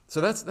So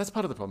that's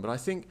part of the problem. But I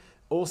think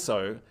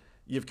also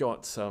you've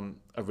got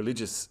a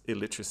religious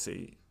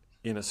illiteracy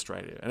in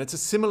Australia. And it's a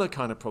similar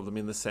kind of problem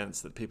in the sense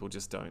that people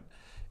just don't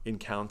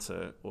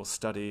encounter or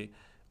study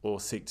or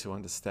seek to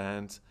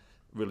understand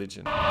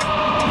religion.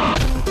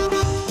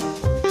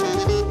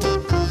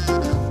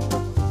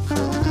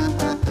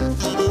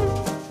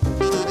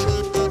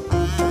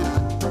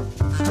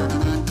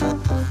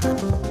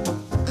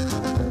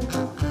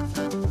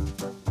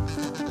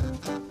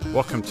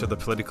 Welcome to The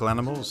Political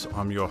Animals.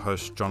 I'm your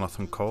host,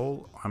 Jonathan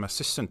Cole. I'm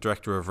Assistant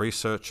Director of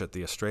Research at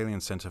the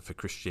Australian Centre for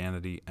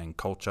Christianity and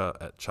Culture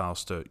at Charles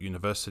Sturt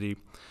University,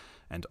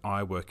 and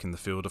I work in the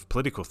field of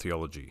political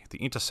theology, the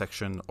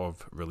intersection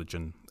of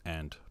religion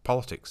and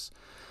politics.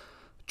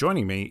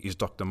 Joining me is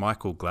Dr.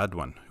 Michael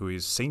Gladwin, who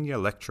is Senior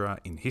Lecturer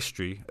in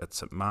History at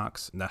St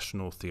Mark's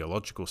National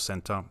Theological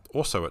Centre,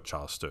 also at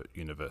Charles Sturt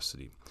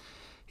University.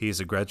 He is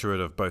a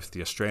graduate of both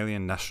the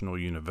Australian National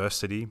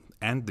University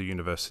and the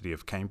University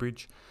of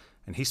Cambridge,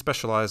 and he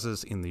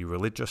specialises in the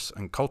religious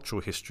and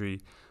cultural history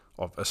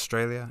of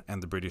Australia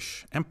and the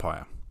British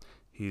Empire.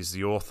 He is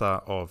the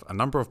author of a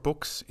number of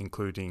books,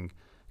 including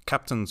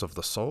Captains of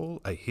the Soul,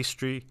 A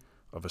History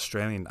of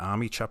Australian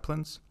Army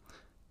Chaplains,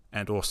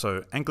 and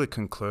also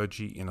Anglican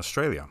Clergy in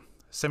Australia,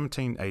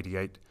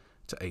 1788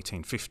 to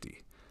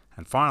 1850.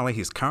 And finally,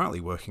 he's currently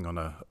working on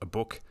a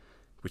book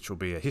which will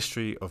be a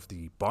history of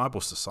the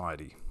Bible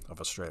Society of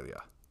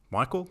Australia.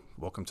 Michael,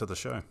 welcome to the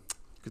show.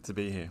 Good to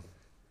be here.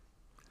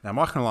 Now,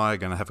 Michael and I are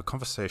going to have a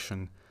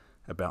conversation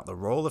about the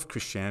role of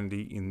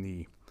Christianity in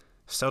the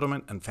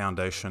settlement and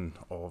foundation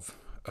of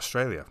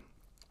Australia.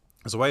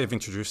 As a way of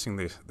introducing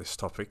this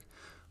topic,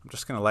 I'm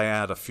just going to lay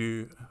out a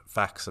few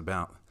facts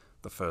about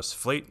the First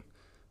Fleet.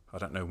 I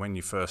don't know when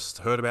you first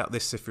heard about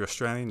this if you're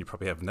Australian. You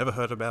probably have never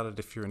heard about it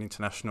if you're an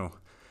international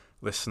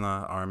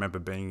listener. I remember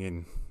being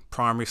in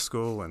primary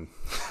school and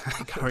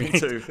going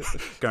into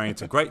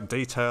great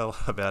detail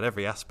about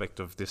every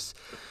aspect of this.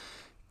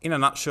 In a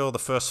nutshell, the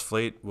First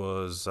Fleet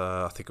was,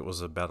 I think it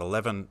was about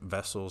 11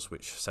 vessels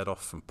which set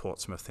off from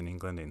Portsmouth in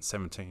England in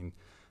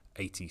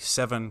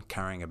 1787,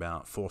 carrying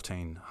about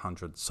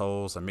 1,400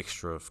 souls, a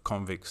mixture of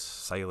convicts,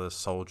 sailors,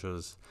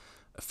 soldiers,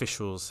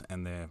 officials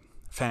and their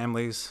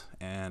families.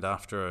 And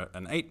after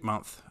an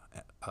 8-month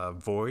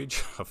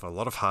voyage of a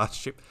lot of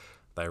hardship,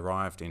 they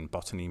arrived in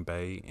Botany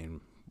Bay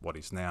in what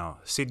is now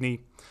Sydney,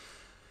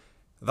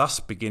 thus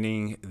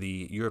beginning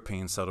the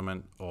European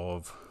settlement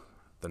of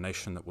the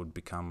nation that would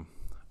become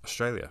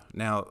Australia.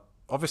 Now,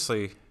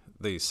 obviously,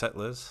 these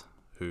settlers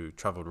who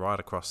travelled right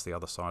across the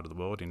other side of the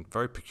world in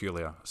very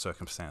peculiar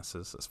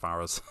circumstances as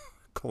far as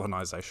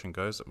colonisation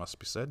goes, it must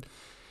be said,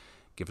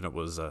 given it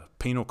was a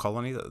penal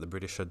colony that the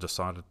British had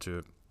decided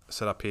to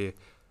set up here.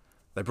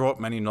 They brought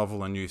many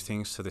novel and new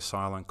things to this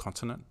island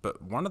continent,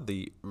 but one of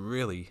the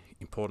really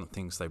important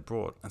things they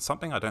brought, and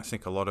something I don't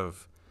think a lot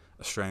of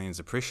Australians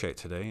appreciate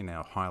today in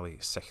our highly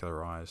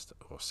secularised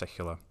or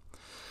secular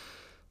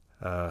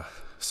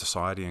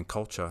society and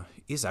culture,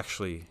 is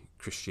actually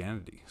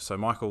Christianity. So,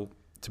 Michael,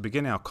 to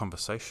begin our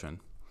conversation,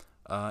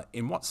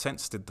 in what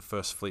sense did the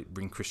First Fleet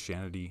bring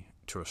Christianity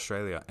to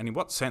Australia? And in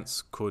what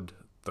sense could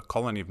the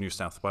colony of New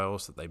South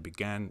Wales that they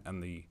began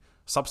and the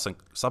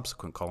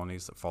subsequent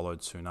colonies that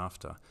followed soon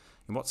after,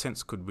 in what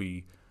sense could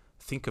we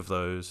think of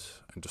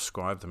those and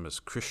describe them as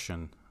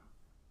Christian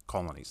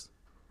colonies?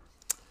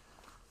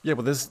 Yeah,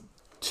 well, there's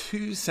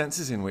two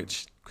senses in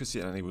which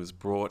Christianity was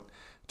brought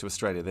to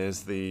Australia.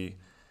 There's the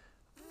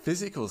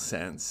physical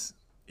sense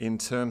in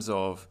terms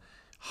of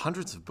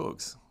hundreds of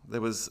books. There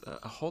was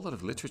a whole lot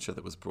of literature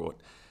that was brought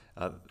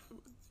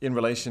in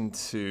relation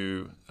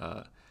to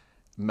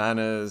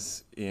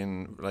manners,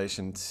 in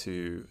relation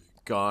to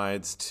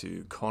guides,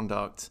 to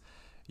conduct.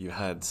 You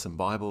had some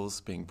Bibles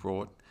being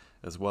brought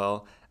as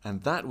well,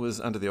 and that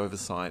was under the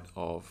oversight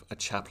of a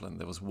chaplain.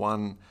 There was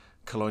one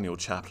colonial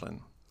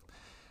chaplain.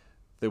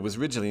 There was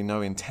originally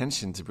no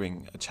intention to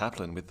bring a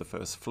chaplain with the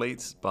First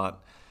Fleet,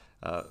 but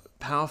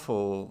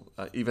powerful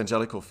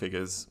evangelical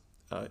figures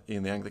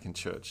in the Anglican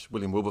Church.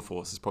 William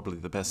Wilberforce is probably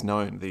the best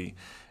known, the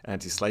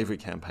anti-slavery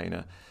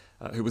campaigner,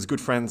 who was good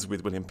friends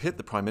with William Pitt,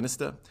 the Prime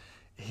Minister.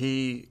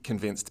 He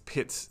convinced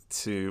Pitt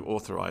to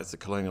authorise the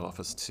Colonial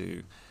Office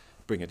to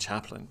bring a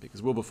chaplain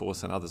because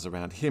Wilberforce and others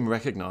around him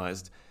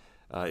recognised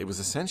it was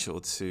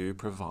essential to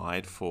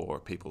provide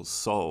for people's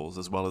souls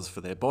as well as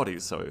for their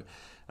bodies. So,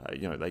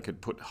 they could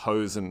put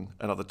hoes and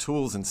other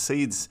tools and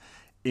seeds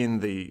in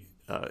the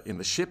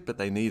ship, but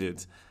they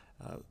needed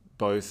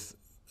both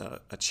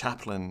a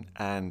chaplain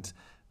and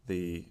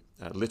the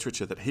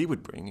literature that he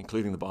would bring,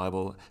 including the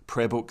Bible.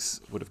 Prayer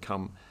books would have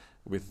come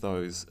with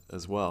those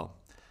as well.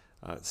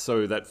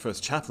 So that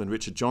first chaplain,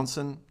 Richard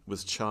Johnson,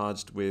 was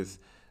charged with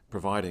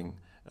providing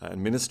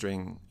and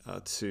ministering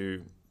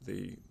to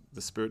the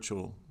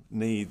spiritual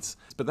needs.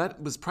 But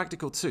that was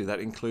practical too. That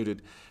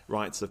included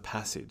rites of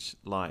passage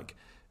like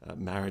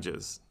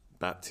marriages,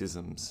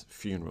 baptisms,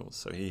 funerals.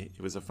 So he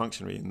was a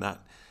functionary in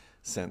that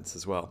sense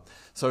as well.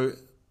 So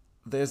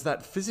there's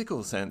that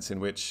physical sense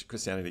in which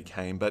Christianity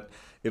came, but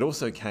it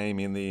also came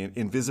in the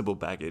invisible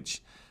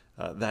baggage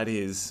that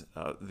is,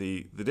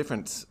 the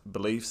different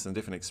beliefs and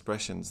different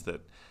expressions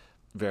that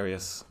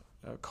various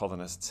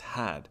colonists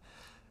had.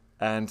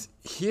 And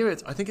here,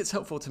 I think it's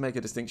helpful to make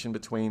a distinction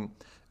between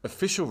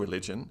official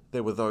religion.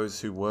 There were those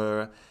who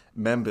were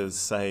members,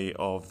 say,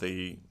 of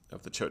the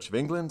Church of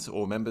England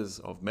or members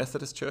of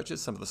Methodist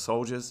churches. Some of the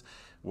soldiers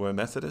were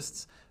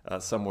Methodists.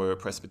 Some were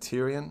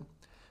Presbyterian.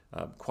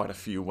 Quite a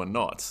few were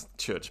not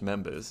church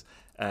members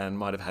and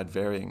might have had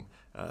varying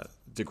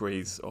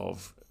degrees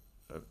of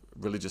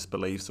religious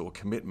beliefs or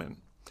commitment.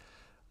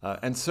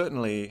 And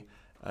certainly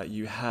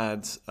you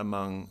had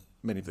among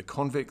many of the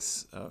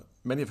convicts,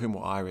 many of whom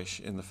were Irish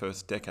in the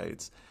first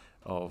decades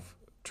of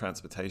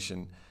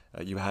transportation,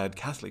 you had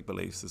Catholic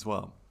beliefs as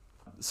well.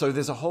 So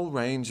there's a whole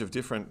range of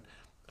different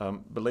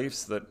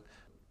beliefs that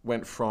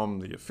went from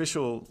the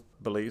official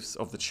beliefs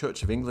of the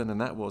Church of England,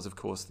 and that was, of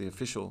course, the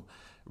official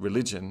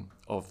religion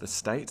of the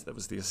state. That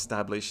was the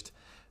established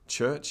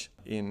church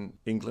in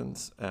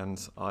England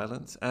and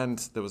Ireland. And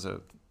there was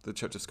the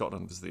Church of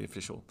Scotland was the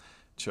official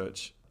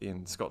church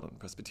in Scotland,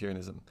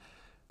 Presbyterianism.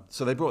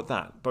 So they brought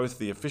that, both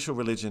the official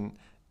religion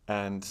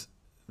and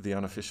the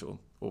unofficial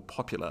or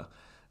popular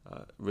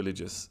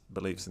religious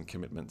beliefs and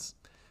commitments.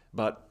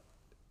 But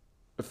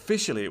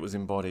officially it was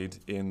embodied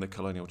in the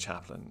colonial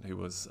chaplain, who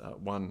was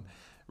one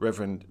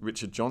Reverend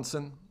Richard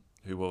Johnson,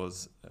 who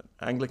was an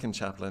Anglican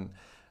chaplain,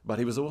 but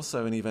he was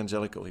also an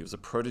evangelical. He was a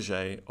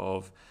protege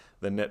of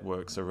the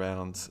networks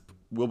around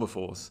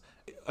Wilberforce.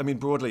 I mean,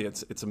 broadly,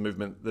 it's a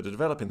movement that had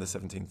developed in the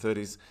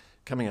 1730s,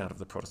 coming out of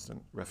the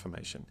Protestant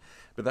Reformation.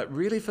 But that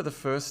really, for the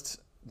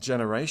first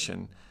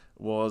generation,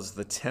 was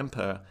the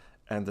temper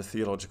and the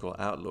theological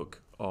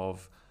outlook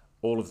of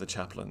all of the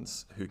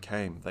chaplains who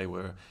came. They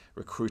were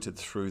recruited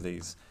through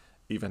these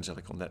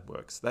evangelical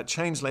networks. That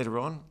changed later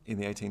on in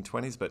the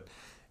 1820s, but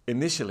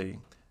initially,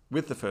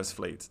 with the First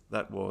Fleet,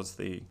 that was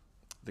the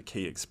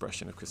key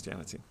expression of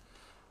Christianity.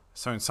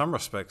 So in some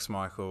respects,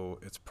 Michael,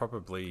 it's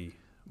probably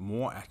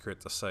more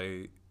accurate to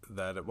say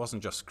that it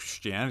wasn't just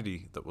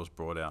Christianity that was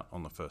brought out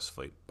on the First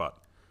Fleet, but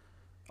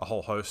a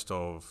whole host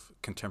of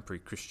contemporary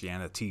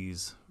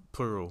Christianities,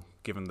 plural,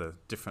 given the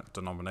different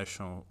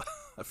denominational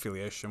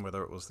affiliation,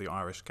 whether it was the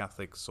Irish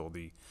Catholics or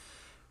the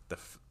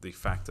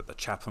fact that the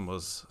chaplain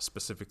was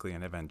specifically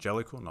an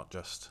evangelical, not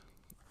just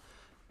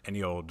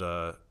any old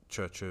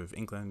Church of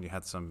England. You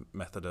had some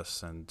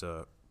Methodists and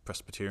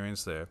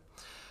Presbyterians there.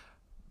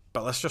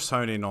 But let's just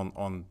hone in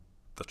on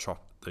the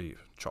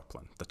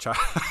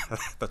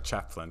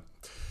chaplain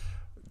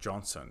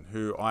Johnson,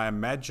 who I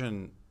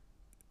imagine,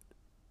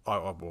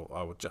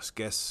 I would just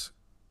guess,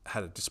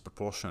 had a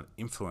disproportionate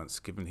influence,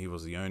 given he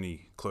was the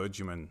only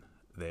clergyman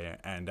there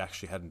and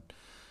actually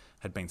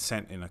had been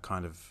sent in a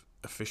kind of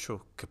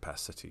official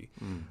capacity.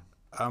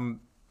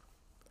 I'm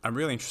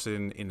really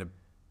interested in a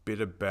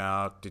bit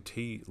about, did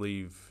he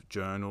leave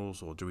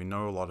journals, or do we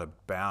know a lot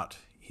about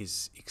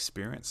his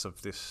experience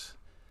of this,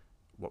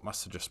 what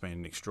must have just been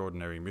an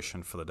extraordinary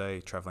mission for the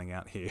day, travelling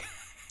out here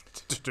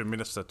to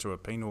minister to a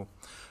penal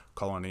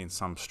colony in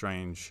some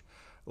strange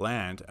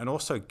land? And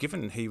also,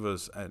 given he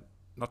was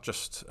not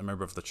just a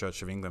member of the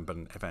Church of England, but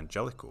an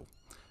evangelical,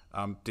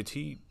 did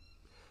he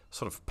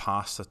sort of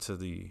pastor to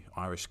the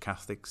Irish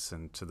Catholics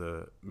and to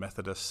the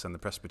Methodists and the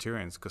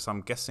Presbyterians? Because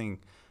I'm guessing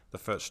the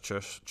first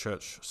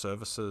church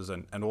services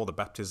and all the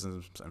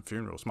baptisms and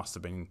funerals must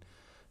have been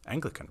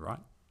Anglican, right?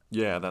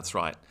 Yeah, that's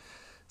right.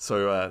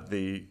 So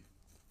the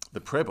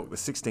prayer book, the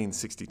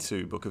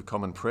 1662 Book of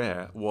Common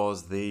Prayer,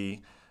 was the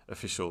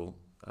official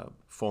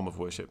form of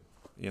worship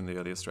in the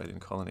early Australian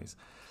colonies.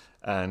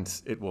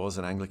 And it was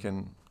an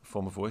Anglican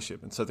form of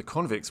worship. And so the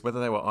convicts, whether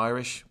they were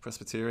Irish,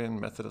 Presbyterian,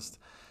 Methodist,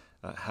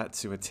 had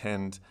to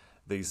attend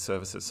these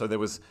services. So there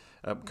was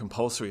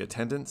compulsory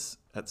attendance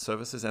at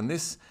services. And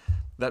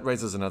that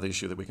raises another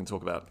issue that we can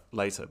talk about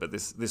later. But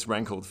this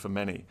rankled for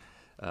many,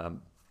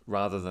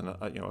 rather than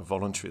a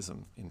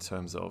voluntarism in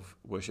terms of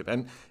worship.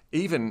 And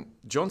even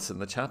Johnson,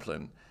 the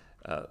chaplain,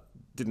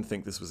 didn't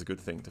think this was a good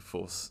thing to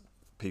force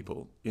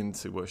people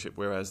into worship,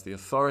 whereas the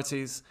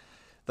authorities,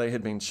 they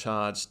had been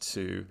charged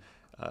to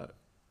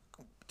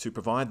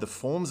provide the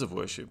forms of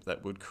worship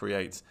that would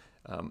create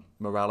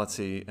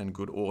morality and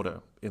good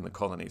order in the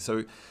colony.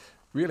 So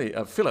really,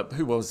 Philip,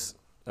 who was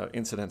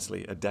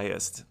incidentally a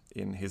deist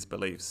in his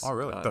beliefs. Oh,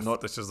 really?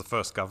 This is the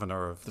first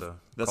governor of the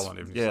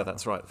colony of New South Wales.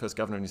 That's right, first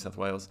governor of New South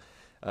Wales.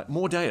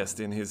 More deist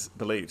in his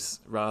beliefs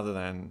rather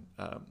than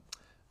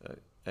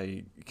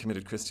a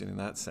committed Christian in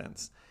that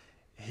sense.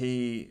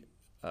 He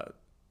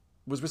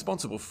was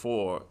responsible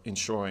for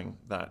ensuring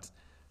that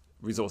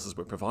resources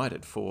were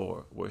provided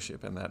for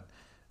worship and that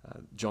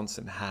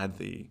Johnson had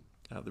the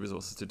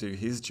resources to do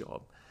his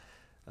job.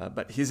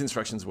 But his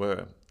instructions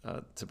were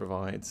to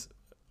provide,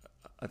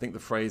 I think the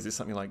phrase is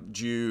something like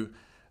the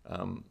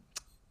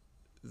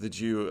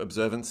due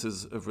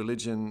observances of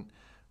religion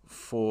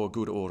for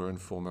good order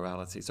and for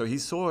morality. So he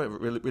saw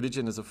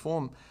religion as a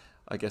form,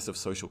 I guess, of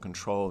social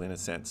control in a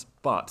sense.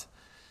 But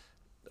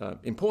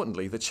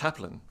importantly, the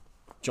chaplain,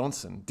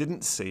 Johnson,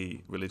 didn't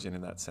see religion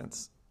in that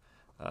sense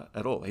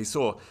at all. He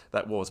saw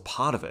that was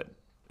part of it.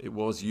 It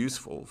was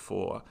useful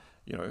for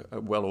a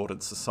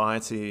well-ordered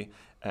society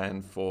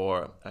and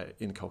for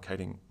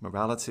inculcating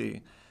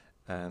morality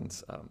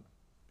and,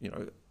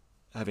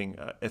 having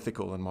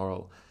ethical and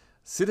moral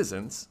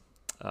citizens,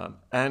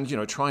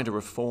 and, trying to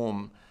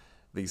reform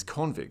these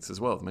convicts as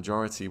well. The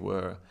majority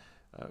were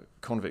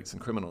convicts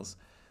and criminals.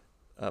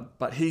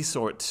 But he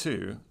saw it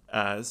too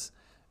as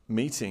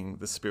meeting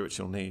the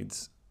spiritual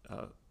needs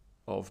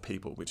of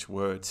people, which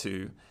were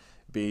to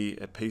be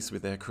at peace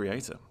with their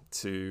Creator,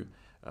 to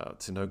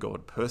know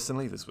God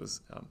personally. This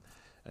was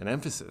an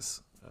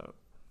emphasis,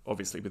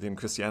 obviously within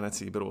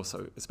Christianity, but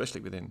also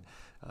especially within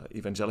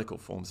evangelical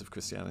forms of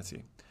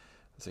Christianity.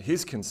 So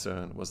his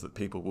concern was that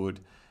people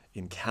would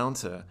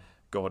encounter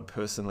God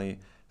personally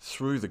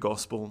through the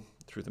gospel,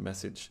 through the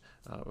message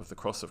of the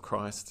cross of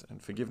Christ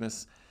and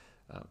forgiveness,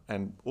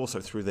 and also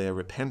through their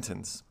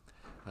repentance,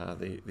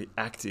 the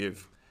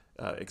active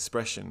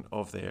expression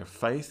of their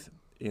faith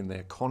in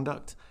their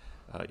conduct,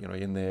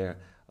 in their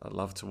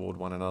love toward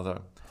one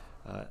another,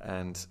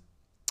 and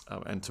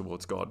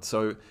towards God.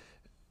 So,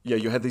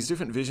 you had these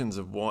different visions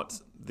of what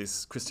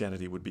this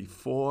Christianity would be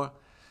for,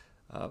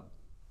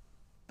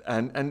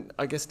 and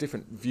I guess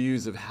different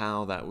views of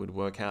how that would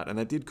work out. And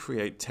that did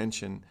create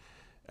tension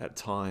at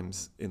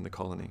times in the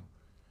colony.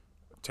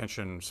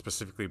 Tension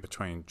specifically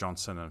between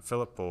Johnson and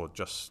Philip, or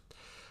just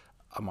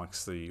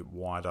amongst the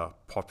wider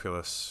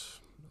populace,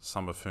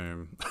 some of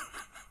whom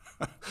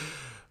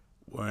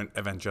weren't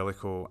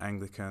evangelical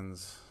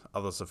Anglicans,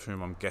 others of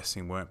whom I'm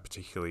guessing weren't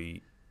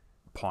particularly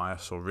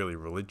pious or really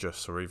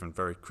religious or even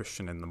very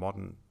Christian in the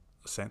modern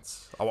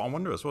sense. I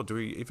wonder as well, do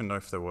we even know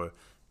if there were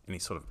any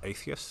sort of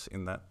atheists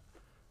in that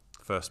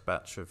first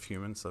batch of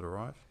humans that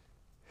arrived?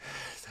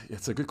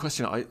 It's a good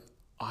question.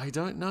 I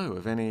don't know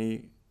of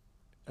any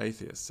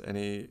atheists,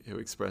 any who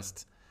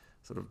expressed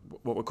sort of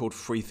what were called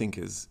free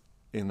thinkers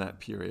in that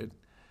period.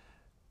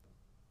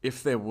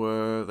 If there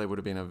were, they would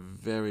have been a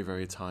very,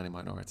 very tiny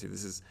minority.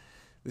 This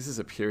is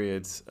a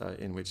period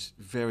in which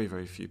very,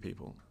 very few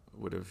people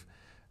would have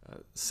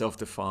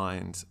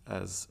self-defined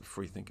as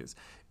free thinkers,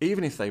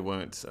 even if they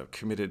weren't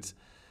committed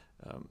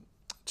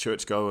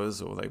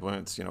churchgoers, or they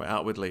weren't,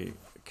 outwardly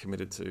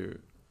committed to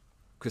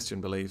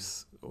Christian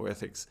beliefs or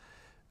ethics.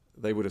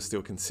 They would have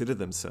still considered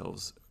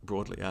themselves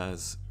broadly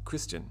as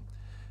Christian,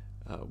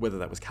 whether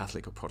that was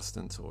Catholic or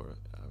Protestant or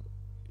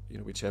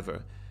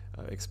whichever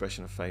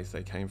expression of faith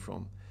they came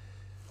from.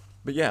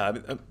 But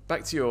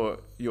back to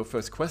your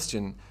first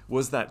question,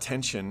 was that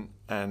tension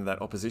and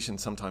that opposition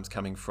sometimes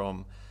coming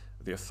from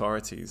the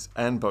authorities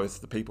and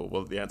both the people?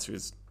 Well, the answer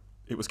is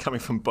it was coming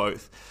from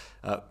both.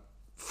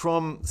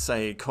 From,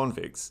 say,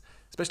 convicts,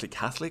 especially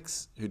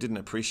Catholics, who didn't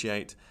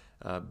appreciate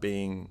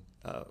being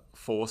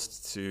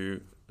forced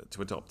to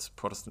adopt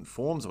Protestant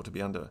forms or to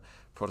be under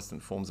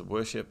Protestant forms of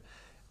worship,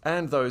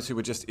 and those who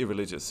were just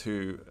irreligious,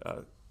 who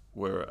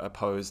were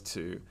opposed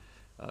to,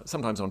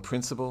 sometimes on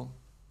principle,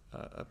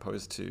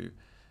 opposed to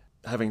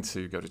having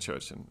to go to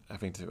church and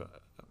having to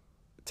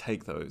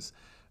take those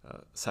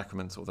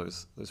sacraments or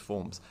those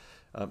forms.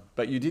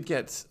 But you did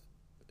get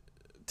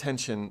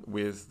tension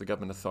with the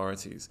government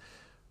authorities.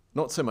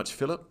 Not so much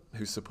Philip,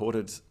 who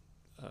supported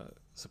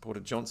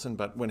Johnson,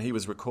 but when he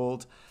was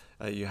recalled,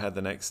 you had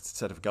the next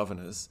set of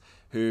governors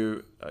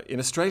who, in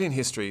Australian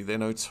history, they're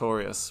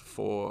notorious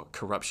for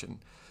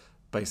corruption,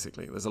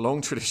 basically. There's a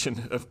long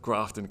tradition of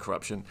graft and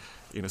corruption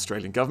in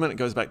Australian government. It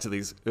goes back to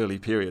these early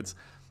periods.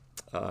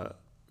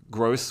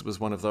 Gross was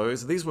one of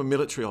those. These were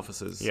military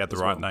officers. He had the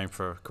right name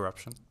for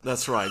corruption.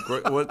 That's right.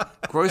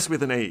 Gross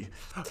with an E.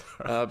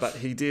 But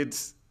he did...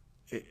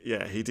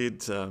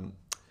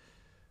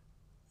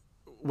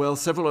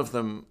 several of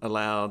them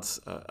allowed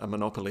a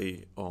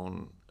monopoly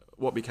on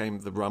what became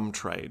the rum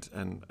trade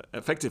and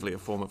effectively a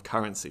form of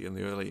currency in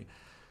the early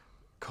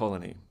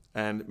colony.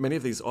 And many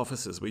of these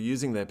officers were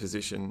using their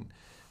position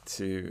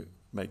to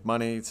make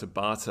money, to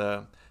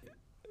barter.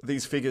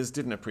 These figures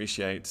didn't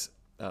appreciate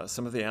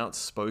some of the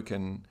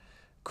outspoken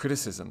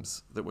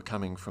criticisms that were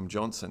coming from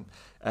Johnson.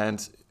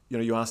 And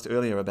you asked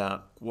earlier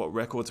about what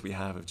records we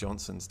have of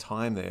Johnson's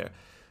time there.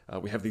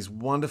 We have these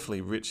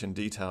wonderfully rich and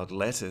detailed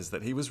letters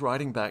that he was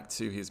writing back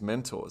to his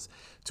mentors,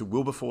 to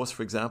Wilberforce,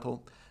 for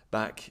example,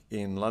 back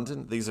in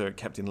London. These are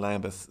kept in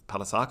Lambeth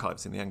Palace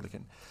Archives in the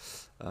Anglican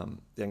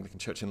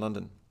Church in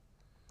London.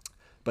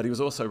 But he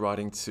was also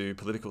writing to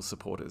political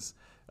supporters,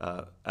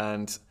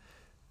 and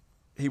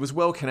he was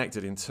well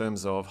connected in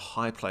terms of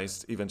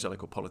high-placed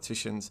evangelical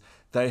politicians.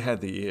 They had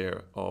the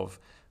ear of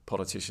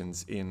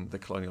politicians in the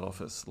colonial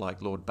office,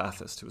 like Lord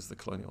Bathurst, who was the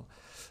colonial,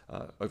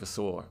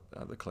 oversaw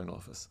the colonial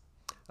office.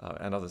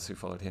 And others who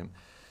followed him.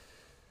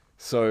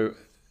 So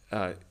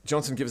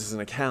Johnson gives us an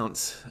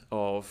account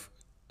of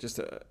just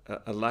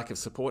a lack of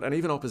support and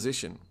even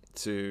opposition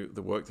to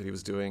the work that he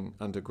was doing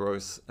under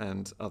Gross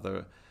and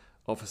other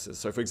officers.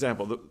 So, for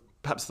example,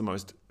 perhaps the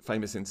most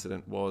famous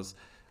incident was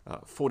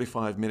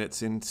 45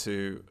 minutes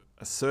into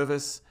a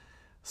service,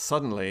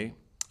 suddenly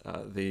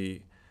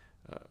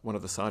one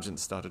of the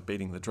sergeants started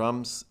beating the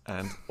drums,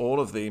 and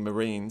all of the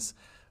Marines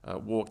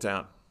walked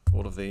out.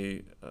 All of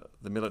the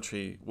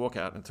military walk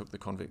out and took the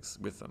convicts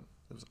with them.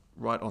 It was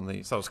right on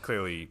the... So it was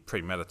clearly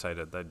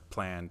premeditated. They'd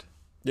planned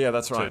Yeah,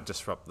 that's right. to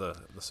disrupt the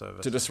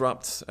service. To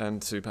disrupt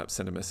and to perhaps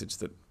send a message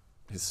that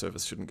his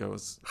service shouldn't go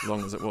as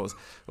long as it was,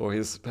 or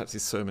perhaps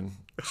his sermon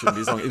shouldn't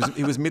be as long.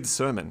 It was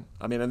mid-sermon.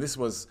 I mean, and this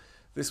was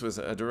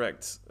a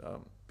direct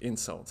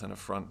insult and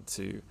affront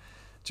to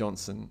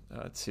Johnson,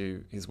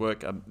 to his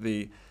work.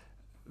 The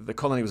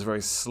colony was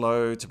very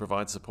slow to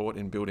provide support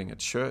in building a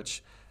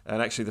church,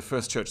 and actually the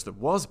first church that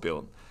was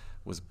built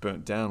was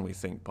burnt down, we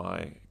think,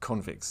 by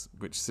convicts,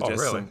 which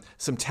suggests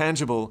some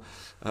tangible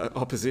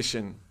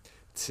opposition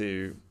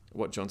to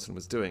what Johnson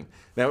was doing.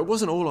 Now, it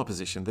wasn't all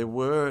opposition. There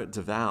were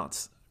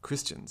devout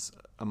Christians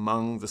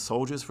among the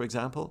soldiers, for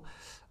example,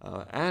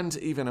 and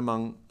even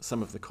among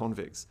some of the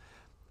convicts.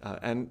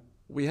 And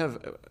we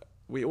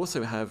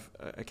also have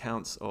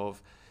accounts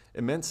of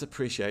immense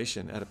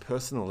appreciation at a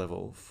personal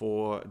level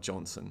for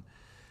Johnson,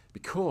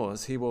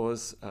 because he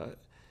was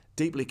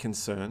deeply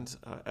concerned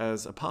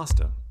as a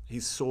pastor. He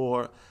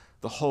saw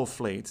the whole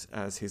fleet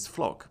as his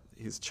flock.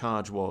 His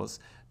charge was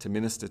to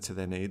minister to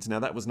their needs. Now,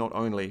 that was not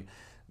only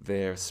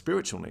their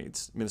spiritual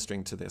needs,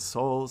 ministering to their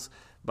souls,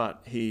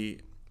 but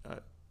he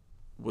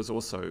was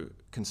also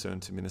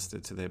concerned to minister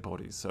to their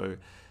bodies. So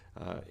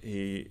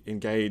he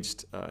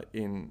engaged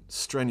in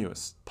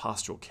strenuous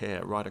pastoral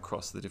care right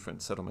across the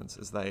different settlements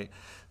as they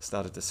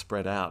started to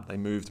spread out. They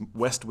moved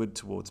westward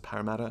towards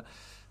Parramatta,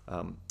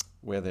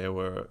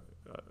 where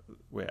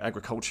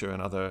agriculture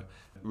and other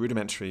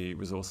rudimentary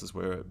resources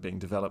were being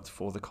developed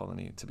for the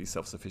colony to be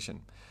self-sufficient.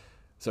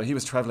 So he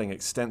was travelling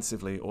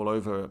extensively all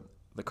over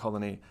the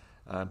colony,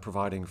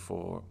 providing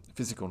for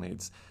physical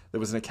needs. There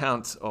was an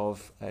account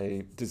of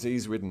a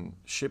disease-ridden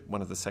ship,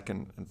 one of the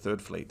second and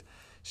third fleet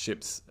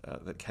ships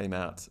that came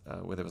out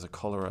where there was a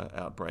cholera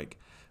outbreak.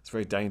 It's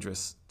very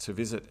dangerous to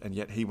visit, and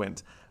yet he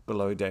went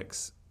below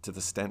decks to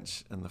the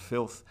stench and the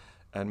filth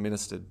and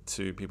ministered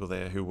to people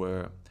there who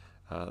were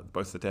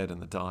both the dead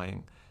and the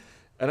dying.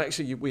 And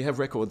actually, we have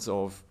records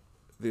of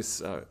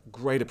this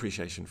great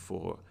appreciation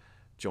for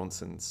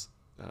Johnson's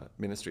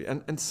ministry.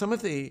 And some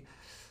of the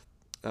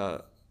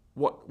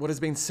what has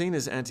been seen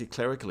as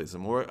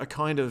anti-clericalism, or a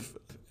kind of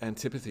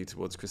antipathy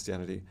towards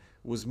Christianity,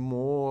 was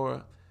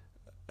more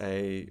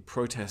a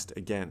protest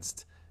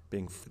against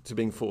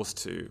being forced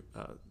to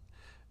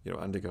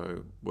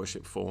undergo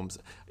worship forms.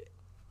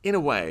 In a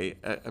way,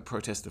 a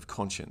protest of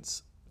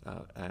conscience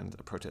and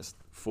a protest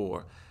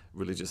for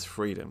religious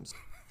freedoms.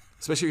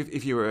 Especially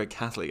if you were a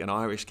Catholic, an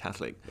Irish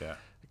Catholic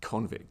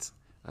convict,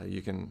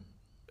 you can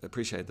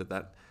appreciate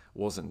that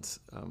wasn't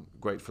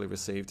gratefully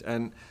received.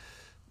 And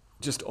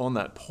just on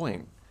that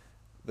point,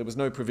 there was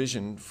no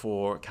provision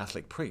for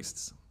Catholic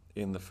priests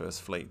in the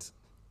First Fleet.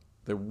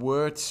 There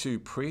were 2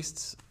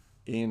 priests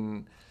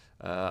in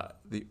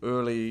the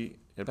early,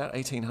 about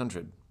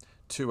 1800.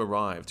 2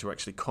 arrived who were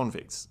actually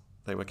convicts.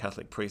 They were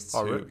Catholic priests.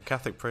 Really?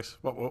 Catholic priests?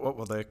 What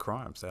were their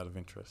crimes, out of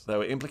interest? They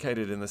were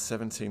implicated in the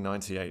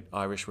 1798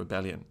 Irish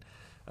Rebellion.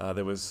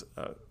 There was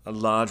a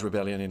large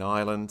rebellion in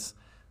Ireland,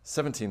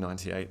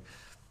 1798,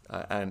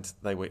 and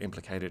they were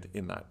implicated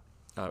in that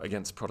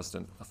against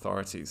Protestant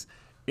authorities.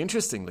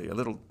 Interestingly, a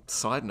little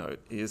side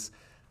note is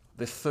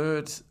the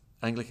third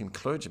Anglican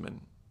clergyman,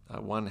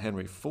 one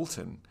Henry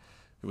Fulton,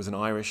 who was an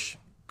Irish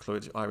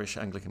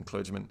Anglican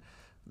clergyman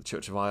of the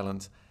Church of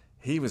Ireland.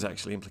 He was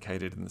actually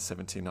implicated in the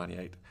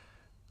 1798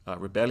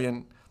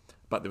 rebellion,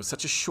 but there was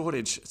such a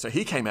shortage. So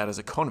he came out as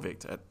a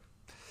convict at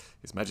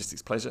His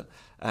Majesty's pleasure,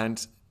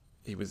 and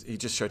he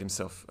just showed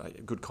himself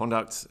good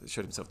conduct,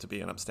 showed himself to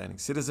be an upstanding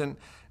citizen,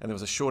 and there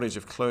was a shortage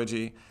of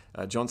clergy.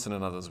 Johnson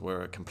and others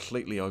were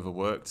completely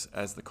overworked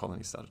as the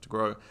colony started to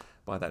grow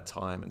by that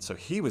time, and so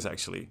he was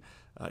actually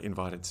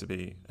invited to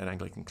be an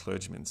Anglican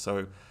clergyman.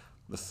 So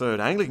the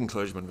third Anglican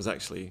clergyman was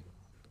actually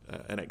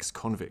an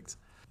ex-convict.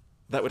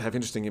 That would have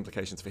interesting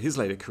implications for his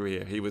later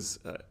career. He was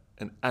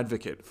an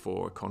advocate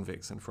for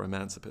convicts and for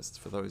emancipists,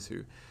 for those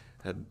who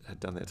had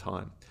done their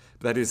time.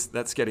 But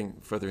that's getting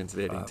further into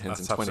the 1810s and 20s.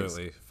 That's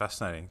absolutely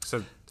fascinating.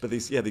 So, but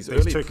these early 2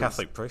 priests,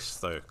 Catholic priests,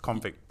 though,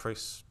 convict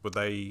priests, were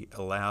they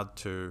allowed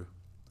to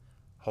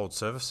hold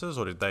services,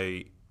 or did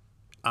they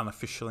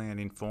unofficially and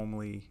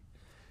informally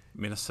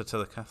minister to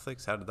the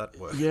Catholics? How did that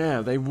work?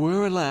 Yeah, they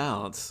were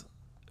allowed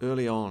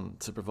early on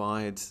to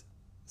provide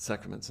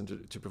sacraments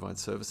and to provide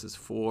services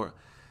for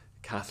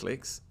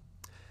Catholics,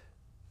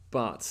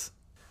 but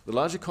the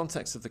larger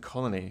context of the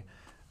colony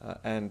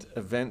and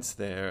events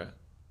there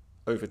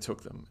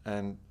overtook them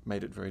and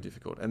made it very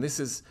difficult. And this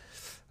is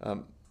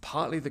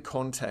partly the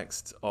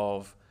context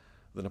of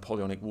the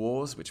Napoleonic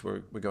Wars, which were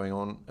going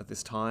on at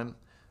this time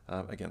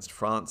against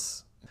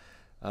France,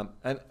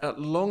 and a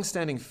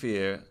long-standing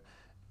fear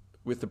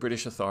with the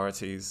British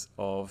authorities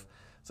of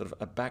sort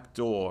of a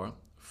backdoor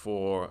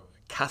for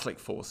Catholic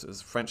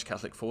forces, French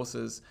Catholic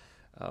forces,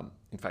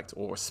 in fact,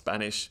 or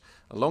Spanish,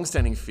 a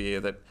long-standing fear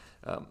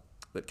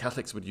that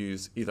Catholics would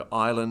use either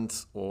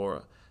Ireland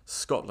or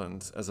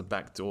Scotland as a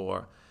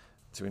backdoor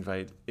to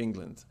invade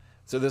England.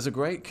 So there's a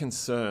great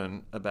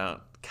concern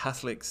about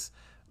Catholics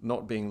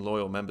not being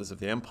loyal members of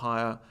the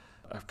empire,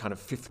 a kind of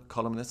fifth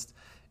columnist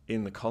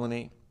in the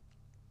colony.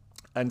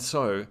 And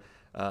so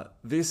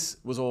This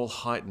was all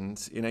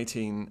heightened in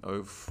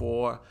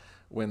 1804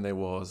 when there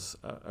was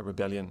a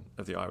rebellion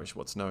of the Irish,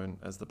 what's known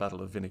as the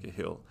Battle of Vinegar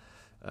Hill,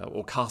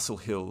 or Castle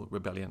Hill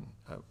Rebellion,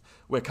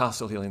 where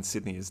Castle Hill in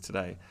Sydney is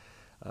today.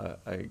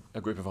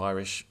 A group of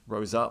Irish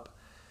rose up,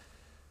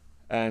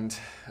 and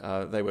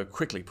they were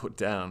quickly put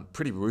down,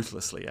 pretty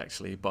ruthlessly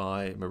actually,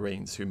 by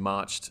Marines who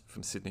marched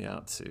from Sydney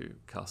out to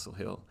Castle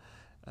Hill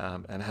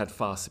and had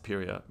far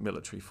superior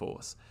military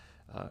force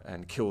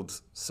and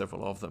killed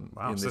several of them.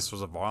 Wow, so this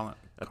was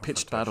a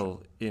pitched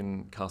battle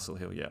in Castle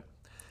Hill, yeah.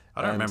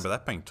 I don't remember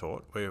that being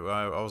taught. I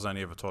was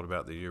only ever taught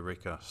about the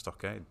Eureka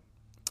Stockade.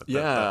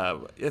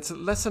 It's a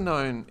lesser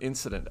known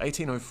incident,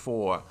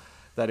 1804,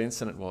 that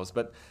incident was.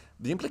 But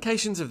the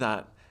implications of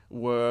that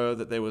were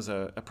that there was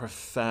a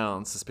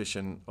profound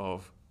suspicion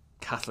of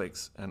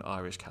Catholics and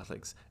Irish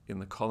Catholics in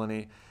the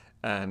colony.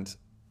 And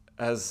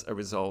as a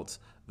result,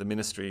 the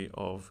ministry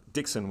of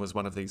Dixon was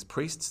one of these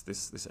priests,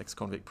 this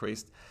ex-convict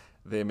priest.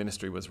 Their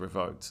ministry was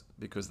revoked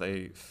because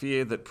they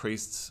feared that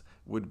priests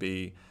would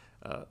be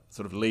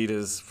sort of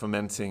leaders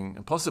fomenting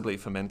and possibly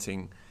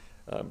fomenting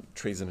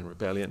treason and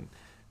rebellion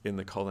in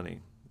the colony.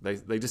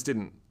 They just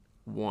didn't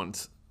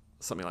want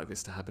something like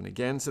this to happen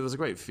again. So there was a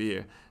great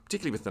fear,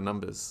 particularly with the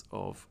numbers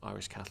of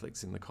Irish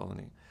Catholics in the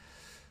colony.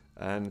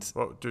 And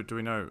well, do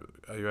we know,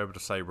 are you able to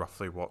say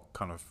roughly what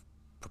kind of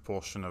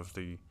proportion of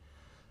the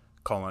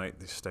colony at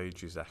this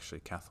stage is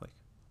actually Catholic?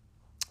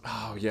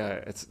 Oh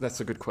yeah, that's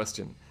a good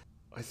question.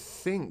 I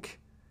think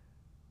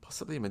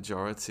possibly a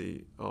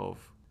majority of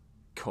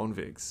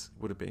convicts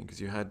would have been, because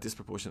you had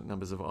disproportionate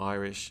numbers of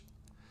Irish.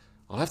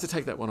 I'll have to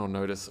take that one on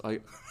notice.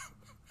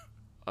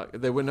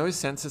 There were no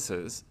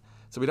censuses,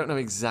 so we don't know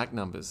exact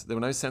numbers. There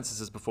were no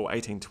censuses before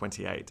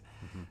 1828.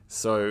 Mm-hmm.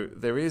 So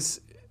there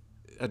is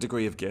a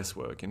degree of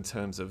guesswork in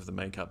terms of the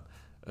makeup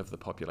of the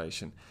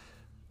population.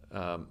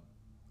 A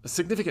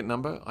significant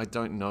number, I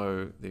don't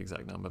know the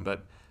exact number,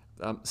 but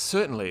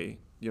certainly,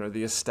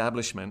 the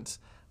establishment,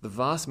 the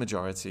vast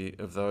majority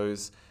of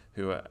those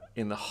who are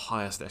in the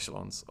highest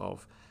echelons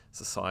of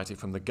society,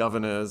 from the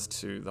governors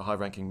to the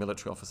high-ranking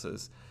military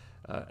officers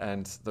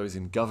and those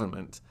in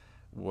government,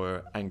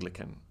 were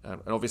Anglican.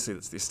 And obviously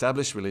it's the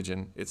established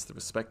religion, it's the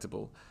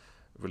respectable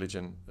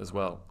religion as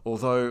well.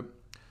 Although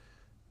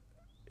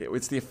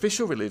it's the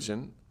official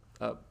religion,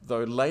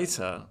 though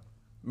later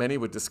many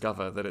would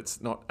discover that it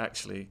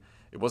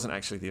wasn't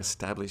actually the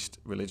established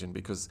religion,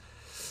 because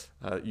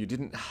you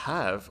didn't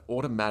have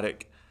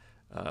automatic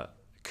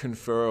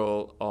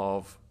conferral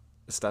of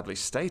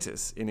established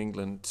status in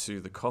England to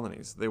the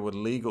colonies. There were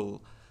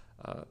legal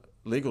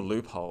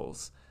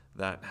loopholes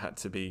that had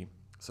to be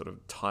sort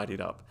of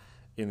tidied up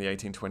in the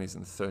 1820s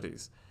and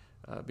 30s,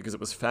 because it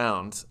was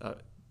found,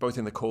 both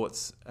in the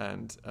courts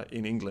and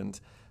in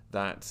England,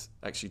 that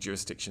actually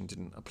jurisdiction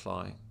didn't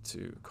apply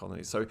to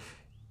colonies. So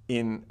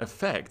in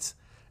effect,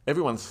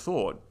 everyone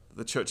thought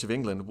the Church of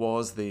England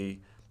was the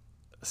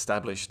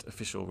established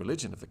official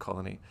religion of the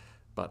colony,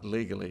 but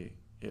legally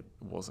it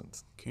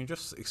wasn't. Can you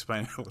just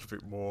explain a little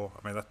bit more?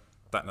 I mean,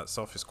 that in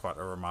itself is quite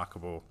a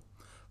remarkable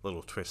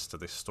little twist to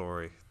this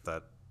story,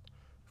 that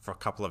for a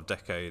couple of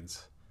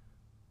decades,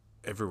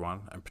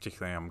 everyone, and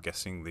particularly I'm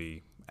guessing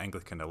the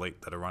Anglican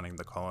elite that are running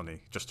the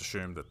colony, just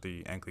assumed that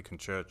the Anglican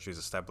Church is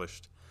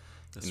established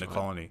in the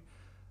colony.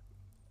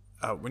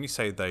 When you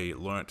say they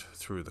learnt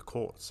through the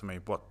courts, I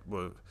mean,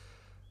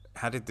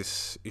 how did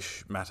this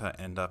matter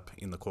end up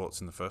in the courts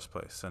in the first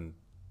place? And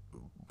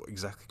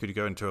exactly, could you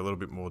go into a little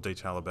bit more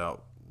detail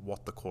about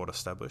what the court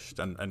established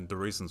and the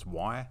reasons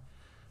why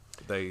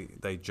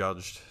they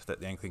judged that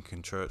the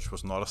Anglican Church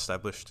was not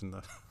established in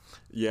the...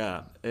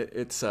 Yeah,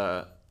 it's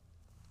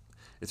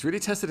really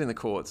tested in the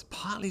courts,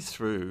 partly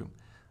through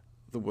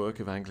the work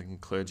of Anglican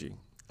clergy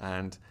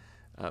and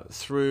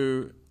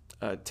through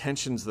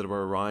tensions that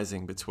were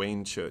arising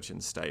between church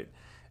and state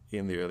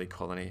in the early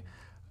colony.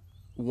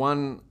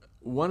 One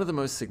of the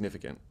most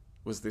significant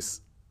was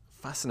this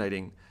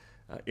fascinating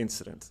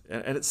incident,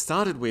 and it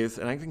started with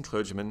an Anglican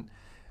clergyman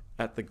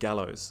at the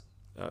gallows.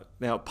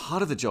 Now,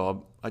 part of the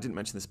job, I didn't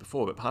mention this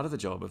before, but part of the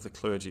job of the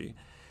clergy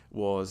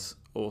was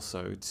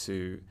also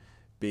to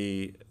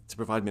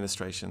provide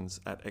ministrations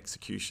at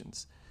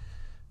executions.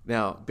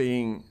 Now,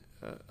 being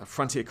a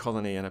frontier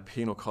colony and a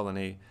penal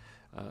colony,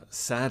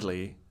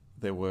 sadly,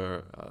 there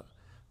were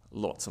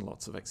lots and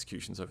lots of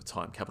executions over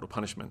time. Capital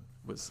punishment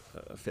was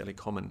a fairly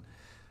common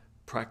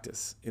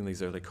practice in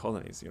these early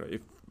colonies.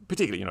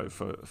 Particularly,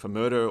 for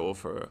murder or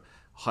for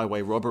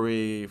highway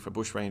robbery, for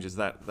bushrangers,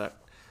 that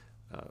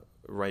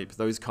rape,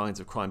 those kinds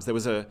of crimes. There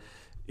was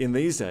in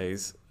these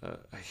days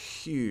a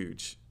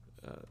huge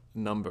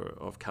number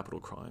of capital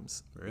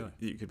crimes that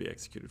you could be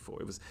executed for.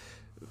 It was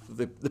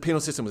the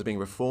penal system was being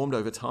reformed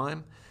over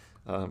time,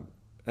 and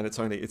it's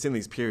in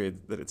these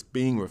periods that it's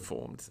being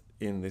reformed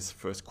in this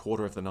first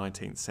quarter of the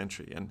 19th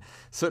century. And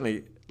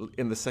certainly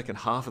in the second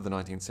half of the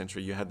 19th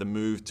century, you had the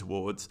move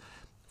towards,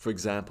 for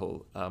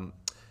example,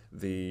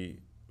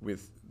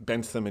 with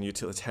Bentham and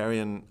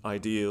utilitarian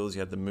ideals, you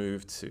had the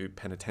move to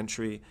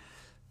penitentiary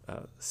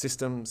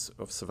systems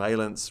of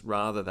surveillance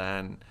rather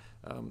than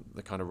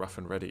the kind of rough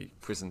and ready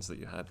prisons that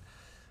you had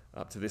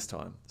up to this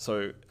time.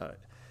 So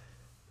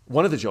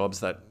one of the jobs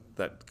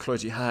that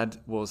clergy had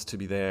was to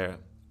be there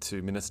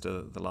to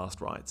minister the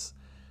last rites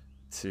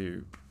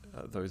to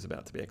those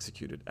about to be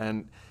executed.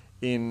 And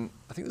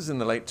I think this was in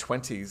the late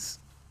 20s,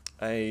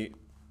 a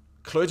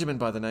clergyman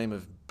by the name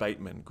of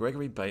Bateman,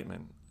 Gregory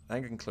Bateman,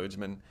 Anglican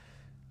clergyman,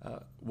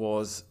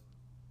 was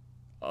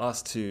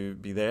asked to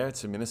be there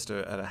to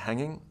minister at a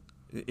hanging.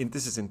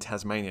 This is in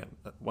Tasmania,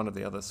 one of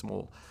the other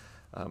small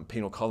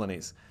penal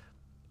colonies.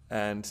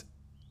 And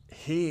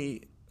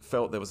he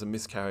felt there was a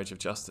miscarriage of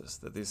justice,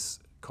 that this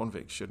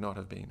convict should not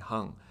have been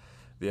hung.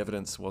 The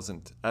evidence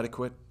wasn't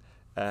adequate,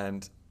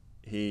 and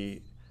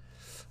he,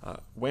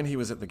 when he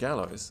was at the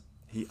gallows,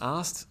 he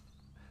asked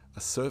a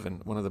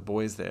servant, one of the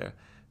boys there,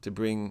 to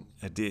bring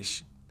a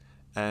dish.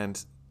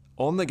 And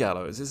on the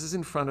gallows, this is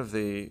in front of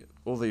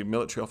all the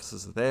military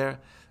officers are there,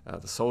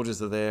 the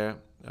soldiers are there,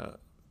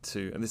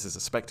 and this is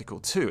a spectacle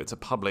too. It's a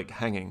public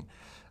hanging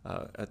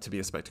to be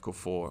a spectacle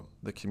for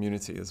the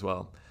community as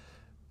well.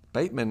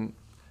 Bateman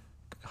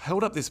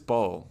held up this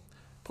bowl,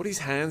 put his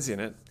hands in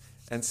it,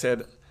 and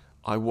said,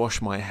 "I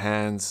wash my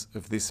hands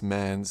of this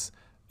man's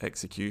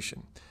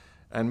execution,"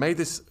 and made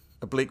this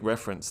oblique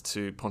reference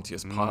to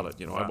Pontius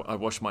Pilate. I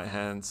wash my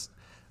hands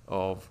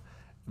of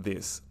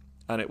this.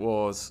 And it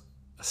was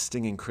a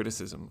stinging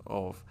criticism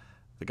of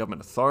the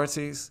government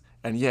authorities,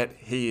 and yet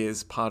he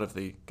is part of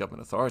the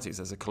government authorities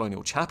as a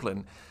colonial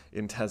chaplain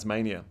in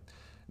Tasmania.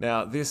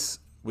 Now, this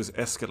was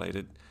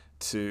escalated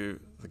to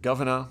the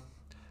governor,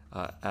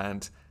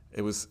 and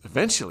it was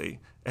eventually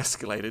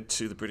escalated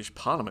to the British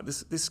Parliament.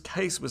 This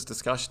case was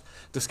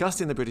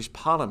discussed in the British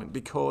Parliament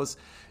because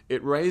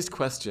it raised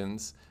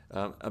questions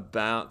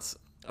about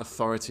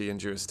authority and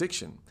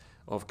jurisdiction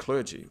of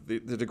clergy,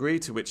 the degree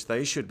to which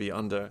they should be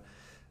under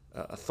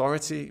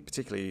authority,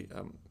 particularly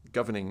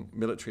governing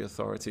military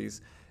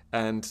authorities,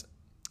 and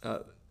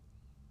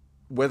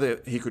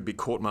whether he could be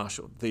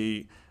court-martialed.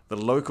 The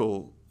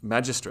local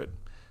magistrate,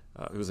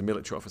 who was a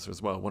military officer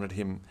as well, wanted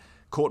him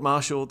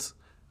court-martialed,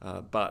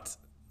 but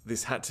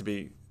this had to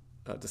be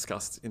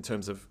discussed in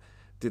terms of,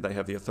 did they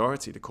have the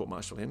authority to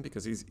court-martial him,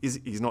 because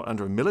he's not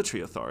under a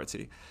military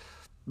authority.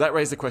 That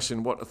raised the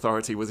question, what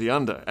authority was he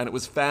under? And it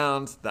was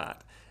found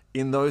that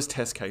in those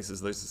test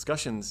cases, those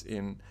discussions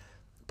in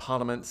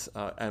Parliament,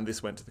 and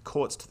this went to the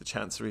courts, to the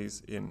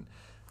chanceries in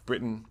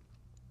Britain,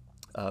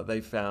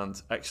 they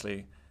found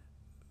actually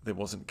there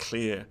wasn't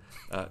clear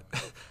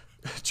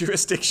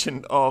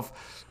jurisdiction of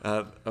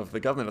the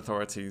government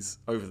authorities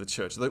over the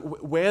church.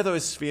 Where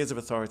those spheres of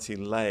authority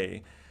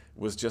lay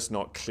was just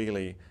not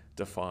clearly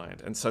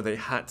defined. And so they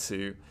had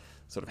to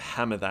sort of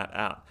hammer that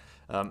out.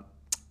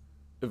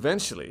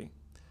 Eventually,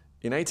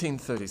 in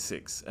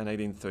 1836 and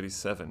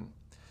 1837,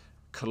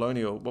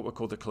 what were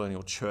called the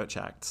Colonial Church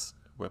Acts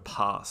were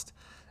passed.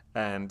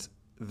 And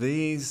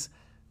these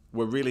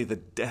were really the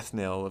death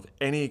knell of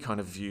any kind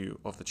of view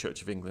of the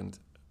Church of England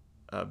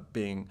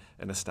being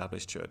an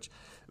established church.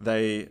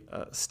 They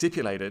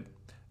stipulated,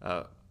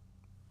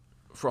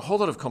 for a whole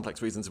lot of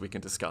complex reasons we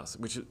can discuss,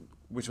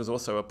 which was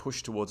also a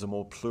push towards a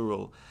more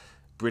plural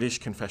British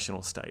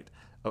confessional state,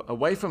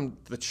 away from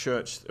the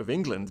Church of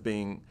England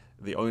being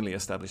the only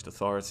established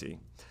authority.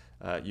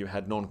 You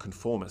had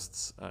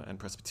nonconformists and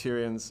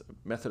Presbyterians,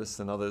 Methodists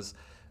and others,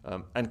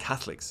 and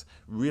Catholics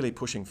really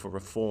pushing for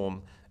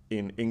reform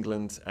in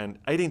England. And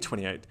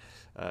 1828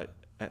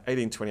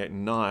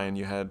 and 9,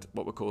 you had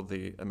what were called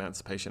the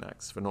Emancipation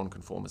Acts for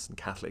nonconformists and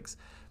Catholics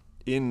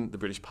in the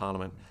British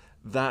Parliament.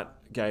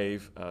 That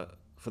gave,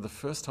 for the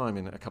first time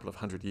in a couple of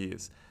hundred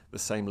years, the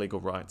same legal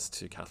rights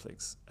to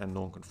Catholics and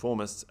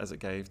nonconformists as it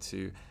gave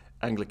to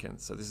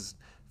Anglicans. So this is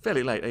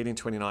fairly late,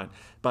 1829.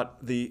 But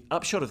the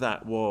upshot of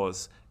that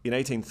was, in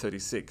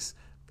 1836,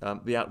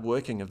 the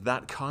outworking of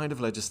that kind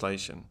of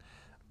legislation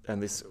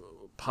and this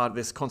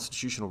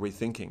constitutional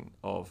rethinking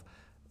of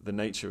the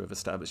nature of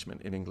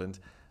establishment in England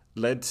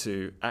led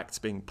to acts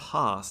being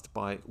passed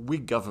by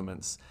Whig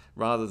governments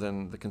rather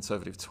than the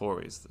Conservative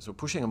Tories. So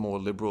pushing a more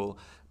liberal,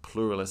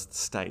 pluralist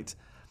state.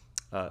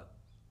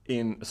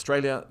 In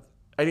Australia,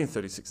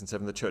 1836 and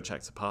 7, the Church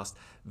Acts are passed.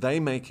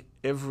 They make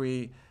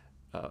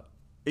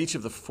each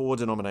of the four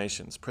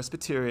denominations,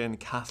 Presbyterian,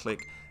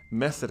 Catholic,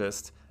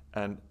 Methodist,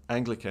 and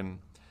Anglican,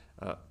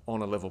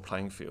 on a level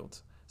playing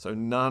field. So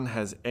none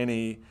has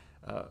any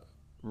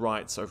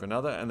rights over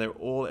another, and they're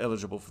all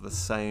eligible for the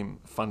same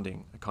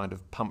funding, a kind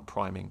of pump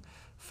priming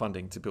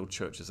funding to build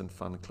churches and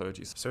fund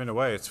clergy. So in a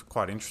way, it's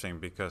quite interesting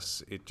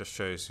because it just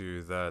shows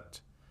you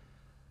that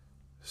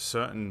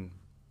certain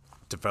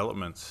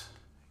developments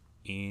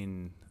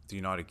in the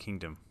United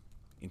Kingdom,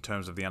 in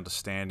terms of the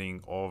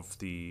understanding of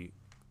the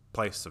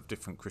place of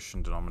different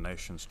Christian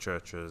denominations,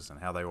 churches, and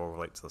how they all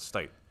relate to the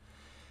state,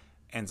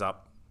 ends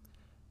up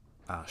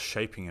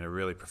shaping in a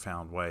really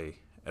profound way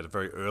at a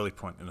very early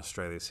point in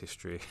Australia's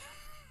history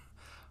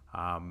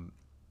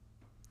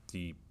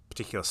the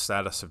particular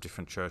status of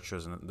different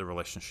churches and the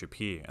relationship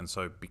here. And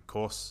so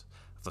because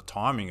of the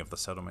timing of the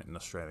settlement in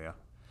Australia,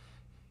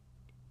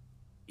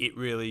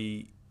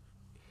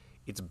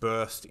 it's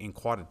birthed in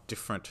quite a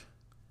different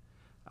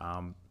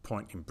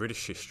point in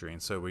British history,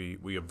 and so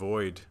we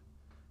avoid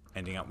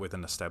ending up with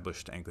an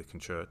established Anglican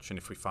Church. And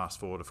if we fast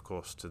forward, of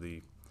course, to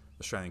the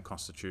Australian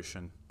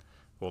Constitution,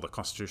 or the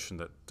Constitution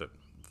that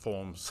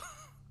forms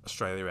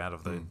Australia out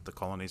of the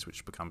colonies,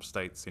 which become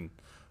states in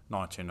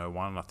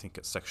 1901, I think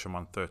it's Section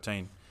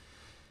 113,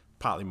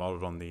 partly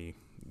modelled on the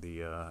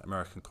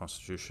American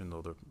Constitution,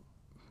 or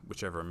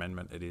whichever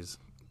amendment it is,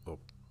 or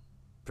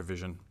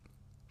provision,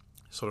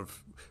 sort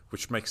of,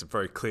 which makes it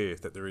very clear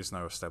that there is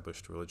no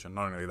established religion.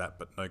 Not only that,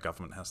 but no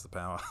government has the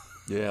power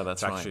Yeah,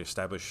 that's to right. actually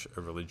establish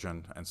a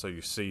religion. And so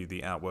you see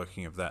the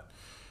outworking of that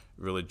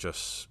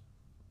religious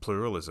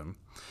pluralism.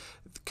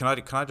 Can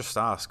I just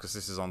ask, because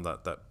this is on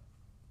that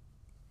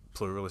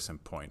pluralism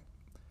point.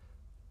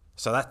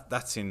 So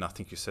that's in, I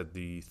think you said,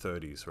 the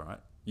 30s, right?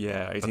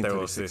 Yeah, But there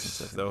was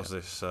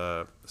 1836.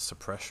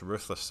 this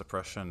ruthless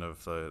suppression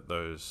of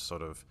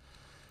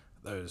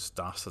those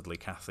dastardly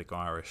Catholic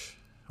Irish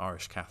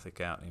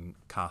Catholic out in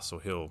Castle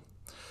Hill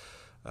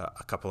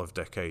a couple of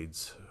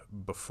decades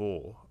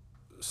before.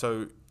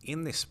 So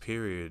in this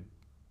period,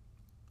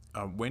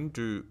 when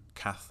do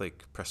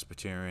Catholic,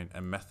 Presbyterian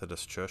and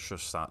Methodist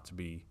churches start to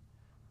be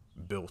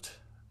built,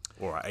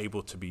 or are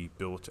able to be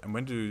built? And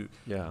when do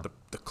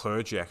the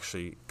clergy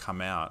actually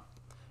come out?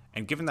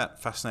 And given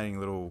that fascinating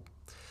little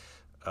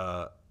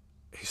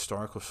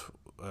historical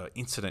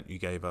incident you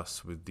gave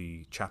us with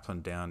the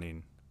chaplain down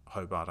in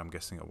Hobart, I'm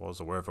guessing it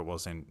was, or wherever it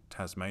was in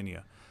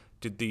Tasmania,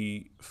 did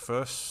the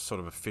first sort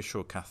of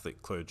official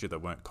Catholic clergy that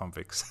weren't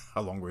convicts,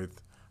 along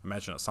with,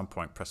 imagine at some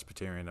point,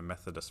 Presbyterian and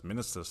Methodist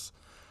ministers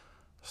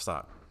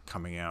start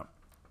coming out,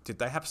 did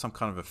they have some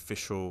kind of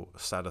official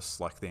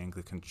status like the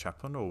Anglican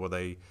chaplain, or were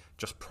they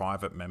just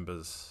private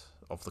members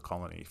of the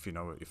colony,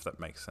 if that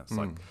makes sense?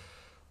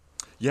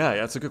 Yeah,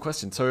 it's a good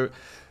question. So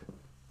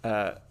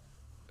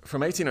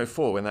from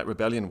 1804, when that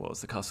rebellion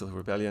was, the Castle Hill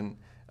Rebellion,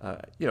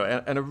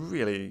 and a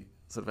really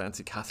sort of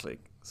anti-Catholic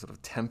sort of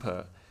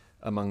temper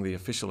among the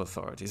official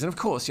authorities. And of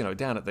course,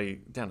 down at the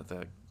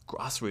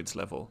grassroots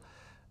level,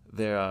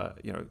 there are,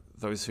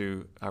 those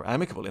who are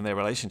amicable in their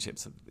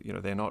relationships.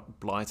 They're not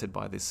blighted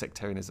by this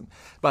sectarianism.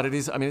 But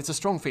it's a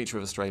strong feature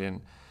of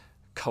Australian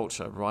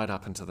culture right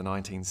up into the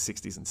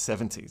 1960s and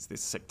 70s,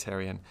 this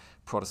sectarian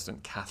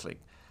Protestant Catholic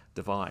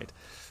divide.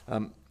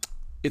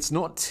 It's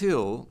not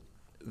till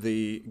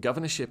the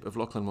governorship of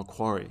Lachlan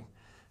Macquarie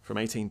from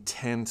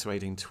 1810 to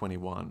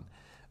 1821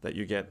 that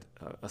you get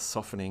a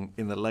softening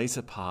in the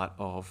later part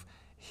of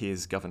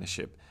his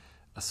governorship,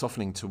 a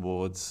softening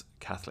towards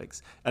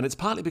Catholics. And it's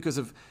partly because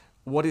of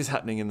what is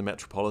happening in the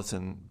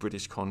metropolitan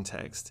British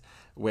context,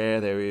 where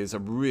there is a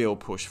real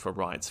push for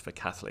rights for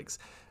Catholics.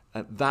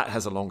 That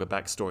has a longer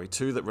backstory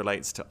too, that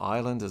relates to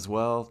Ireland as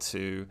well,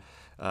 to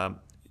a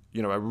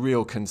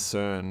real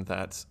concern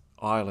that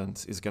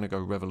Ireland is going to go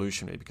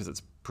revolutionary because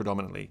it's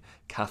predominantly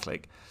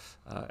Catholic.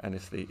 And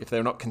if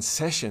there are not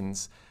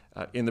concessions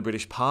in the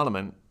British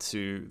Parliament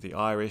to the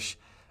Irish,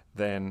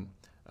 then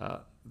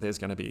there's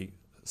going to be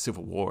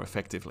civil war,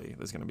 effectively.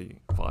 There's going to be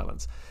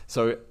violence.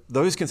 So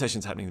those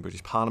concessions happening in the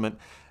British Parliament.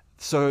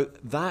 So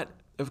that,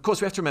 of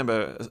course, we have to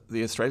remember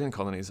the Australian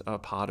colonies are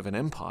part of an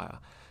empire.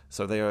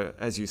 So they are,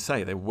 as you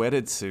say, they're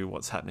wedded to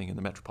what's happening in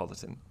the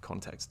metropolitan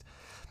context.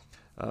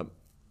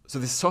 So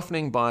this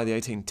softening by the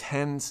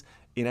 1810s,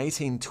 in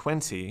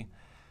 1820,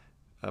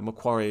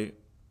 Macquarie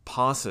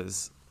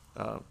passes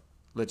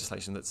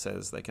legislation that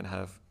says they can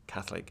have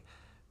Catholic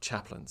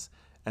chaplains.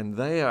 And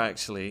they are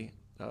actually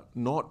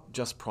not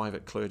just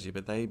private clergy,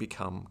 but they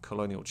become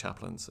colonial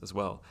chaplains as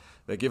well.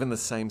 They're given the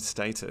same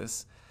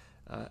status,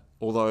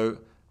 although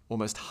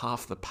almost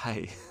half the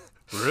pay.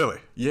 Really?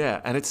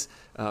 Yeah, and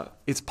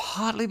it's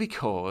partly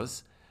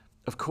because,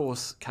 of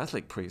course,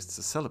 Catholic priests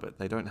are celibate.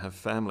 They don't have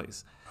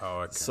families. Oh,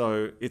 okay.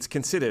 So it's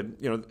considered,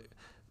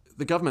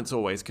 the government's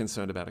always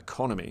concerned about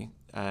economy,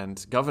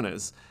 and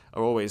governors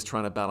are always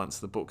trying to balance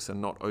the books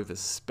and not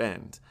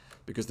overspend,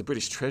 because the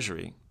British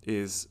Treasury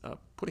is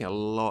putting a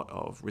lot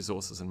of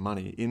resources and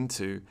money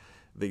into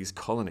these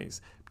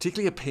colonies,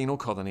 particularly a penal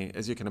colony,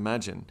 as you can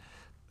imagine.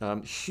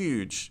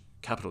 Huge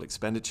capital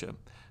expenditure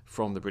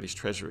from the British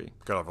Treasury.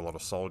 Got to have a lot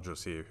of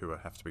soldiers here who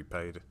have to be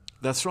paid.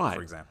 That's right.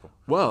 For example.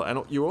 Well,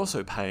 and you're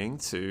also paying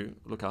to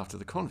look after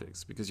the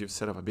convicts because you've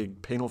set up a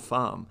big penal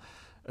farm,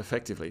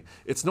 effectively.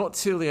 It's not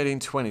till the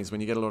 1820s when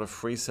you get a lot of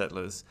free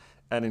settlers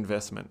and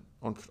investment,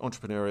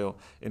 entrepreneurial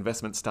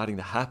investment starting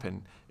to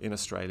happen in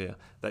Australia,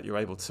 that you're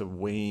able to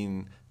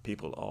wean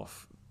people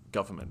off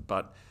government.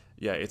 But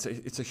yeah, it's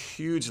a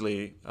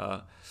hugely,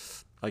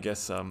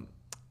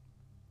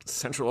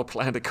 central or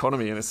planned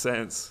economy in a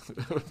sense,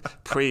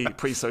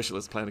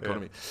 pre-socialist planned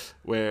economy,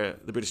 where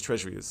the British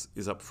Treasury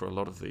is up for a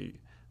lot of the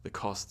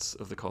costs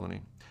of the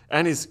colony,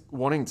 and is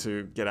wanting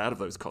to get out of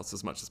those costs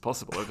as much as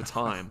possible over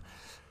time,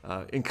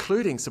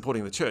 including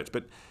supporting the church.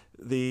 But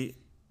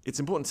it's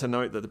important to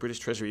note that the British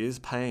Treasury is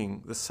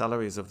paying the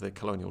salaries of the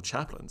colonial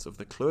chaplains, of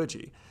the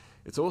clergy.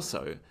 It's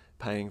also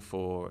paying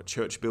for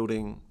church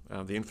building,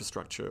 the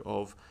infrastructure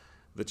of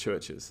the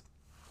churches.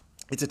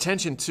 It's a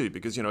tension too,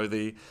 because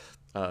the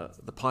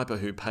piper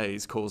who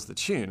pays calls the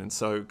tune, and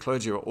so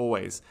clergy are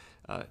always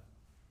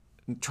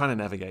trying to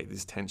navigate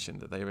this tension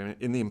that they are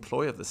in the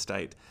employ of the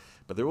state,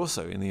 but they're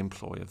also in the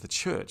employ of the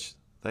church.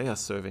 They are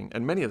serving,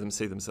 and many of them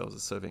see themselves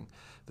as serving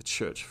the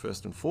church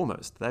first and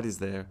foremost. That is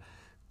their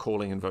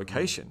calling and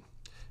vocation,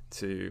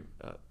 to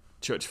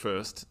church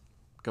first,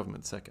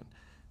 government second.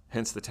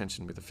 Hence the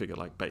tension with a figure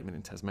like Bateman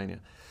in Tasmania.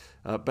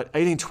 But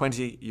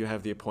 1820, you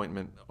have the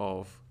appointment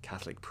of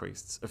Catholic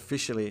priests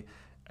officially,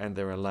 and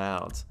they're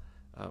allowed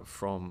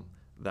from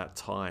that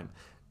time.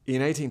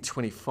 In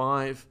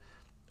 1825,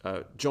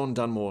 John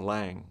Dunmore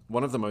Lang,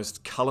 one of the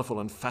most colourful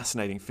and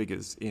fascinating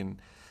figures in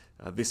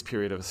this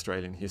period of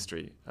Australian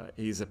history.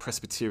 He's a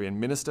Presbyterian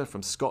minister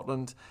from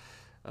Scotland,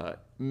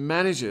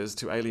 manages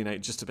to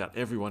alienate just about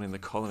everyone in the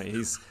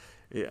colony.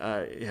 He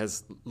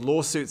has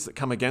lawsuits that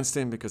come against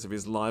him because of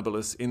his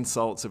libelous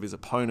insults of his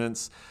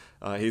opponents.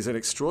 He's an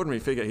extraordinary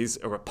figure. He's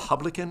a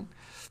Republican.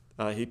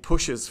 He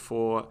pushes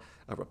for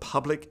a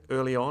republic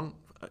early on,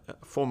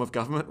 a form of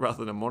government rather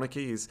than a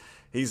monarchy.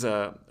 He's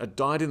a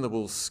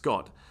dyed-in-the-wool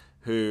Scot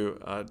who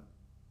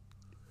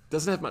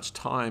doesn't have much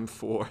time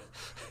for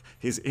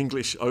his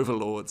English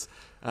overlords.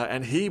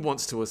 And he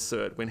wants to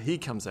assert, when he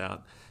comes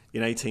out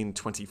in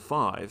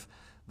 1825,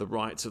 the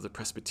rights of the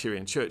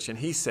Presbyterian Church. And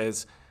he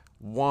says,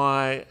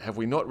 why have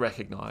we not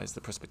recognised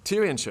the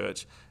Presbyterian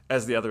Church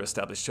as the other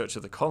established church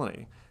of the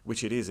colony,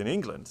 which it is in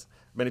England?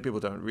 Many people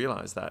don't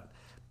realise that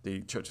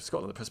the Church of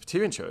Scotland, the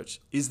Presbyterian Church,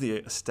 is the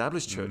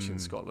established church in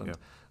Scotland,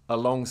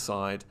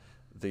 alongside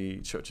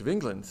the Church of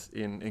England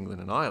in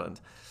England and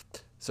Ireland.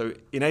 So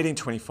in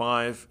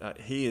 1825,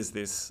 he is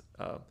this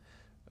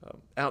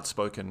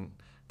outspoken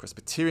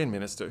Presbyterian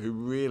minister who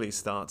really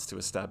starts to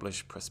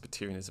establish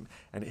Presbyterianism.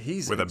 And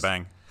he's... With a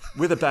bang.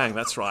 With a bang,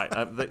 that's right.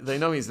 They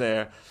know he's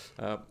there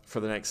for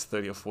the next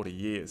 30 or 40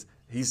 years.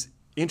 He's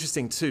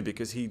interesting too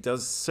because he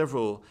does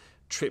several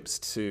trips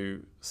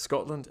to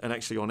Scotland, and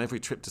actually on every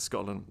trip to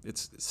Scotland,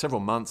 it's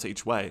several months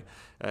each way.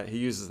 He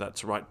uses that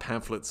to write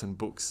pamphlets and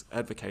books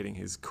advocating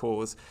his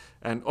cause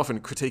and often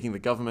critiquing the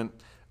government,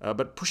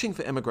 but pushing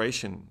for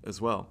emigration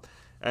as well.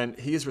 And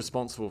he is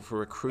responsible for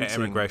recruiting...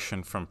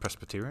 Emigration from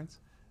Presbyterians?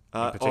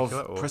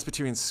 Of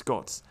Presbyterian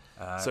Scots.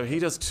 So he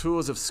does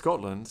tours of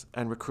Scotland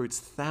and recruits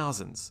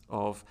thousands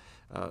of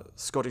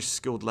Scottish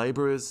skilled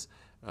labourers,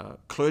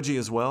 clergy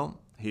as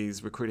well.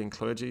 He's recruiting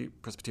clergy,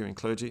 Presbyterian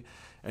clergy,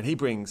 and he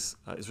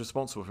is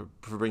responsible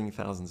for bringing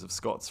thousands of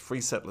Scots,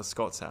 free settler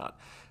Scots, out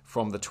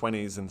from the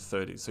 20s and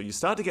 30s. So you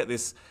start to get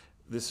this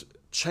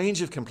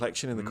change of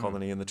complexion in the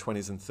colony in the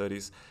 20s and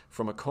 30s,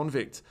 from a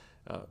convict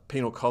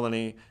penal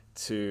colony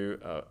to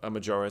a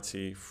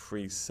majority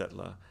free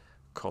settler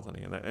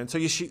colony. And so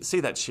you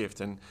see that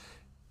shift. And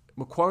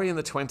Macquarie in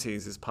the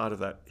 20s is part of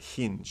that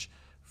hinge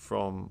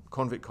from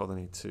convict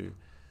colony to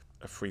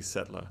a free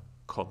settler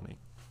colony.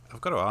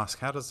 I've got to ask,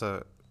 how does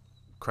a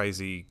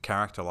crazy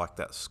character like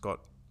that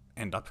Scott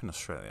end up in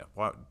Australia?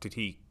 Why did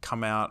he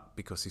come out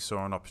because he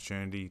saw an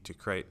opportunity to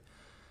create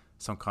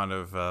some kind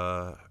of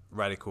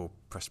radical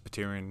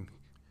Presbyterian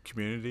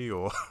community,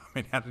 or I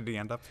mean, how did he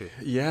end up here?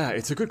 Yeah,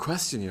 it's a good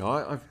question. You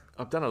know,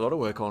 I've done a lot of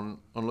work on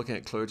looking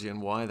at clergy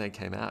and why they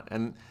came out,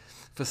 and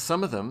for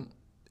some of them,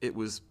 it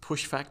was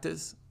push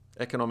factors,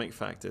 economic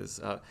factors,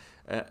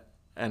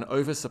 an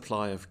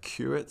oversupply of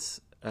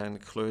curates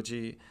and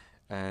clergy,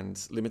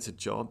 and limited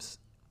jobs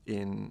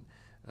in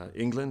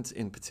England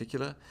in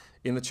particular.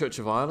 In the Church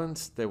of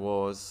Ireland, there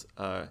was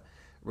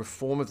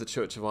reform of the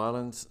Church of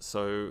Ireland,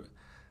 so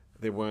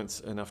there weren't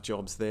enough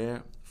jobs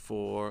there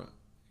for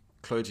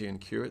clergy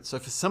and curates. So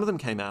for some of them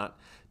came out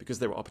because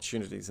there were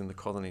opportunities in the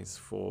colonies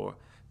for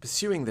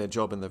pursuing their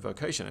job and their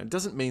vocation. And it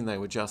doesn't mean they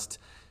were just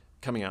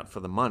coming out for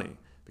the money,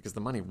 because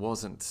the money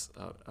wasn't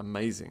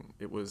amazing.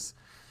 It was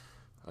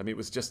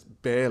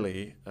just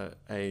barely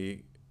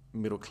a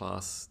middle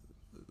class,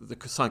 the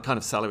kind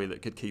of salary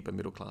that could keep a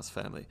middle class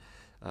family.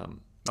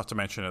 Not to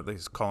mention that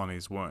these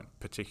colonies weren't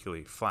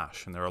particularly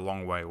flash, and they're a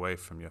long way away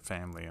from your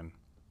family and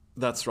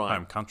that's right.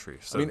 home country.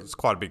 So it's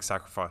quite a big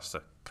sacrifice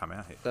to come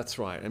out here. That's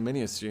right. And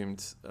many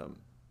assumed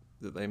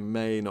that they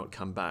may not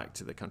come back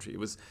to their country.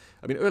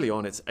 Early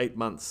on, it's 8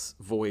 months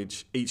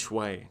voyage each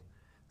way.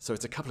 So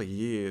it's a couple of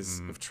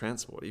years of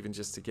transport, even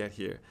just to get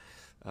here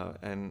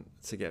and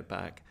to get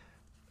back.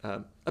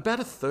 About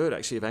a third,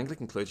 actually, of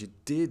Anglican clergy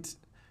did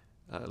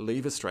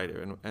leave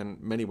Australia,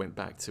 and many went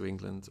back to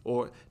England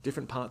or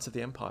different parts of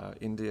the empire,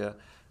 India,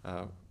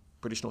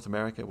 British North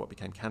America, what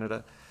became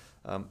Canada.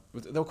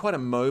 They were quite a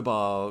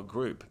mobile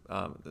group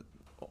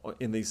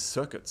in these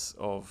circuits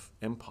of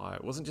empire.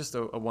 It wasn't just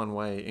a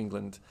one-way,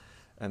 England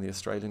and the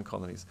Australian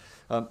colonies.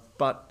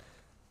 But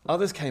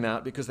others came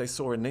out because they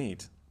saw a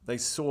need. They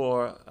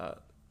saw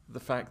the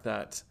fact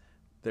that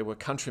there were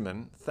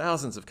countrymen,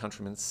 thousands of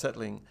countrymen,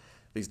 settling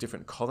these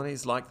different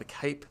colonies, like the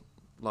Cape,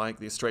 like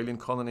the Australian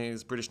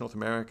colonies, British North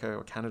America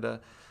or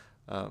Canada.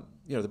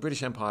 The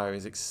British Empire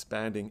is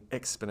expanding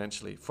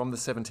exponentially from the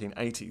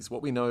 1780s,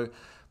 what we know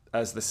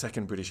as the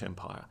Second British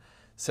Empire.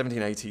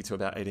 1780 to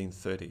about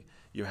 1830,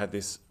 you had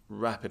this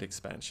rapid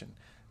expansion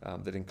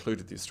that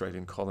included the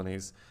Australian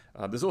colonies.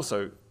 There's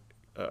also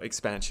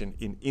expansion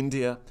in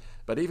India,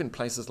 but even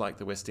places like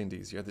the West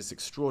Indies, you had this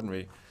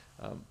extraordinary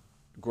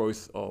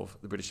growth of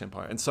the British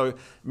Empire. And so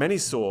many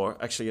saw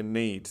actually a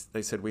need.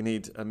 They said, we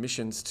need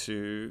missions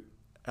to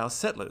our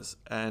settlers.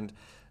 And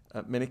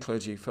many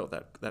clergy felt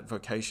that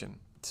vocation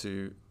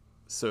to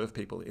serve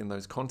people in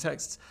those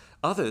contexts.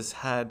 Others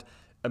had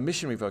a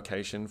missionary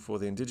vocation for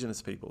the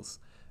indigenous peoples.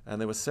 And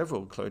there were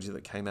several clergy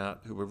that came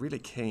out who were really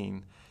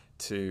keen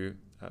to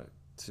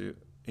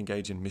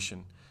engage in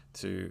mission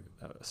to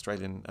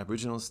Australian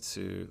Aboriginals,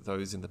 to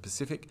those in the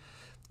Pacific.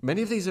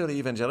 Many of these early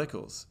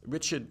evangelicals,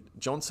 Richard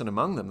Johnson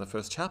among them, the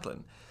first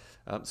chaplain,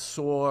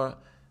 saw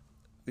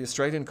the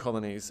Australian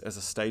colonies as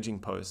a staging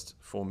post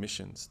for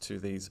missions to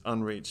these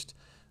unreached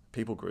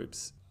people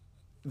groups.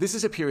 This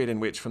is a period in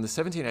which, from the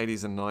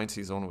 1780s and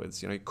 90s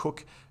onwards,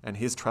 Cook and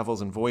his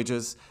travels and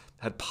voyages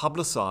had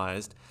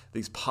publicised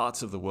these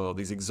parts of the world,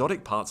 these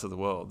exotic parts of the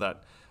world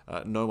that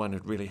no one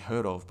had really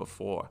heard of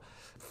before.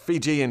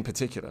 Fiji in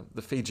particular,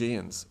 the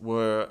Fijians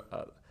were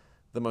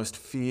the most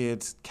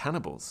feared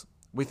cannibals.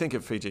 We think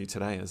of Fiji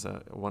today as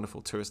a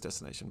wonderful tourist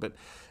destination, but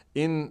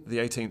in the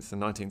 18th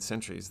and 19th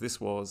centuries,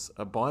 this was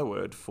a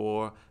byword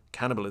for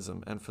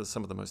cannibalism and for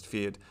some of the most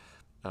feared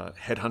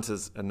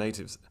headhunters and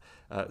natives.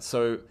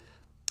 So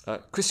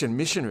Christian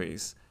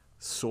missionaries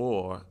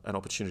saw an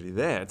opportunity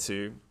there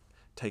to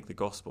take the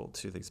gospel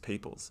to these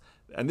peoples.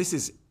 And this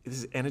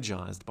is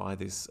energized by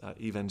this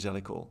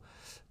evangelical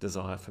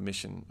desire for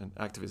mission and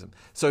activism.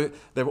 So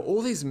there were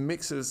all these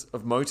mixes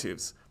of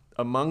motives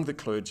among the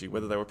clergy,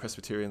 whether they were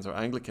Presbyterians or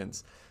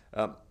Anglicans.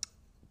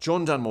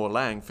 John Dunmore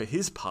Lang, for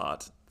his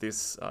part,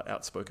 this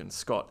outspoken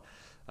Scot,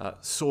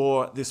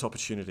 saw this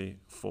opportunity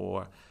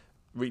for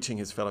reaching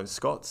his fellow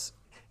Scots.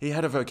 He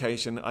had a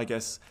vocation, I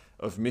guess,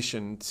 of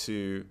mission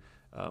to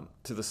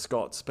the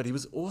Scots, but he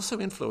was also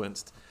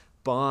influenced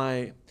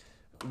by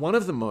one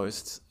of the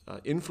most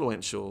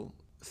influential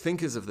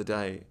thinkers of the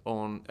day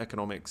on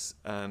economics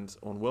and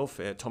on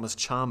welfare, Thomas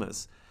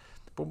Chalmers,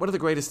 but one of the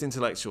greatest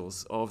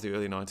intellectuals of the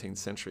early 19th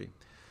century.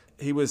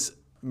 He was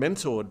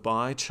mentored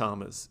by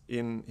Chalmers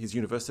in his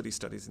university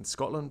studies in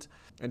Scotland,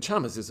 and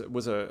Chalmers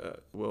was a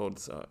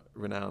world's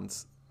renowned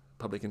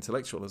public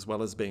intellectual, as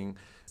well as being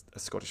a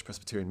Scottish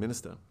Presbyterian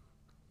minister.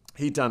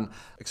 He'd done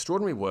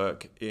extraordinary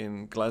work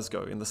in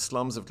Glasgow, in the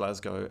slums of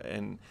Glasgow,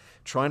 and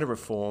trying to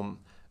reform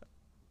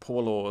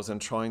poor laws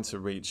and trying to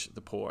reach the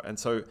poor. And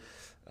so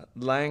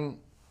Lang,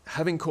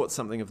 having caught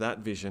something of that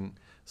vision,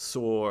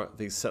 saw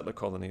these settler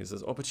colonies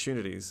as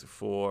opportunities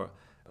for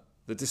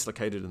the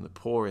dislocated and the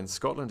poor in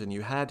Scotland. And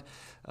you had,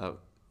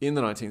 in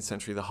the 19th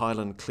century, the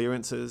Highland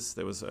clearances.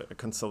 There was a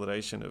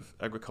consolidation of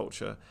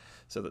agriculture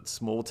so that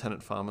small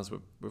tenant farmers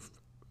were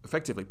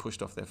effectively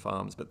pushed off their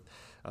farms, but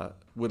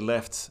were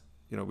left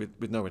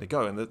with nowhere to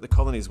go. And the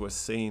colonies were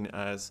seen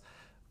as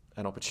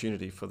an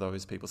opportunity for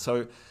those people.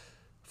 So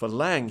for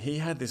Lang, he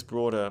had this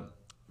broader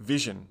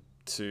vision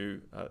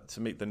to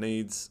meet the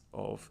needs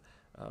of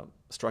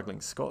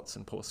struggling Scots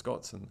and poor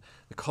Scots. And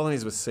the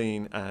colonies were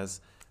seen as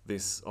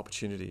this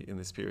opportunity in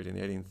this period in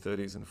the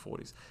 1830s and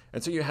 40s.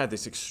 And so you had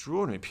this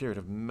extraordinary period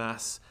of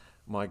mass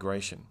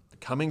migration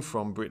coming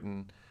from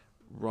Britain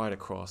right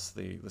across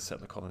the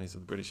settler colonies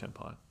of the British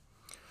Empire.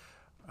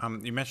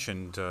 You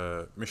mentioned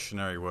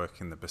missionary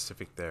work in the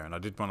Pacific there, and I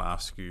did want to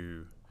ask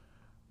you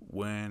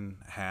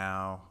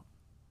how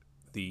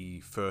the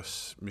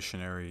first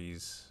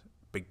missionaries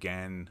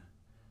began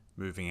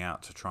moving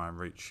out to try and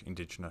reach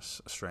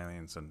Indigenous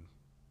Australians and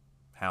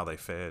how they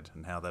fared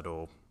and how that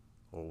all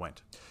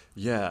went.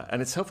 Yeah,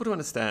 and it's helpful to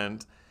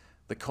understand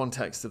the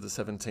context of the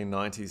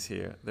 1790s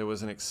here. There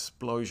was an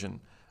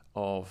explosion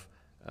of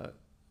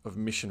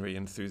missionary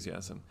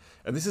enthusiasm.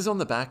 And this is on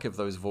the back of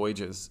those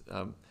voyages,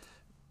 the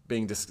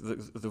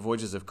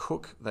voyages of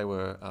Cook. They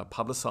were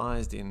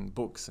publicised in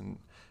books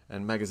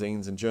and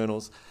magazines and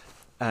journals.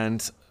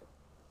 And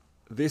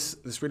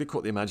this really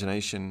caught the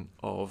imagination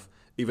of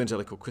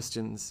evangelical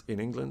Christians in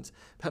England.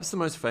 Perhaps the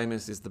most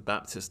famous is the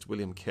Baptist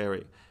William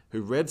Carey,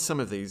 who read some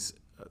of these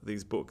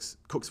books,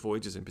 Cook's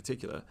Voyages in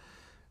particular,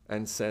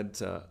 and said,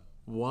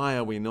 why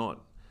are we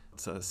not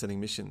sending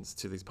missions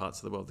to these parts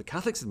of the world? The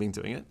Catholics had been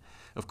doing it,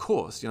 of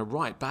course,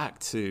 right back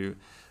to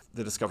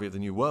the discovery of the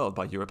New World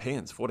by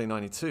Europeans.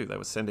 1492, they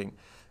were sending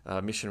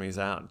missionaries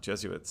out,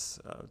 Jesuits,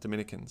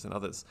 Dominicans and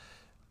others.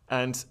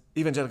 And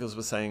evangelicals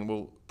were saying,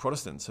 well,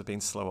 Protestants have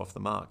been slow off the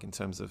mark in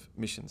terms of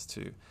missions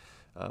to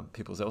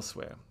peoples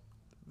elsewhere.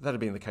 That had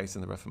been the case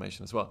in the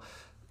Reformation as well.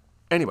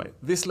 Anyway,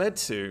 this led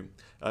to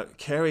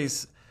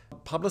Carey's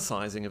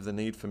publicising of the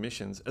need for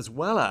missions, as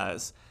well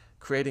as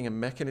creating a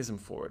mechanism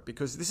for it,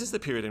 because this is the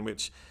period in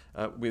which,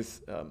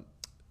 with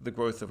the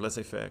growth of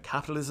laissez-faire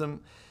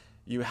capitalism,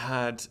 you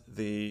had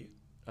the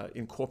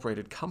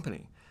incorporated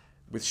company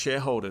with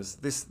shareholders.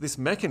 This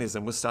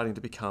mechanism was starting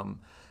to become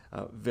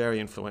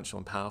very influential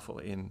and powerful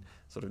in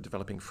sort of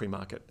developing free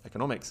market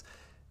economics.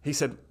 He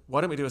said,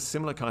 why don't we do a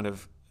similar kind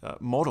of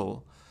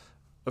model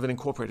of an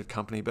incorporated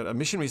company, but a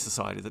missionary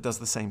society that does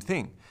the same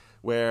thing,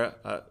 where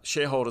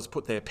shareholders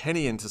put their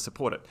penny in to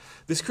support it.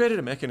 This created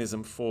a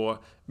mechanism for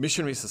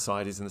missionary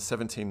societies in the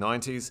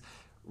 1790s,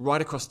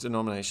 right across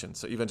denominations,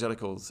 so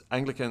evangelicals,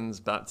 Anglicans,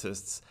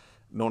 Baptists,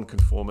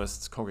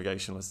 nonconformists,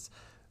 Congregationalists.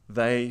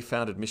 they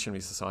founded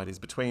missionary societies.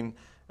 Between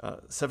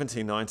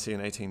 1790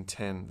 and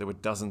 1810, there were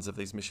dozens of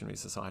these missionary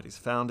societies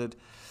founded,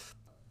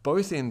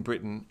 both in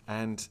Britain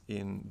and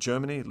in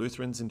Germany,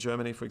 Lutherans in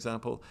Germany, for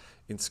example,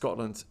 in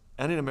Scotland,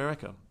 and in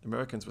America.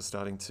 Americans were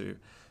starting to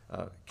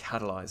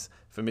catalyze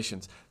for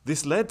missions.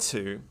 This led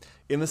to,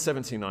 in the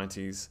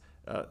 1790s,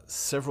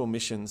 several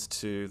missions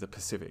to the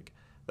Pacific.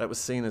 That was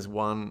seen as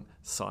one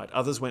site.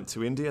 Others went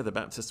to India. The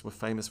Baptists were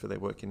famous for their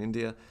work in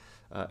India,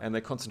 and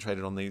they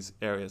concentrated on these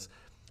areas.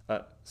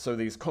 So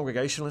these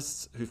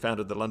Congregationalists who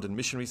founded the London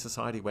Missionary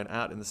Society went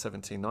out in the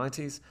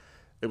 1790s.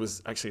 It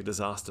was actually a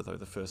disaster, though,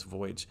 the first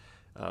voyage.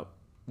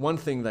 One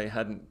thing they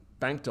hadn't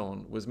banked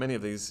on was many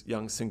of these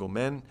young single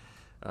men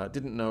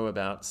didn't know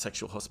about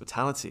sexual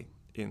hospitality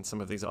in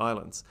some of these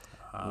islands,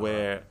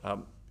 where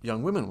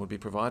young women would be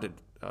provided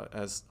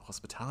as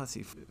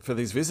hospitality for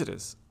these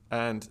visitors.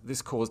 And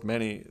this caused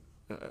many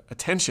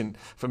attention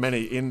for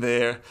many in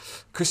their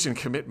Christian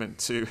commitment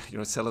to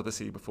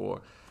celibacy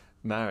before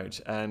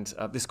marriage. And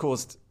this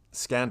caused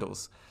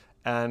scandals.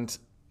 And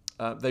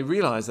they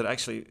realized that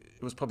actually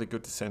it was probably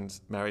good to send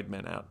married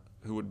men out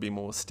who would be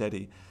more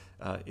steady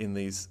in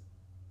these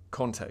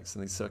contexts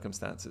and these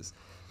circumstances.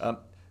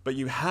 But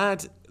you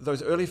had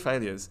those early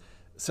failures.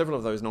 Several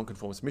of those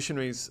nonconformist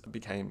missionaries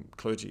became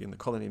clergy in the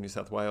colony of New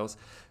South Wales,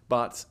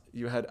 but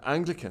you had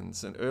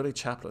Anglicans and early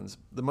chaplains.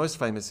 The most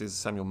famous is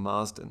Samuel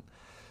Marsden,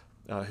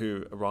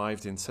 who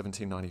arrived in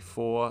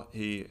 1794.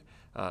 He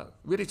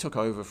really took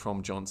over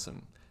from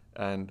Johnson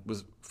and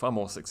was far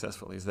more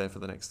successful. He was there for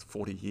the next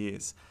 40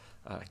 years,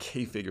 a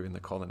key figure in the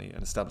colony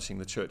and establishing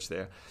the church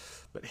there.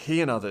 But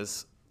he and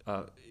others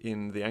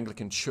in the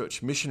Anglican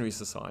Church Missionary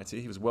Society,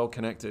 he was well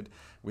connected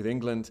with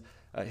England.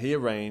 He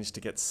arranged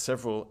to get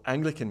several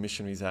Anglican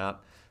missionaries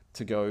out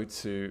to go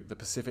to the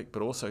Pacific,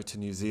 but also to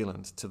New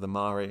Zealand, to the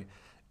Maori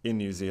in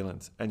New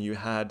Zealand. And you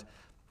had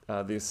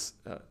this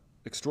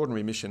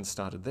extraordinary mission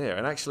started there.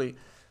 And actually,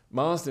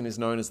 Marsden is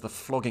known as the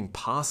flogging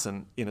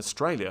parson in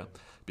Australia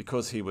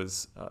because he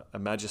was a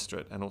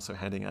magistrate and also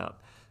handing out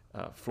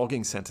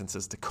flogging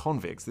sentences to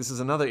convicts. This is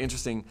another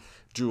interesting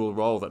dual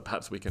role that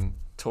perhaps we can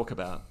talk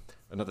about,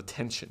 another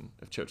tension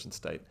of church and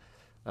state.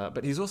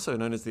 But he's also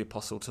known as the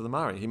apostle to the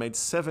Maori. He made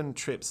 7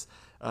 trips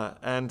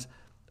and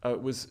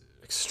was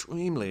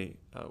extremely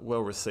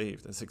well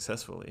received and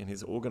successful in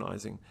his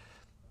organising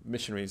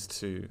missionaries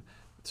to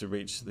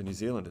reach the New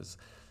Zealanders.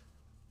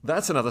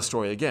 That's another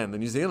story again. The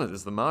New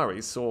Zealanders, the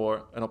Maori,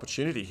 saw an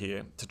opportunity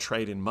here to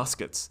trade in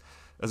muskets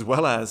as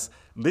well as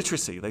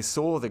literacy. They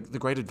saw the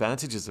great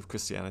advantages of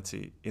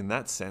Christianity in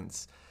that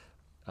sense.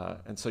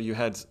 And so you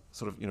had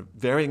sort of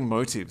varying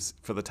motives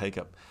for the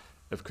take-up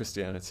of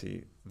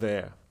Christianity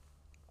there.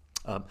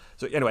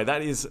 So anyway,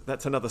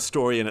 that's another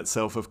story in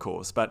itself, of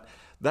course. But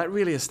that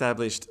really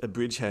established a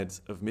bridgehead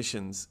of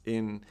missions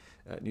in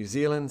New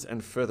Zealand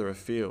and further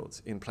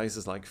afield in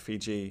places like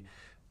Fiji,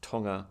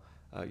 Tonga.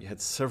 You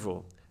had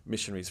several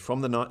missionaries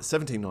from the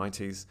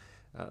 1790s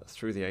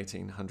through the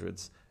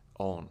 1800s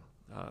on.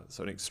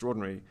 So an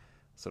extraordinary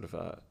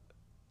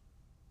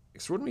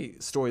extraordinary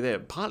story there,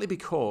 partly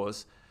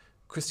because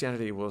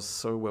Christianity was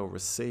so well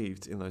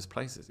received in those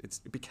places.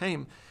 It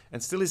became,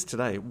 and still is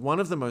today, one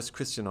of the most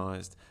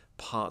Christianized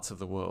parts of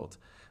the world.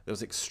 There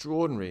was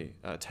extraordinary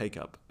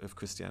take-up of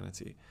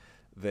Christianity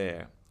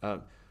there.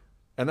 And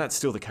that's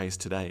still the case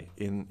today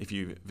if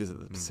you visit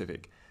the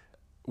Pacific.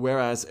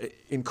 Whereas,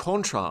 in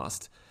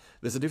contrast,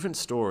 there's a different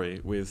story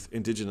with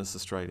Indigenous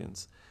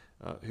Australians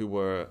who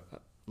were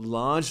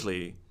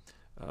largely,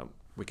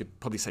 we could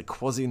probably say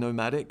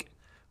quasi-nomadic,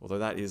 although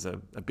that is a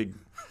big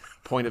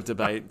point of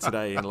debate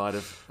today in light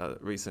of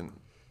recent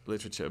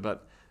literature.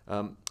 But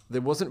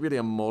there wasn't really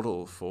a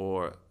model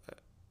for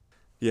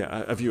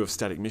a view of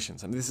static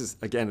missions. I mean, this is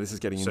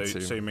getting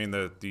into... So you mean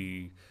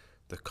the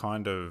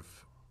kind of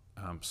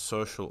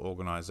social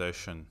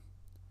organisation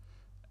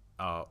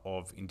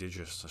of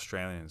Indigenous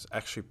Australians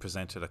actually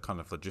presented a kind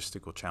of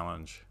logistical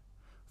challenge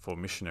for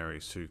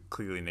missionaries who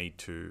clearly need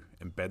to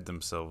embed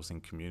themselves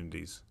in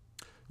communities.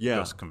 Yeah.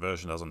 Because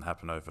conversion doesn't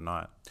happen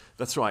overnight.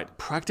 That's right.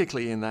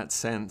 Practically in that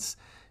sense,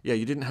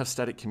 you didn't have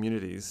static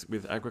communities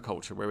with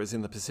agriculture, whereas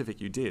in the Pacific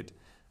you did.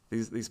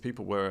 These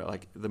people were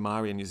like the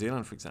Maori in New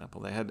Zealand, for example.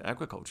 They had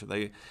agriculture.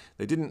 They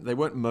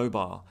weren't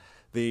mobile.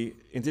 The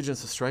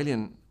Indigenous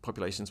Australian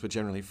populations were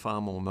generally far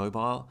more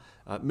mobile,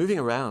 moving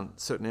around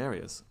certain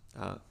areas.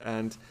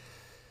 And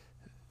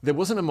there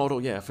wasn't a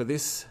model, for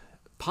this,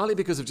 partly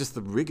because of just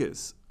the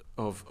rigors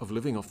of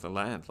living off the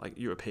land. Like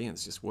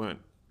Europeans just weren't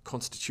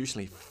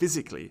constitutionally,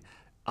 physically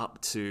up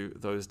to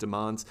those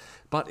demands.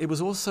 But it was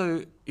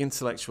also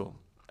intellectual.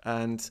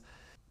 And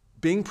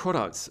being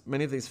products,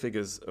 many of these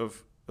figures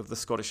of the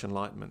Scottish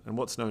Enlightenment and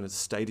what's known as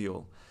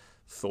stadial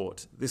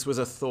thought. This was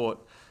a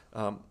thought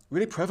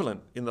really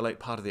prevalent in the late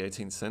part of the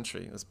 18th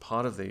century as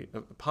part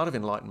of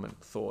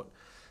Enlightenment thought.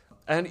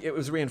 And it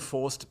was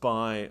reinforced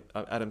by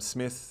Adam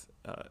Smith,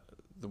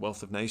 The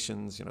Wealth of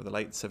Nations, the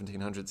late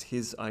 1700s.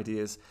 His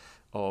ideas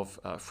of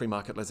free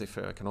market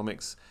laissez-faire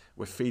economics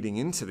were feeding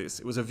into this.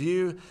 It was a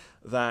view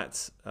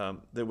that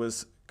there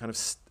was kind of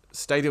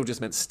stadial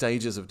just meant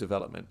stages of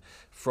development,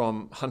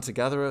 from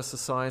hunter-gatherer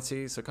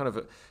society, so kind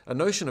of a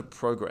notion of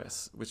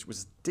progress, which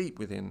was deep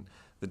within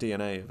the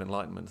DNA of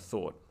Enlightenment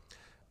thought,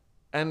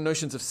 and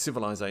notions of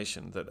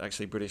civilization, that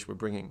actually British were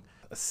bringing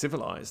a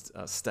civilized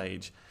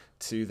stage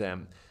to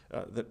them.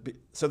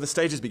 So the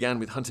stages began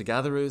with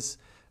hunter-gatherers,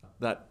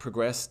 that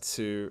progressed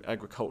to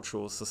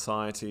agricultural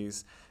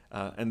societies,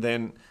 and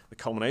then the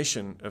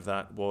culmination of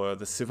that were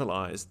the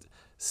civilized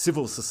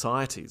civil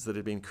societies that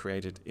had been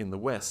created in the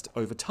West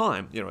over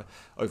time,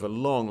 over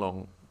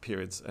long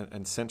periods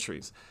and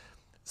centuries.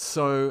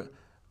 So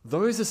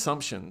those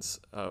assumptions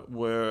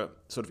were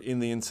sort of in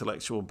the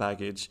intellectual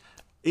baggage,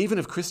 even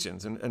of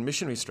Christians and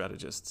missionary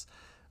strategists,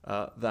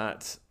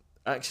 that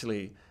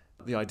actually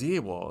the idea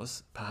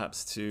was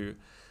perhaps to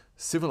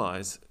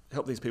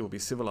help these people be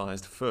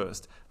civilized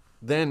first.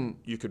 Then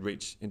you could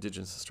reach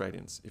Indigenous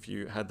Australians if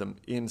you had them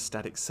in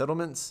static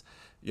settlements,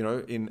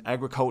 in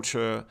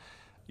agriculture,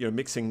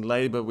 mixing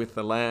labour with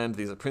the land.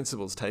 These are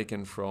principles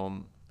taken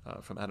from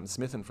Adam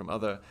Smith and from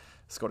other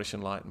Scottish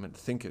Enlightenment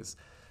thinkers.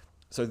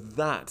 So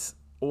that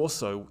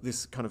also,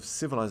 this kind of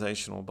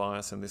civilizational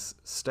bias and this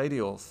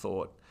stadial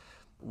thought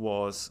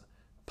was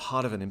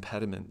part of an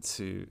impediment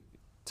to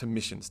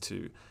missions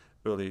to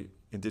early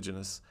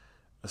Indigenous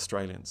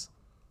Australians.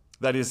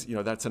 That is,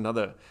 that's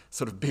another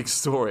sort of big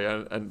story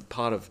and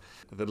part of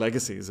the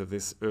legacies of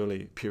this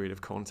early period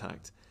of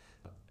contact.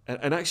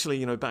 And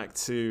actually, back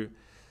to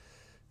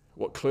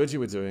what clergy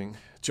were doing,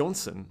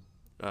 Johnson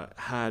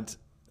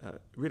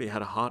really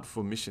had a heart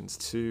for missions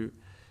to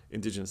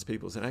Indigenous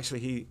peoples. And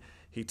actually,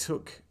 he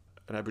took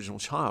an Aboriginal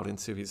child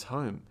into his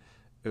home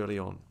early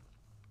on.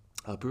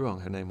 Burong,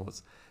 her name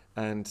was.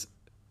 And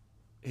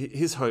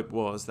his hope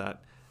was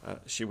that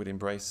she would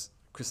embrace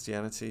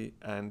Christianity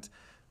and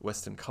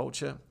Western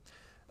culture.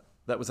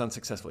 That was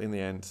unsuccessful. In the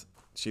end,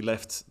 she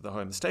left the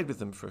home, stayed with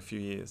them for a few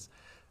years,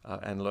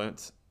 and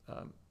learnt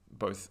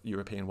both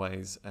European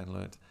ways and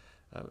learnt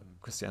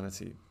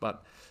Christianity.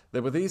 But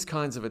there were these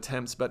kinds of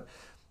attempts. But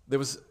there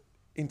was,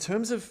 in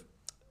terms of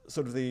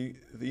sort of the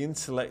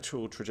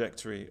intellectual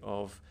trajectory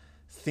of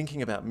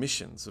thinking about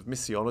missions, of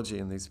missiology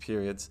in these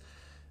periods,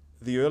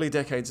 the early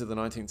decades of the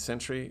 19th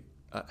century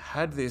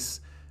had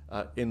this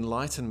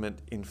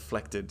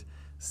Enlightenment-inflected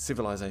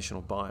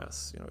civilizational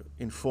bias,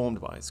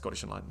 informed by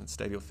Scottish Enlightenment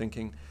stadial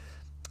thinking.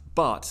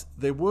 But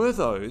there were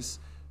those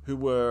who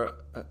were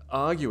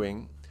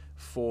arguing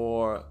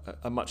for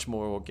a much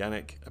more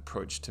organic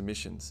approach to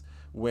missions,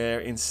 where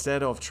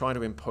instead of trying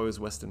to impose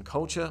Western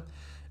culture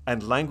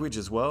and language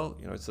as well,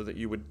 so that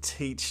you would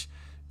teach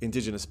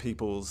Indigenous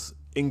peoples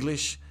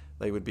English,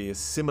 they would be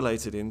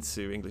assimilated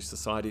into English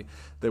society,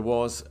 there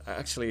was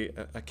actually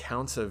a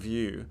counter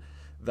view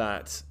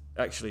that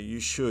actually you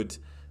should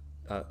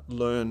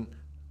learn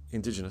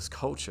Indigenous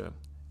culture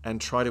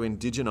and try to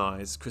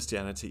indigenize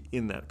Christianity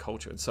in that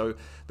culture. And so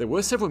there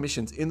were several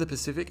missions in the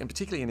Pacific, and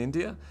particularly in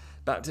India.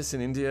 Baptists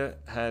in India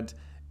had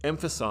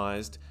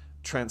emphasized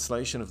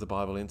translation of the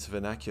Bible into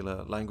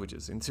vernacular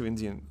languages, into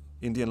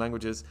Indian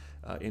languages,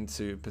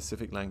 into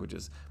Pacific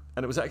languages.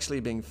 And it was actually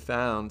being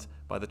found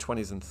by the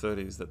 20s and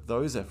 30s that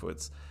those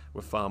efforts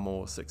were far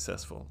more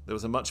successful. There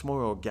was a much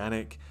more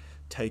organic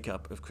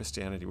take-up of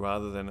Christianity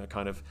rather than a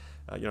kind of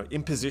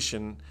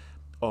imposition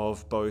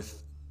of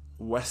both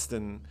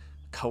Western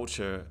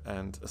culture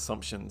and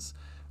assumptions,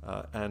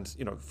 and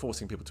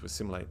forcing people to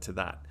assimilate to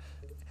that.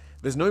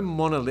 There's no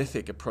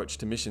monolithic approach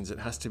to missions. It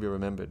has to be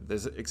remembered.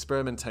 There's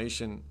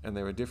experimentation, and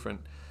there are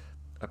different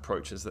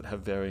approaches that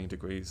have varying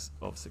degrees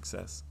of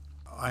success.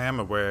 I am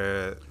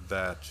aware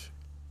that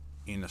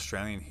in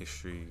Australian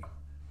history,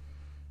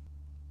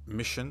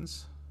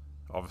 missions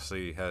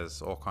obviously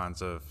has all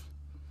kinds of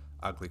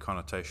ugly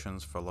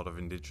connotations for a lot of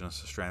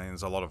Indigenous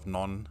Australians, a lot of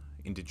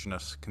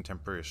non-Indigenous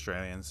contemporary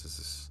Australians. There's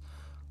this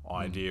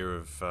idea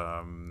of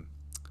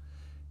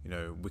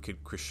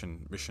wicked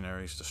Christian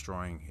missionaries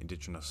destroying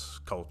Indigenous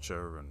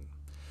culture and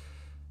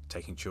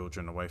taking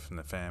children away from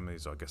their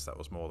families. I guess that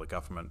was more the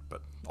government,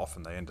 but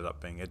often they ended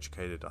up being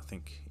educated, I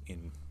think,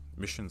 in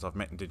missions. I've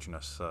met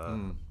Indigenous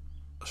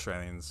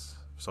Australians,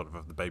 sort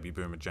of the baby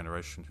boomer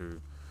generation, who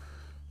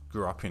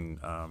grew up in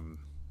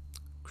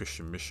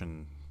Christian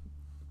mission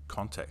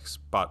context.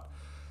 But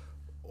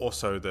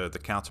also the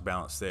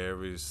counterbalance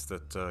there is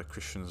that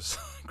Christian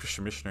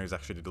missionaries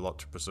actually did a lot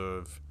to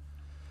preserve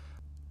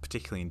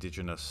particularly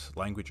Indigenous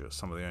languages.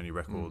 Some of the only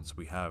records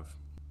we have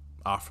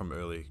are from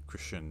early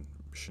Christian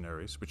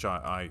missionaries, which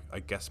I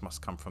guess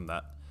must come from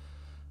that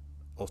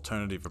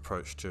alternative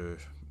approach to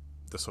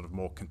the sort of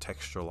more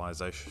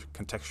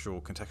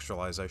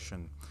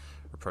contextualization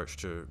approach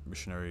to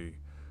missionary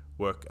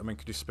work. I mean,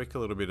 could you speak a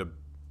little bit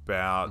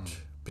about,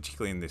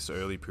 particularly in this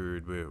early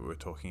period we're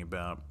talking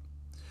about,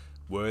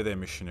 were there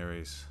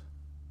missionaries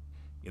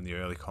in the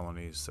early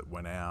colonies that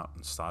went out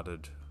and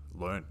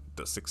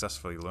that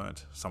successfully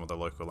learnt some of the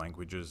local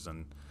languages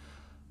and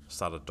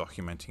started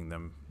documenting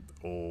them,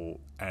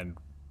 and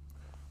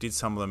did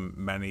some of them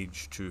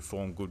manage to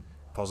form good,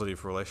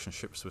 positive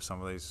relationships with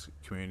some of these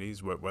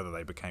communities? Whether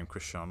they became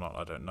Christian or not,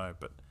 I don't know,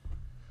 but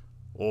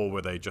Or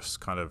were they just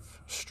kind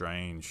of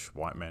strange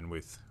white men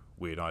with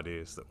weird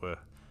ideas that were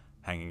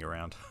hanging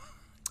around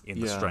in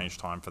the strange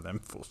time for them,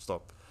 full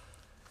stop?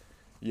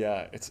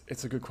 Yeah,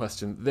 it's a good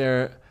question. We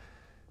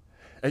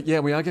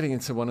are getting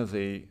into one of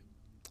the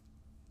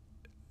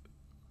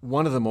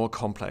more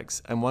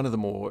complex and one of the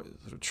more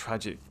sort of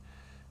tragic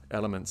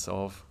elements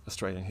of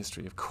Australian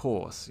history, of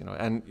course,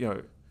 and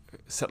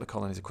settler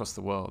colonies across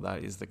the world,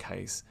 that is the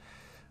case.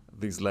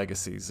 These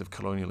legacies of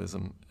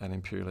colonialism and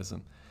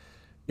imperialism.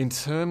 In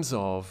terms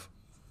of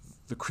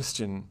the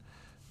Christian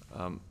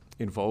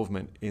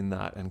involvement in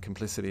that and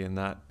complicity in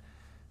that,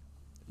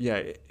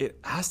 it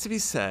has to be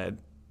said,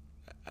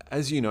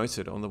 as you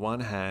noted, on the one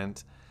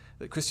hand,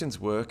 that Christians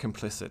were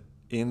complicit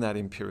in that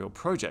imperial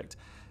project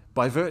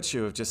by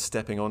virtue of just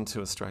stepping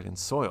onto Australian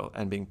soil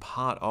and being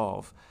part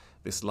of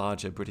this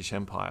larger British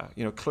Empire.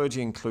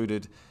 Clergy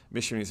included,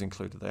 missionaries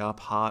included, they are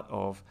part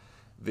of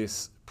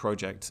this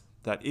project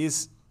that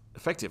is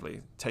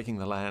effectively taking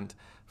the land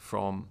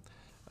from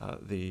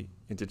the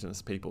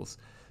indigenous peoples.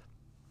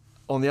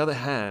 On the other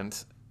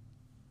hand,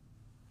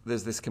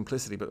 there's this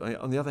complicity, but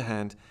on the other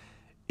hand,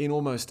 in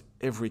almost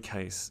every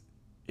case,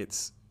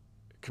 it's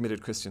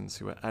committed Christians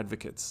who are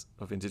advocates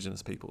of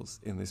indigenous peoples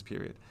in this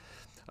period.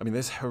 I mean,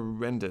 there's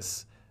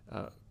horrendous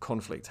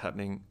conflict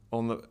happening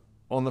on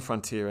the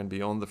frontier and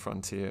beyond the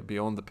frontier,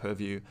 beyond the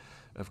purview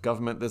of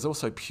government. There's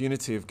also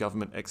punitive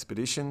government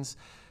expeditions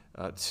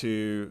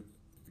to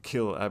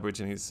kill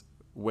Aborigines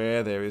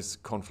where there is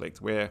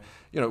conflict, where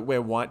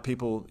white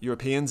people,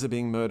 Europeans are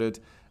being murdered.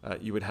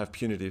 You would have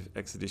punitive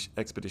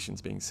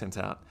expeditions being sent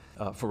out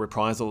for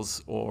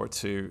reprisals or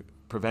to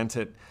prevent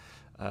it.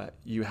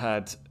 You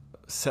had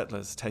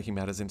settlers taking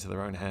matters into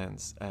their own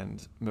hands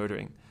and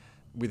murdering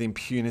with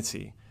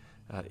impunity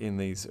in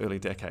these early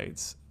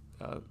decades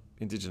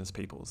indigenous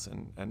peoples,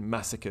 and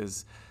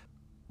massacres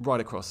right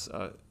across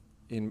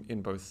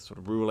in both sort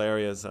of rural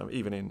areas,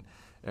 even in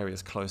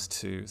areas close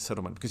to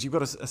settlement, because you've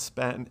got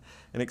an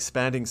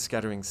expanding,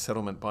 scattering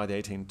settlement by the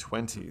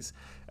 1820s,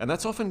 and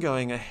that's often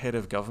going ahead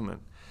of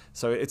government.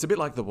 So it's a bit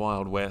like the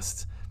Wild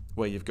West,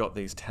 where you've got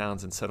these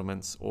towns and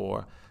settlements,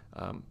 or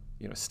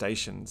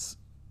stations,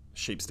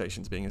 sheep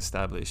stations being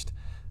established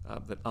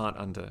that aren't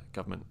under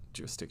government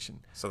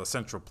jurisdiction. So the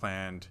central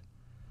planned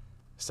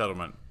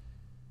settlement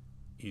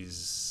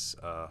is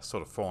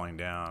sort of falling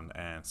down,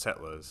 and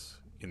settlers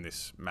in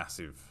this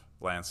massive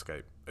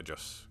landscape are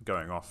just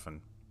going off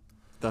and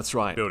that's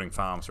right, building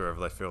farms wherever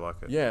they feel like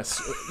it.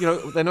 Yes,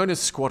 they're known as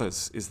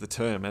squatters is the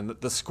term, and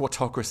the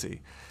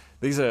squattocracy.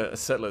 These are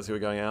settlers who are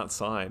going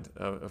outside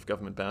of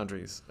government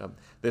boundaries.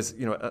 There's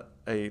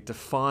a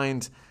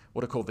defined,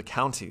 what are called the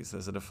counties.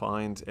 There's a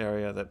defined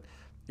area that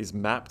is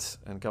mapped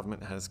and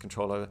government has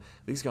control over.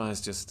 These guys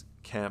just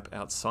camp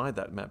outside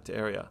that mapped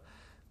area.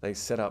 They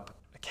set up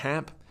a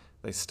camp.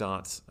 They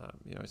start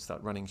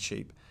running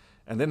sheep,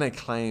 and then they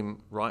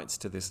claim rights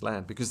to this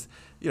land because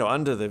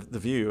under the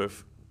view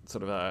of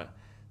sort of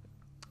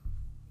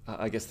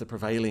I guess the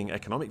prevailing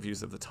economic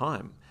views of the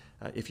time,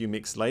 if you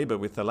mix labour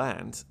with the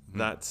land,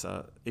 that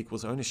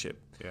equals ownership.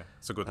 Yeah,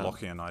 it's a good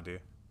Lockean idea.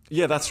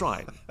 Yeah, that's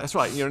right. That's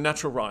right.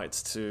 Natural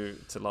rights to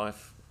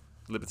life,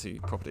 liberty,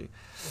 property,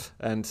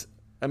 and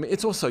I mean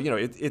it's also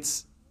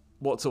it's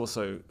what's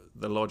also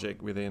the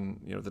logic within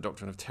the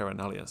doctrine of terra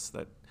nullius,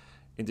 that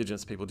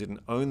indigenous people didn't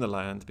own the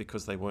land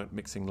because they weren't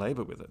mixing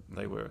labour with it.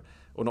 They were,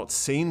 or not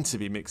seen to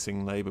be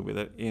mixing labour with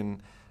it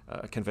in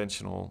a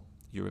conventional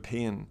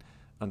European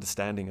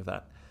understanding of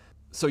that.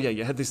 So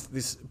you had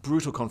this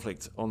brutal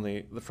conflict on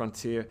the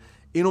frontier.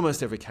 In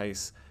almost every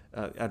case,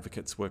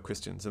 advocates were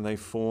Christians, and they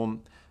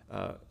form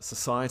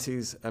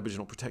societies,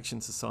 Aboriginal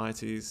protection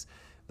societies.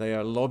 They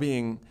are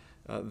lobbying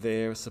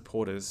their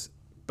supporters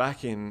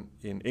back in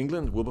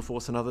England,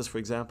 Wilberforce and others, for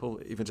example.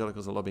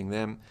 Evangelicals are lobbying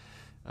them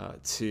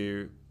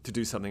to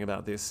do something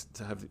about this,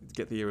 to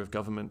get the ear of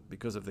government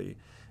because of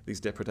these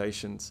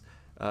depredations.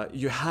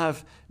 You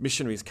have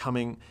missionaries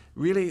coming.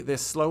 Really, they're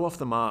slow off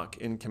the mark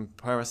in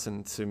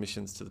comparison to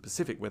missions to the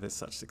Pacific, where there's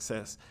such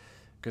success,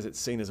 because it's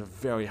seen as a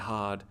very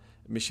hard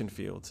mission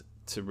field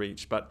to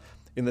reach. But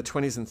in the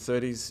 20s and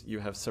 30s, you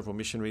have several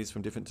missionaries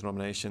from different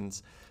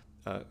denominations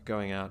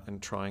going out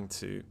and trying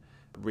to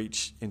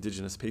reach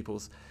indigenous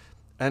peoples.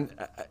 And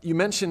you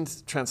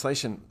mentioned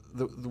translation.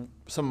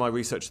 Some of my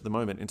research at the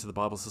moment into the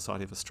Bible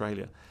Society of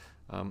Australia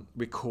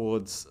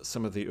records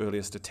some of the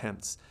earliest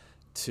attempts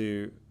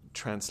to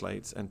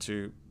translate and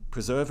to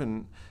preserve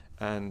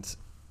and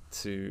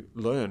to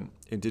learn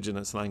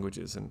indigenous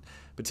languages, and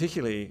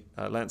particularly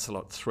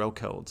Lancelot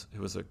Threlkeld,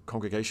 who was a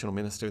congregational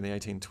minister in the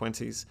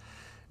 1820s.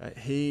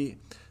 He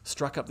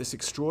struck up this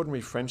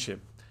extraordinary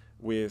friendship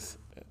with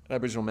an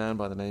Aboriginal man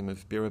by the name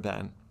of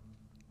Biraban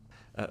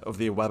of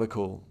the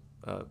Awabakal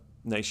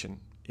nation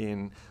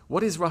in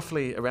what is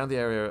roughly around the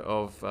area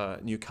of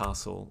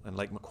Newcastle and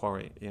Lake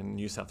Macquarie in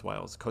New South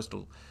Wales,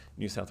 coastal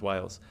New South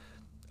Wales.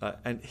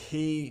 And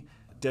he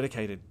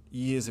dedicated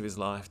years of his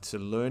life to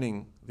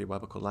learning the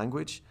Awabakal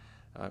language.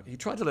 He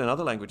tried to learn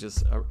other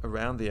languages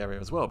around the area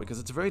as well, because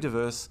it's a very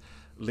diverse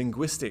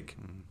linguistic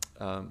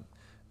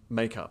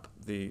make up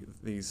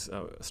these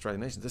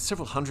Australian nations. There's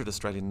several hundred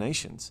Australian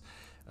nations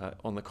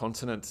on the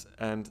continent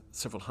and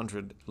several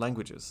hundred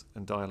languages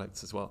and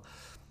dialects as well.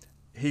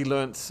 He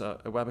learnt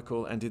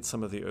Awabakal and did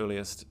some of the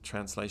earliest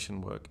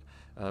translation work,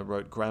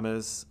 wrote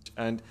grammars,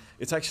 and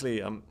it's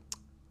actually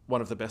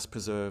one of the best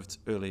preserved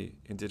early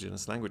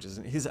Indigenous languages.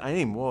 And his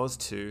aim was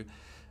to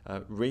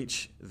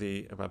reach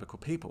the Awabakal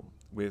people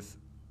with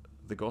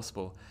the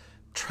gospel.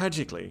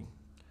 Tragically,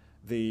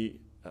 the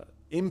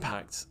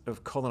impact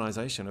of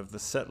colonization of the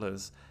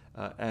settlers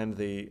and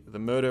the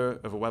murder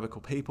of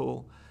Awabakal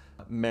people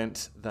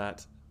meant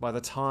that by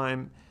the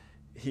time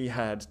he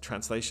had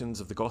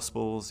translations of the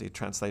Gospels, he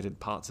translated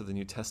parts of the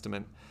New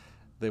Testament,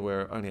 there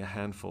were only a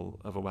handful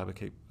of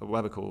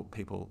Awabakal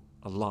people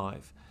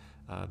alive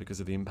because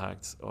of the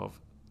impact of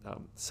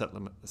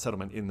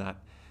settlement in that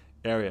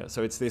area.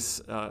 So it's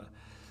this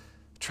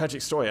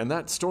tragic story. And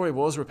that story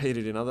was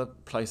repeated in other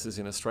places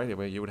in Australia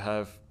where you would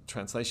have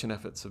translation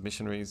efforts of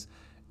missionaries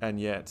and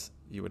yet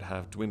you would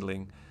have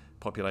dwindling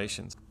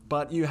populations.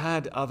 But you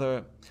had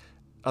other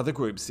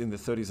groups in the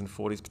 30s and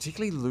 40s,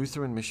 particularly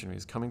Lutheran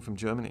missionaries coming from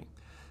Germany.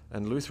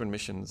 And Lutheran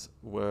missions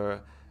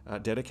were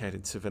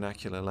dedicated to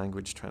vernacular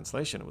language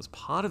translation. It was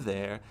part of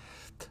their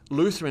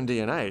Lutheran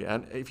DNA.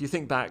 And if you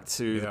think back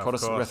to the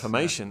Protestant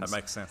Reformation, that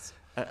makes sense.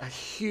 A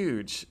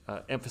huge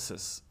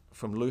emphasis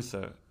from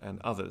Luther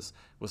and others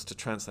was to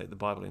translate the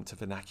Bible into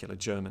vernacular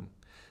German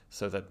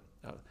so that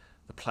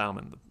the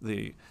plowman,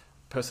 the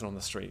person on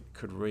the street,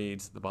 could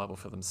read the Bible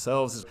for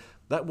themselves.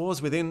 That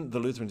was within the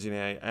Lutheran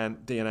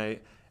DNA,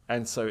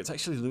 and so it's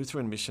actually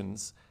Lutheran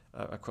missions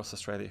across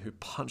Australia who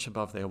punch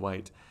above their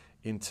weight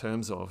in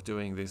terms of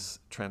doing this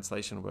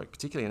translation work,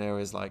 particularly in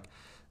areas like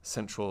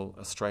Central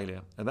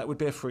Australia. And that would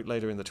bear fruit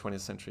later in the 20th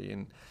century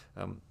in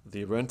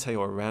the Arunte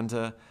or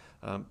Aranda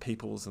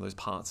peoples in those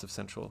parts of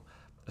Central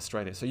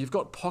Australia. So you've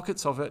got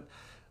pockets of it,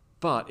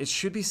 but it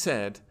should be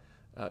said,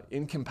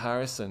 in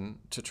comparison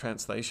to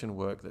translation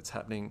work that's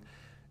happening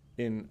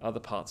in other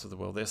parts of the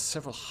world, there's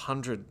several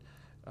hundred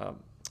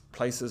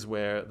places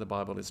where the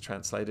Bible is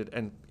translated,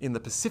 and in the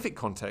Pacific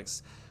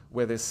context,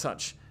 where there's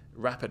such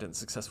rapid and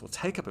successful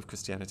take-up of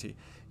Christianity,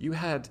 you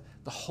had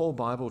the whole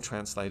Bible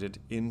translated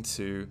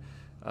into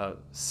I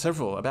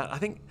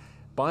think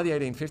by the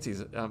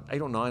 1850s,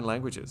 8 or 9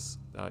 languages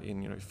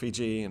in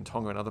Fiji and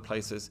Tonga and other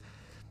places.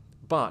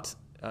 But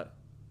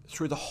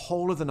through the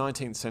whole of the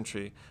 19th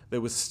century,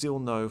 there was still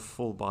no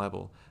full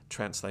Bible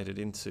translated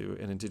into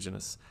an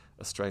Indigenous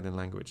Australian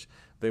language.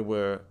 There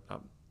were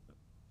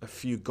a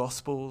few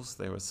Gospels,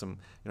 there were some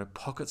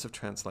pockets of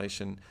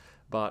translation,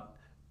 but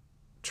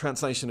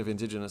translation of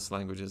Indigenous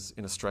languages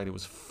in Australia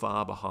was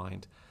far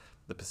behind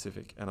the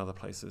Pacific and other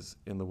places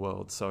in the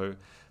world. So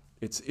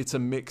it's a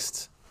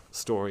mixed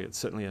story. It's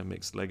certainly a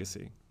mixed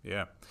legacy.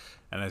 Yeah,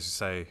 and as you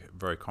say,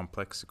 very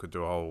complex. You could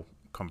do a whole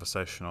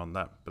conversation on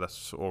that, but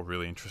that's all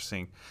really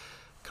interesting.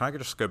 Can I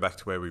just go back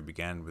to where we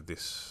began with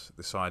this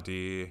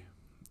idea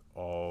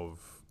of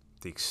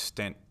the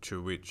extent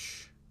to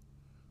which,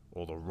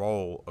 or the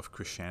role of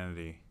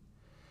Christianity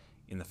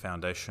in the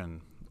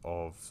foundation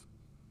of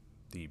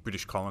the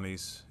British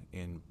colonies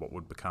in what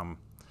would become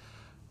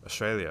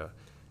Australia?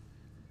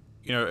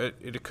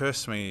 It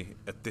occurs to me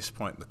at this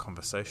point in the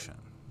conversation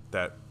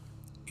that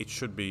it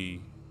should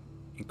be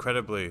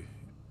incredibly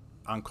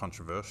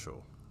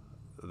uncontroversial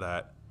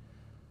that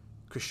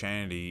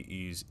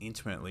Christianity is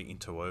intimately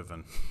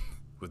interwoven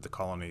with the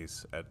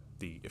colonies at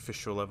the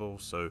official level.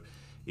 So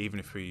even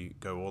if we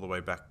go all the way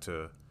back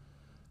to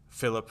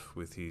Philip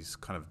with his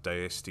kind of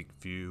deistic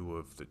view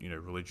of that,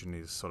 religion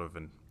is sort of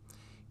an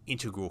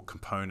integral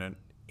component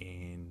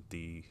in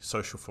the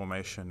social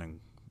formation and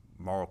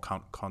moral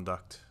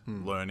conduct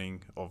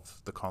learning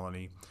of the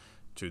colony,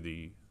 to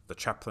the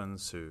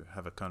chaplains who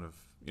have a kind of,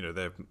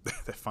 they're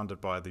funded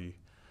by the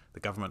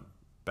government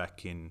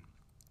back in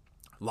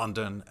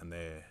London, and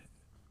they're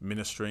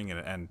ministering,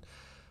 and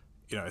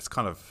it's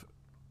kind of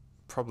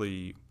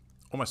probably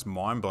almost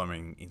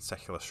mind-blowing in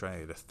secular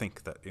Australia to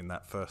think that in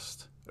that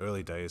first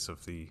early days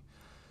of the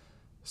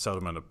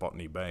settlement of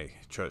Botany Bay,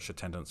 church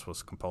attendance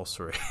was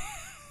compulsory.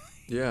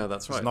 Yeah,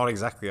 that's right. It's not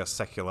exactly a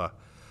secular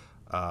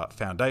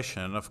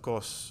foundation. And of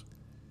course,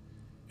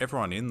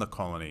 everyone in the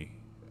colony,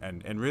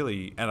 and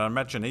I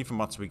imagine even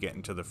once we get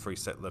into the free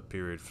settler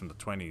period from the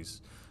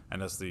 20s,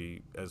 and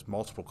as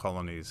multiple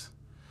colonies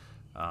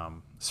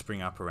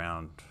spring up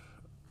around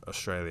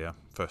Australia,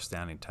 first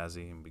down in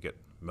Tassie, and we get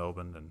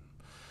Melbourne and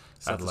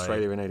South Adelaide.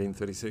 Australia in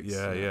 1836.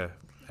 Yeah.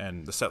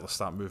 And the settlers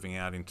start moving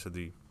out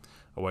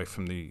away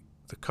from the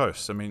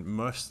coast. I mean,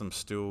 most of them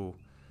still,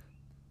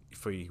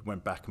 if we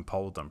went back and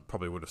polled them,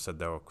 probably would have said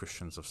they were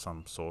Christians of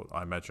some sort.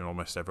 I imagine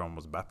almost everyone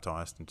was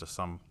baptized into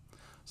some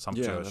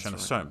church, and a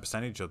certain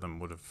percentage of them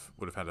would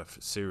have had a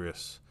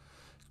serious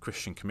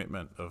Christian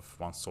commitment of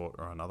one sort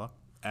or another.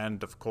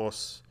 And of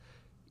course,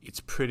 it's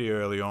pretty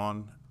early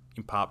on,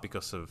 in part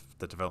because of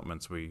the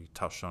developments we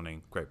touched on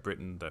in Great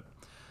Britain, that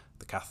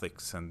the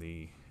Catholics and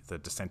the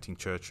dissenting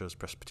churches,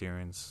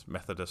 Presbyterians,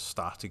 Methodists,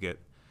 start to get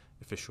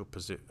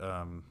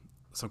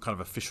some kind of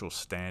official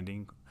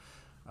standing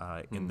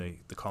in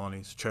the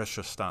colonies.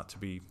 Churches start to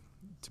be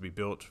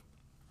built.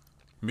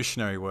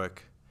 Missionary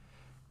work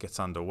gets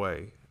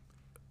underway.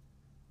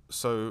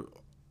 So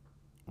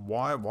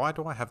why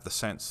do I have the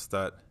sense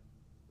that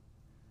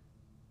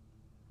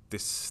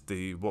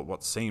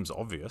what seems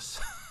obvious,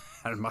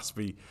 and it must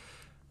be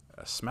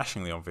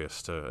smashingly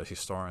obvious to a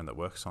historian that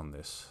works on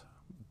this,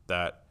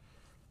 that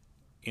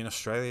in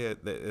Australia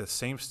there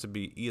seems to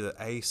be either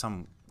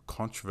some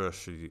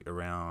controversy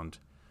around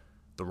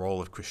the role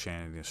of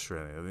Christianity in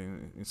Australia.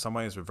 In some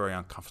ways we're very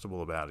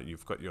uncomfortable about it.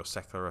 You've got your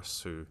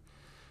secularists who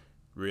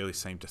really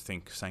seem to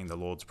think saying the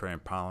Lord's Prayer in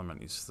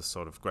Parliament is the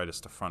sort of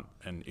greatest affront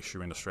and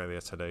issue in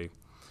Australia today.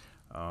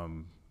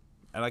 And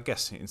I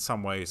guess in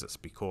some ways it's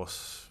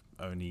because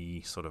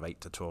only sort of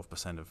 8 to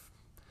 12% of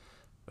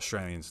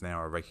Australians now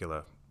are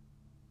regular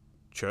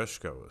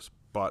churchgoers.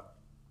 But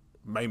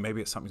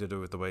maybe it's something to do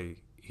with the way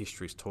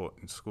history is taught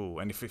in school.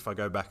 And if I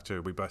go back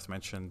to, we both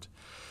mentioned,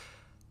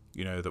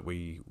 that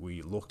we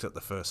looked at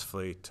the First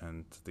Fleet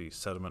and the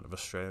settlement of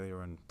Australia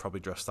and probably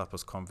dressed up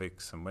as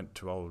convicts and went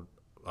to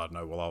I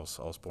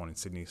was born in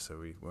Sydney, so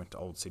we went to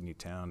old Sydney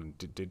town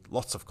and did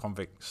lots of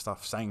convict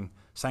stuff, sang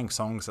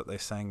songs that they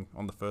sang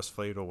on the First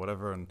Fleet or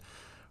whatever. And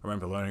I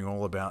remember learning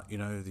all about,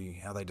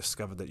 how they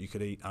discovered that you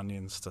could eat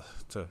onions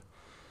to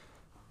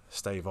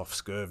stave off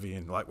scurvy,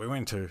 and we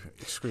went to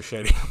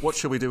excruciating. What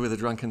should we do with a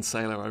drunken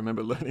sailor? I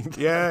remember learning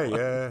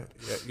that.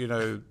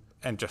 Yeah,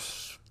 and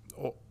just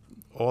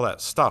all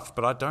that stuff.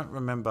 But I don't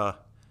remember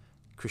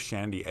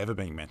Christianity ever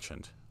being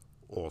mentioned,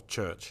 or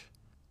church.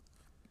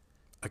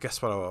 I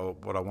guess what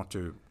I want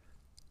to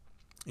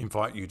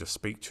invite you to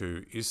speak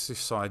to is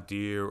this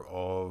idea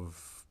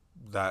of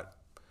that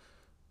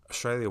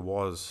Australia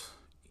was,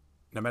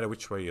 no matter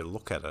which way you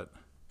look at it,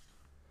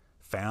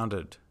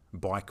 founded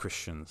by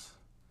Christians,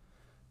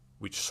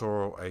 which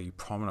saw a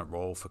prominent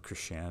role for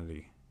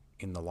Christianity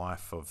in the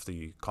life of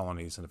the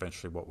colonies and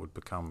eventually what would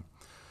become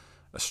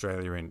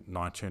Australia in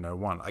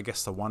 1901. I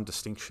guess the one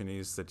distinction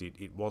is that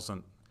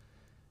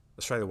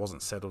Australia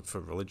wasn't settled for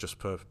religious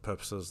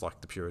purposes like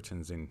the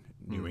Puritans in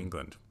New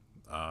England.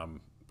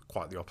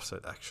 Quite the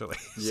opposite, actually.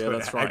 Yeah, so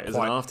that's right. As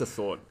an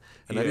afterthought.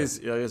 And that is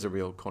a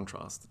real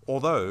contrast.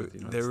 Although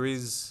there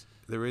is,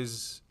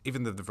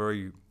 even the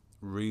very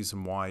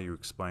reason why you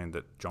explained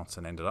that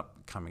Johnson ended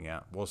up coming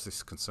out was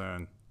this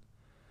concern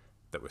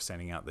that we're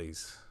sending out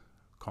these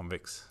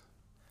convicts,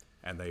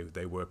 and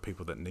they were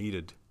people that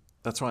needed.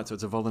 That's right. So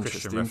it's a voluntarist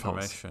Christian impulse.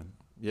 Reformation.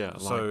 Yeah,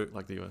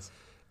 like the US.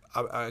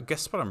 I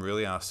guess what I'm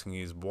really asking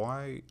is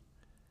why,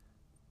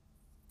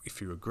 if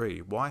you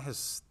agree, why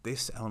has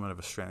this element of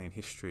Australian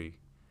history,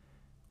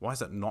 why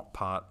is it not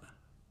part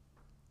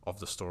of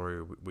the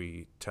story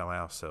we tell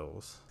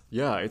ourselves?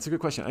 Yeah, it's a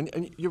good question.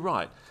 And you're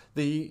right.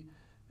 The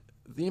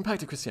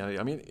impact of Christianity,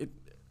 I mean,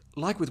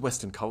 like with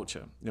Western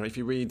culture, if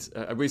you read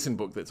a recent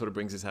book that sort of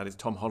brings this out is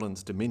Tom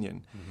Holland's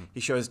Dominion. Mm-hmm. He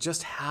shows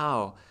just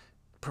how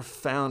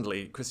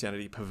profoundly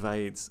Christianity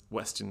pervades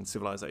Western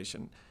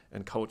civilization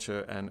and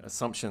culture and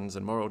assumptions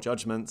and moral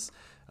judgments.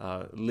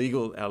 Our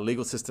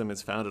legal system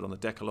is founded on the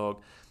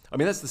Decalogue. I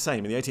mean, that's the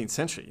same in the 18th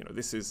century.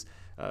 This is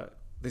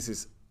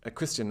a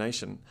Christian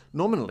nation,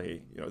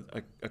 nominally,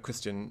 a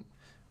Christian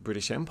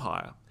British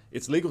Empire.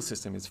 Its legal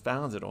system is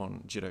founded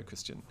on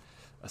Judeo-Christian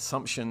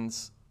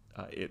assumptions.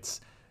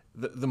 It's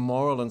the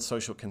moral and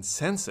social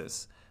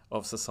consensus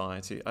of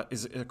society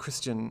is a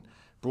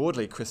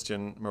broadly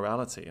Christian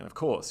morality. And of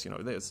course,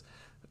 there's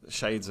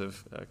shades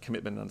of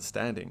commitment and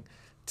understanding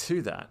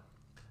to that.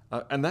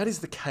 And that is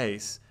the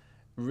case,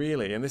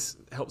 really, and this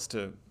helps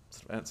to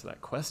sort of answer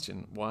that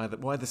question, why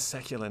the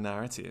secular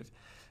narrative,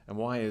 and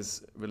why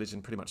is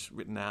religion pretty much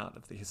written out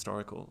of the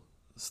historical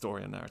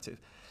story and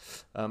narrative.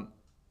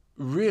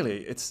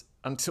 Really, it's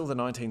until the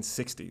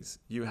 1960s,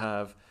 you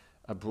have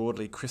a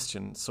broadly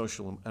Christian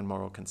social and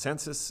moral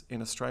consensus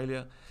in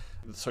Australia.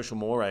 The social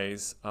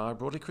mores are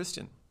broadly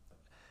Christian.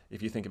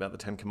 If you think about the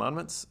Ten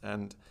Commandments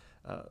and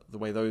the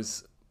way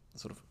those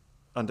sort of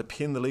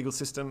underpin the legal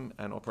system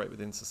and operate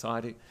within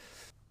society,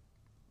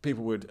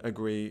 people would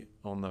agree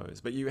on those.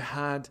 But you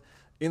had,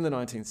 in the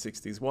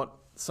 1960s, what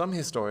some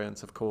historians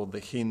have called the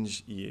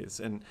hinge years.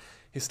 And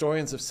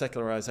historians of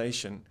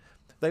secularization,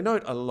 they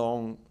note a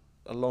long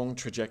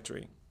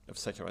trajectory of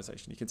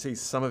secularization. You can see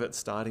some of it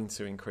starting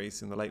to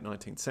increase in the late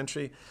 19th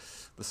century,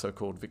 the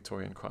so-called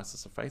Victorian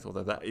crisis of faith,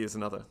 although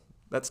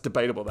that's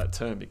debatable, that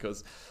term,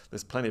 because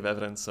there's plenty of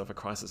evidence of a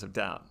crisis of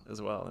doubt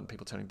as well and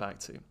people turning back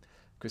to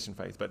Christian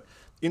faith. But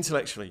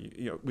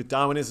intellectually, with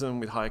Darwinism,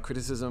 with higher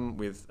criticism,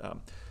 with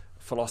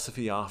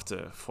philosophy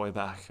after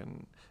Feuerbach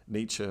and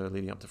Nietzsche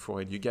leading up to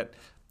Freud, you get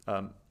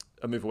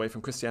a move away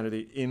from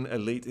Christianity in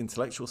elite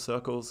intellectual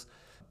circles.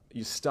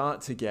 You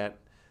start to get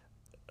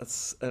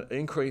an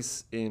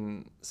increase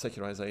in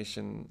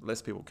secularization,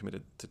 less people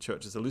committed to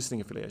churches, a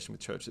loosening affiliation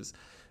with churches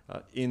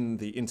in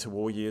the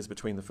interwar years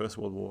between the First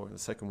World War and the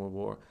Second World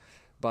War.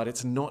 But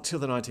it's not till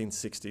the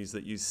 1960s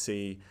that you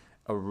see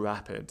a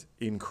rapid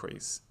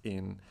increase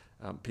in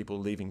people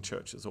leaving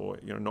churches or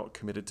not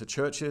committed to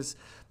churches,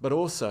 but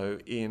also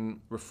in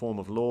reform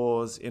of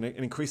laws, in an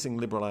increasing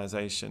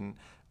liberalization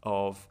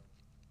of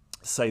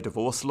say,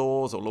 divorce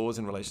laws or laws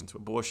in relation to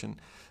abortion,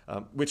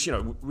 which,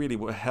 really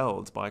were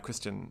held by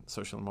Christian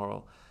social and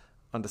moral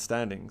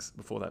understandings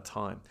before that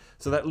time.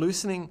 So that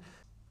loosening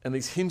and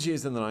these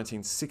hinges in the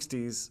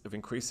 1960s of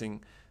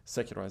increasing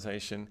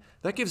secularization,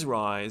 that gives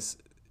rise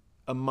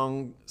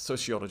among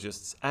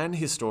sociologists and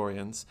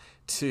historians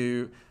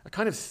to a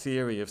kind of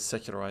theory of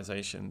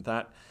secularization,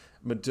 that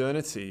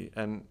modernity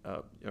and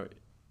an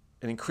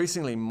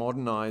increasingly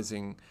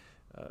modernizing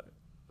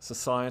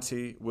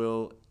society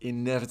will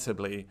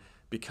inevitably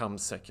become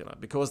secular,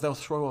 because they'll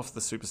throw off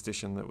the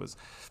superstition that was,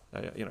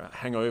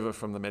 hangover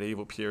from the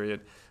medieval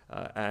period,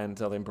 and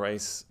they'll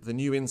embrace the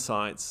new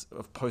insights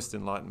of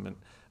post-Enlightenment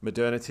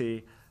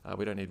modernity.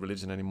 We don't need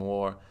religion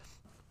anymore.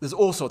 There's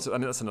all sorts of,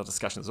 that's another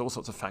discussion, there's all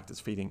sorts of factors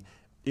feeding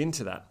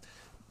into that.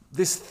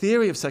 This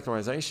theory of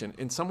secularization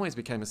in some ways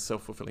became a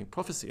self-fulfilling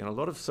prophecy, and a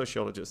lot of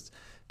sociologists,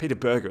 Peter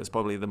Berger is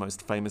probably the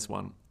most famous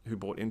one who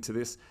bought into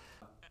this,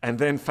 and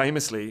then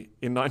famously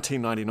in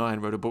 1999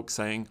 wrote a book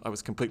saying, I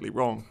was completely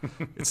wrong.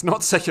 It's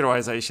not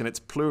secularization, it's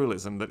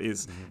pluralism that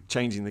is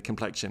changing the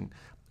complexion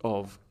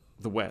of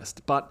the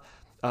West. But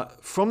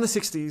from the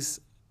 60s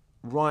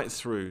right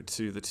through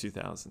to the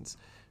 2000s,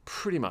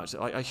 pretty much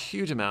a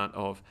huge amount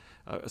of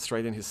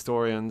Australian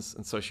historians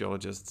and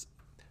sociologists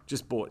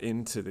just bought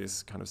into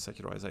this kind of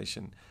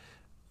secularization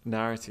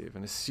narrative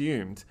and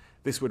assumed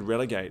this would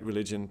relegate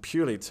religion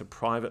purely to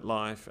private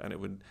life, and it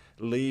would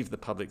leave the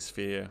public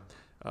sphere.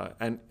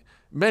 And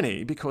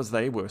many, because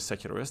they were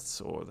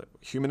secularists or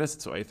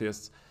humanists or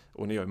atheists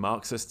or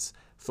neo-Marxists,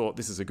 thought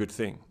this is a good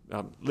thing.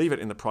 Leave it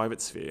in the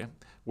private sphere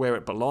where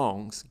it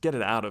belongs, get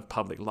it out of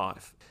public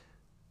life,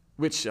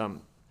 which is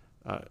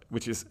a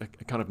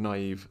kind of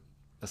naive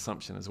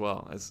assumption as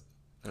well.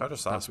 Can I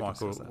just ask,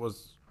 Michael,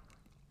 was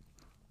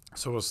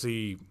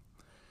the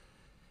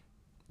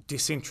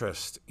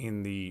disinterest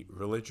in the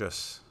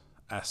religious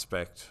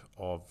aspect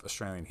of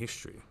Australian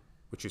history,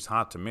 which is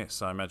hard to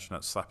miss? I imagine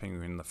it's slapping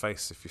you in the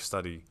face if you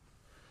study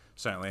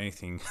certainly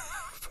anything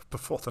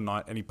before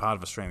any part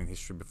of Australian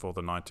history before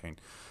the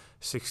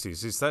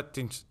 1960s. Is that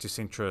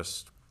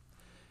disinterest,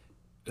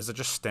 does it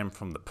just stem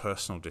from the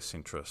personal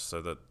disinterest,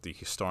 so that the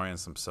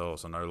historians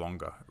themselves are no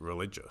longer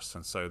religious,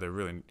 and so they're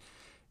really,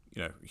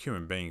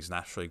 human beings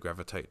naturally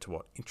gravitate to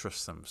what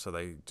interests them? So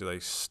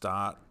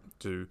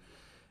do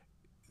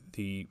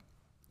the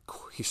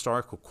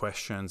historical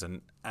questions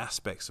and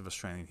aspects of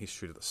Australian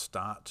history that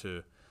start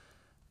to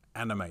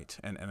animate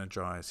and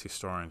energize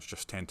historians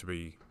just tend to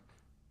be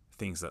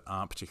things that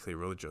aren't particularly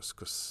religious,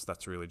 because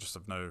that's really just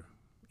of no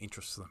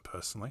interest to them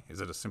personally? Is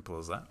it as simple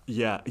as that?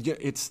 Yeah,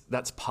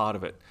 that's part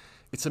of it.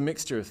 It's a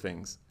mixture of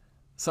things.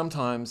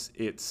 Sometimes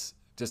it's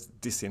just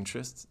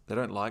disinterest. They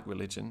don't like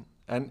religion.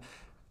 And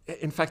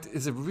in fact,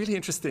 it's a really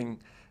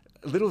interesting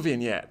little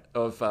vignette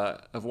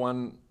of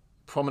one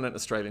prominent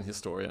Australian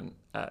historian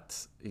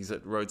he's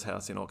at Rhodes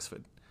House in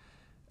Oxford.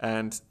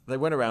 And they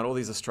went around, all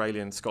these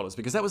Australian scholars,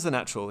 because that was the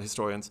natural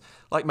historians,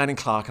 like Manning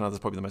Clark and others,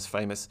 probably the most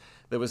famous.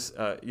 There was,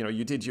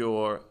 you did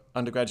your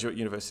undergraduate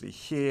university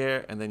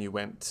here, and then you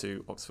went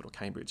to Oxford or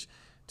Cambridge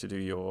to do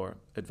your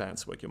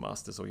advanced work, your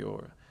master's or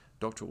your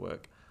doctoral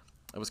work.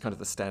 It was kind of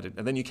the standard.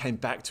 And then you came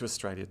back to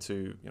Australia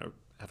to,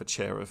 have a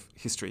chair of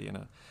history in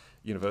a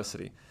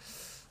university.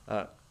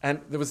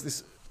 And there was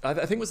this, I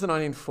think it was the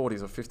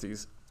 1940s or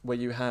 50s, where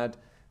you had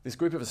this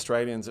group of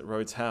Australians at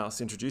Rhodes House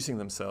introducing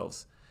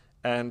themselves,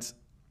 and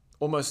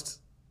almost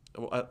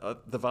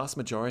the vast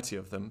majority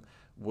of them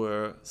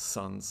were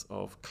sons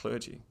of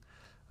clergy.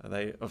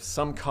 They of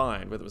some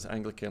kind, whether it was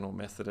Anglican or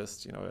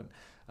Methodist,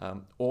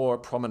 or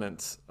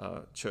prominent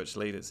church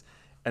leaders.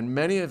 And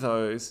many of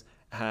those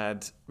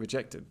had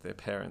rejected their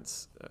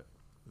parents,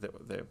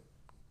 their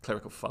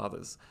clerical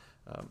fathers'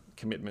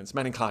 commitments.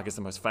 Manning Clark is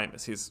the most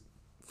famous. His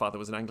father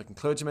was an Anglican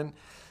clergyman.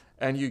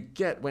 And you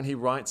get, when he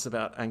writes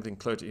about Anglican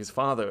clergy, his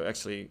father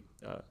actually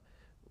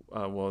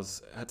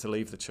had to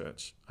leave the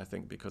church, I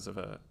think, because of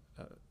an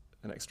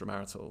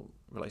extramarital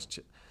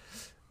relationship.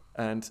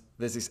 And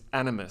there's this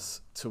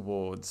animus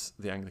towards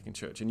the Anglican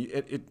church. And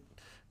it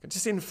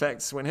just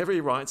infects whenever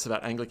he writes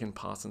about Anglican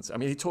parsons. I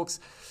mean, he talks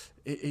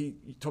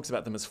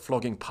about them as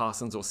flogging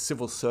parsons or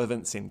civil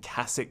servants in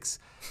cassocks.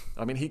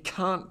 I mean, he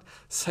can't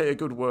say a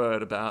good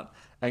word about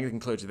Anglican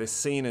clergy. They're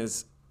seen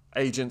as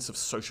agents of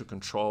social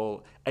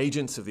control,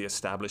 agents of the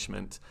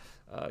establishment,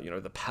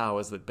 the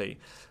powers that be.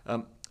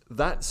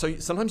 So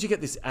sometimes you get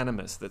this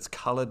animus that's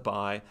coloured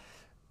by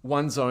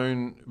one's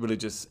own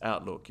religious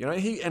outlook.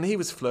 He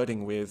was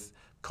flirting with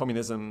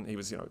communism. He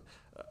was,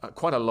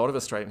 quite a lot of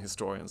Australian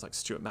historians, like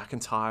Stuart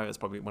McIntyre is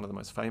probably one of the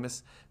most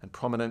famous and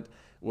prominent,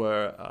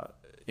 were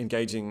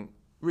engaging,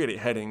 really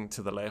heading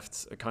to the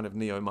left, a kind of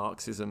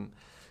neo-Marxism,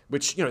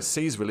 which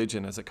sees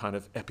religion as a kind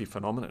of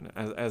epiphenomenon,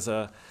 as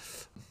a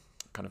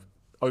kind of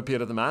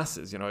opiate of the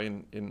masses,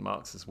 in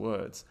Marx's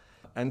words.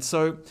 And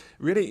so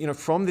really,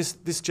 from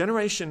this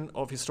generation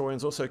of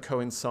historians also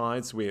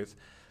coincides with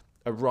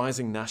a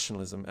rising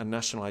nationalism and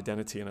national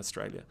identity in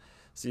Australia.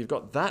 So you've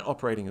got that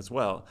operating as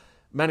well.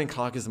 Manning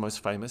Clark is the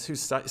most famous,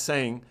 who's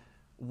saying,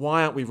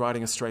 why aren't we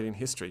writing Australian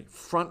history?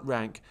 Front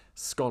rank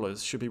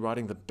scholars should be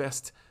writing the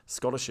best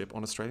scholarship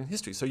on Australian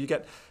history. So you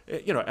get,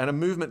 and a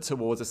movement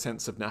towards a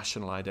sense of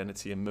national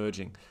identity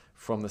emerging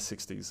from the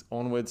 60s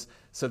onwards.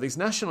 So these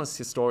nationalist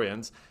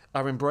historians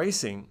are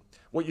embracing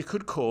what you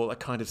could call a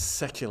kind of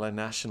secular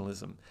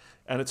nationalism.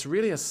 And it's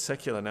really a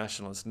secular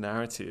nationalist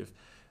narrative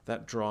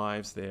that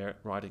drives their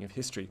writing of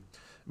history.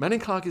 Manning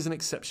Clark is an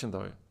exception,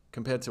 though,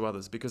 compared to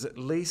others, because at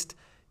least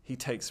he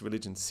takes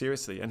religion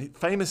seriously. And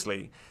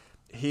famously,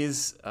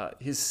 his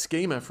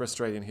schema for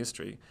Australian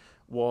history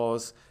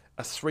was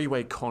a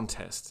three-way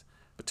contest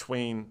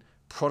between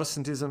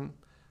Protestantism,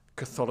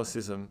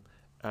 Catholicism,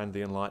 and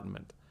the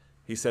Enlightenment.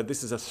 He said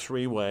this is a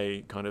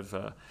three-way kind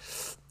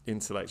of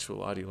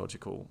intellectual,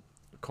 ideological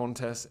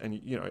contest, and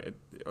it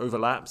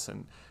overlaps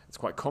and it's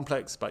quite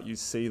complex, but you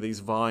see these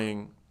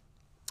vying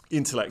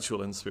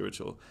intellectual and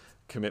spiritual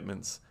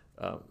commitments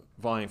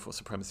vying for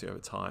supremacy over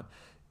time.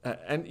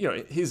 And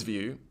his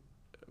view,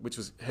 which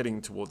was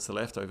heading towards the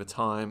left over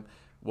time,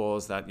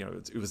 was that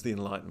it was the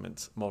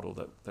Enlightenment model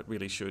that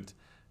really should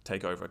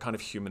take over, a kind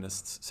of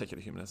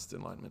secular humanist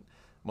Enlightenment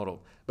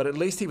model. But at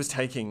least he was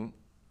taking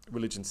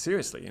religion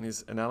seriously in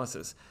his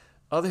analysis.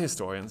 Other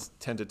historians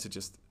tended to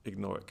just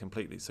ignore it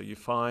completely. So you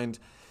find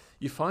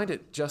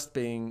it just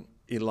being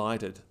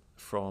elided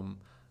from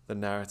the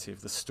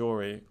narrative, the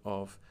story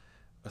of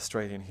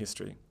Australian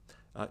history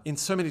in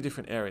so many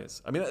different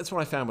areas. I mean, that's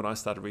what I found when I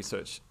started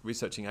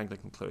researching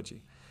Anglican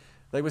clergy.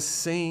 They were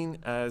seen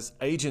as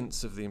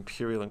agents of the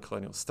imperial and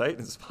colonial state.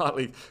 It's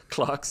partly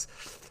Clark's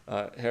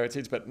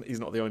heritage, but he's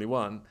not the only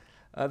one.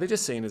 They're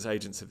just seen as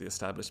agents of the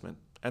establishment.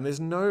 And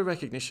there's no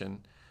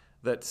recognition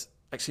that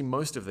actually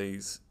most of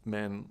these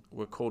men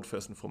were called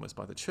first and foremost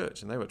by the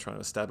church, and they were trying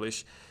to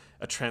establish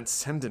a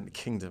transcendent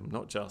kingdom,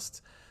 not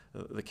just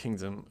the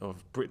kingdom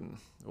of Britain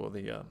or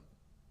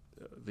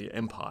the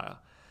empire.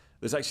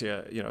 There's actually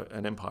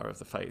an empire of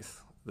the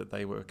faith that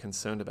they were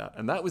concerned about.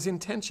 And that was in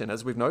tension,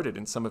 as we've noted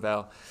in some of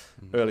our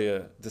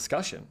earlier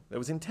discussion. There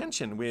was in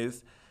tension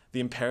with the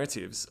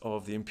imperatives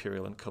of the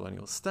imperial and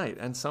colonial state,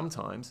 and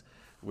sometimes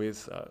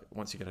with,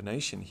 once you get a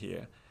nation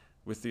here,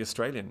 with the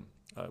Australian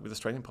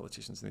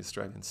politicians and the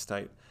Australian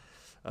state.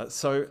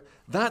 So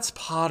that's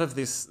part of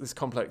this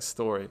complex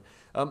story.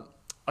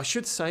 I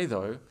should say,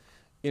 though,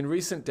 in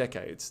recent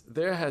decades,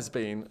 there has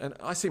been, and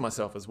I see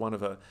myself as one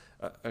of a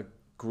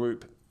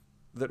group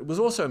that was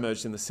also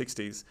emerged in the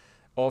 60s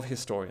of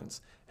historians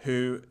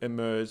who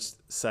emerged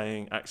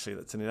saying, actually,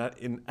 that's an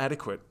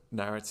inadequate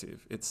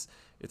narrative. It's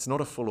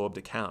not a full-orbed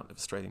account of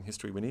Australian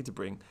history. We need to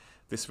bring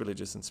this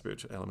religious and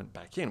spiritual element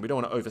back in. We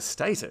don't want to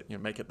overstate it,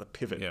 make it the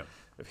pivot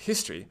of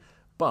history,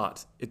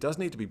 but it does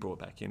need to be brought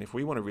back in if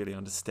we want to really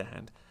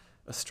understand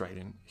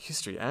Australian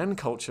history and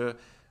culture,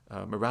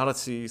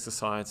 morality,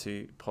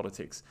 society,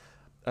 politics.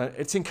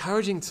 It's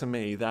encouraging to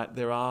me that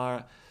there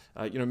are,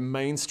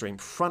 mainstream,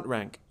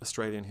 front-rank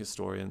Australian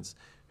historians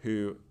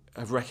who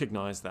have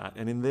recognised that,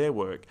 and in their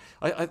work,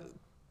 I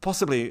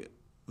possibly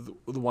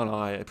the one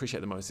I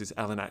appreciate the most is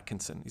Alan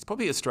Atkinson. He's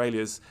probably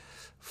Australia's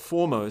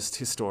foremost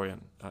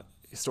historian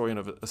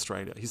of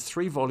Australia. His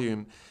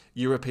 3-volume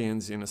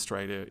Europeans in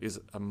Australia is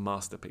a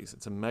masterpiece.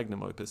 It's a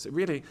magnum opus. It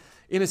really,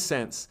 in a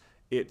sense,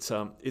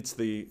 it's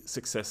the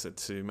successor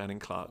to Manning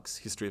Clark's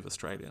History of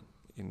Australia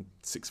in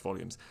 6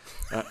 volumes.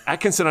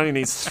 Atkinson only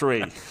needs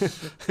 3.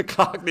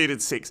 Clark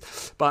needed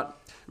 6. But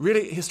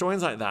really,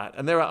 historians like that,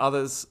 and there are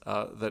others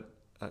that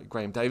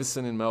Graham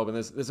Davison in Melbourne.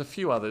 There's a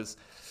few others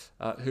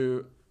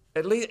who,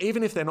 at least,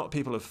 even if they're not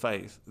people of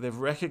faith, they've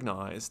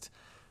recognised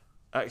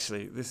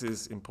actually this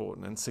is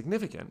important and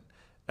significant,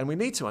 and we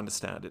need to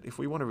understand it if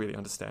we want to really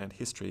understand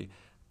history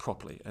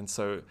properly. And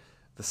so,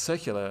 the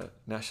secular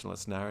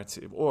nationalist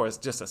narrative, or as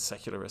just a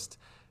secularist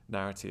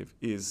narrative,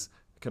 is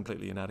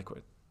completely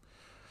inadequate.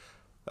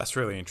 That's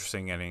really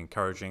interesting and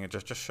encouraging. It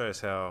just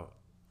shows how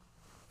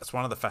it's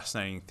one of the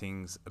fascinating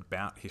things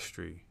about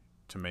history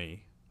to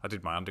me. I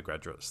did my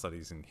undergraduate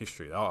studies in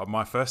history.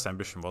 My first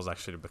ambition was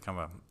actually to become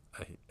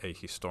a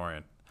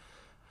historian.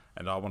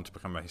 And I want to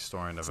become a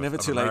historian of America.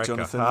 It's never too late,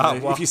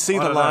 Jonathan. If you see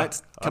the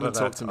light, come and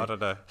talk to me. I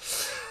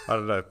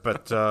don't know.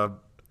 But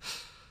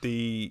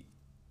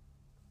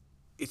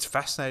it's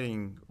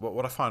fascinating.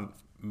 What I find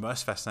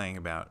most fascinating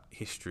about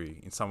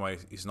history in some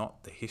ways is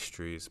not the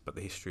histories, but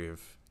the history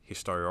of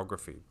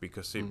historiography,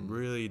 because it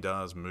really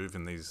does move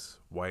in these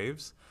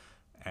waves.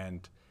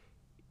 And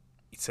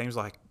it seems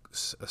like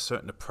a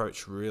certain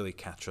approach really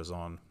catches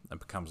on and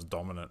becomes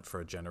dominant for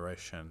a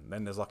generation.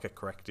 Then there's like a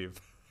corrective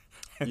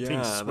and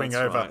things swing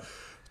over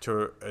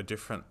to a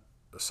different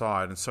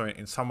side. And so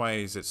in some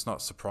ways it's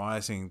not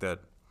surprising that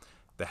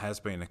there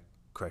has been a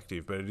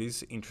corrective, but it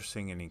is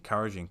interesting and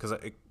encouraging because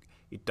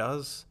it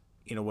does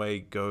in a way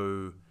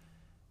go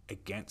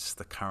against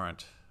the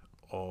current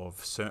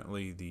of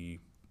certainly the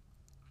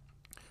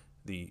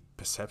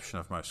perception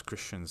of most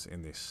Christians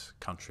in this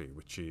country,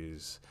 which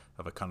is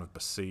of a kind of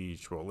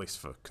besieged, or at least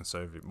for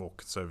more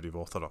conservative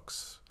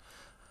Orthodox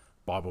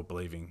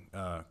Bible-believing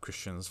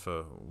Christians,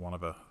 for want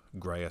of a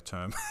greyer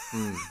term.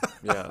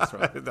 Yeah, that's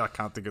right. I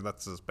can't think of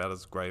that's about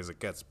as grey as it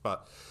gets.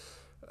 But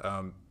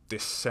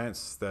this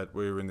sense that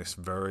we're in this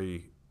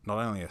very, not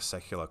only a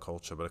secular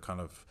culture, but a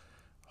kind of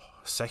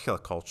secular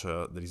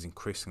culture that is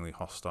increasingly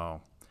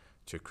hostile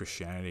to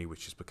Christianity,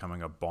 which is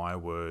becoming a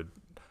byword.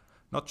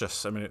 Not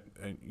just,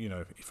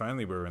 if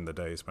only we were in the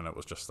days when it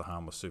was just the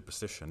harmless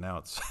superstition. Now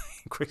it's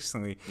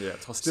increasingly... Yeah,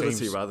 it's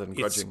hostility rather than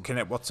grudging.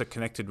 What's it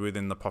connected with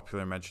in the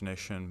popular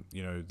imagination?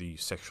 The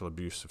sexual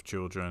abuse of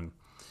children,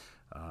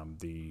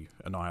 the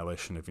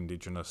annihilation of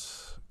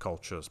indigenous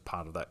cultures,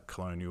 part of that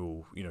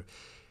colonial,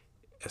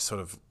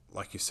 sort of,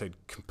 like you said,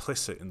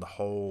 complicit in the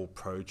whole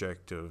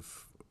project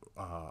of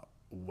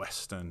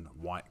Western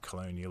white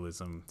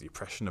colonialism. The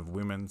oppression of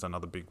women's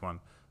another big one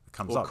that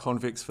comes up.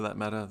 Convicts, for that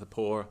matter, the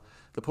poor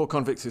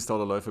convicts who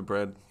stole a loaf of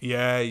bread.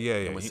 Yeah.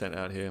 And were sent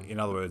out here. In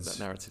other words,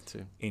 that narrative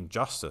too.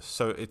 Injustice.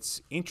 So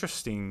it's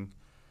interesting.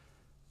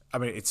 I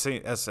mean, it's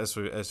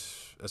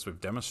as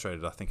we've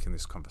demonstrated, I think, in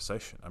this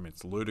conversation. I mean,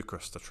 it's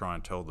ludicrous to try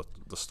and tell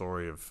the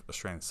story of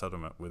Australian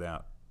settlement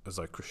as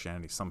though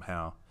Christianity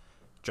somehow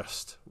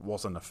just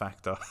wasn't a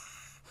factor.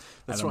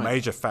 That's and right. A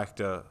major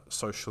factor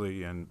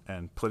socially and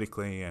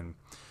politically and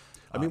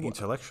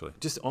intellectually.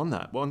 Just on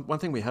that, one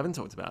thing we haven't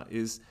talked about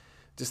is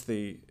just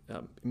the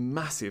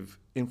massive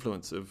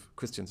influence of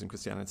Christians and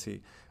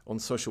Christianity on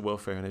social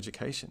welfare and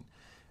education.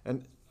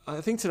 And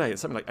I think today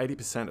it's something like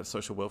 80% of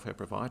social welfare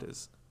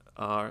providers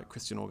are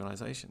Christian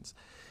organisations.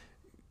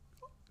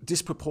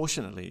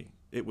 Disproportionately,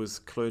 it was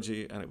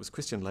clergy and it was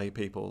Christian lay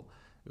people.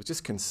 It was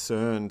just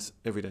concerned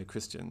everyday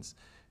Christians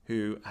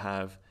who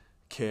have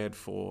cared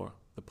for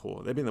the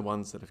poor. They've been the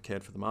ones that have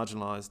cared for the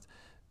marginalised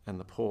and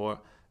the poor,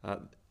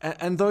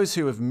 and those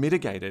who have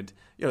mitigated.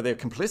 They're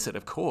complicit,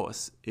 of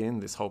course, in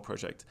this whole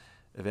project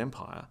of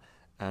empire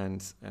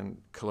and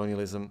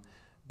colonialism,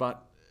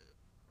 but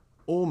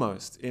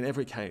almost in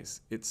every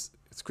case, it's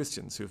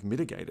Christians who have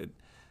mitigated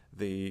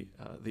the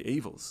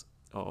evils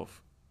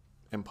of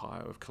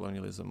empire, of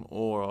colonialism,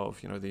 or of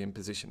the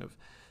imposition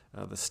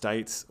of the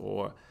states.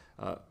 Or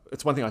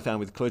it's one thing I found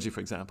with clergy,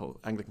 for example,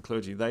 Anglican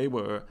clergy. They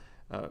were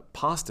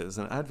pastors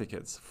and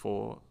advocates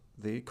for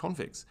the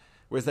convicts,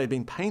 whereas they'd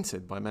been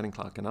painted by Manning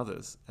Clark and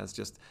others as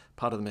just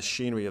part of the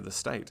machinery of the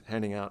state,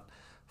 handing out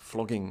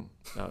flogging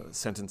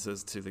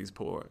sentences to these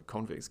poor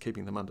convicts,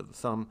 keeping them under the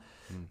thumb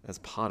as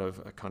part of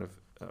a kind of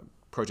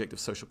project of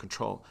social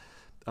control.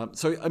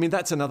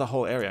 That's another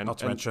whole area. Not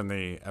to mention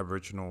the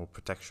Aboriginal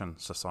protection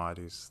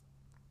societies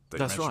that you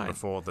that's mentioned right.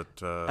 before,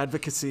 that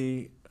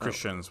advocacy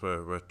Christians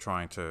were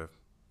trying to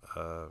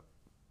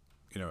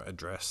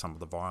address some of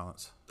the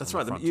violence. That's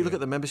right. You look at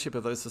the membership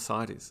of those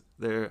societies.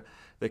 They're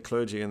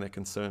clergy and they're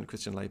concerned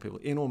Christian lay people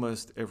in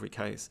almost every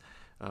case,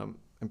 and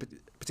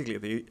particularly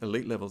at the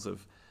elite levels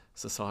of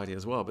society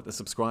as well. But the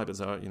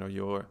subscribers are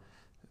your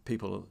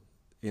people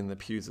in the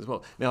pews as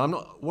well. Now,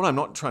 what I'm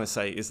not trying to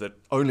say is that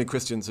only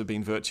Christians have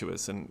been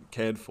virtuous and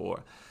cared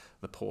for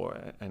the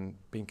poor and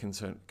been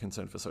concerned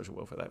for social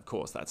welfare. Of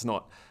course, that's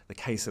not the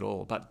case at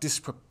all. But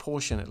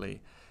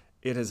disproportionately,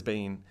 it has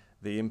been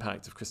the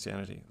impact of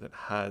Christianity that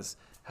has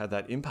had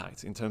that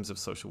impact in terms of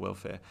social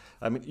welfare.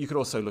 I mean, you could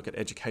also look at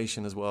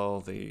education as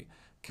well, the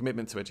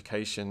commitment to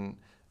education,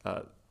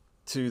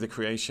 to the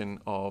creation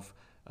of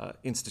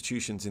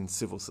institutions in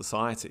civil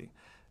society.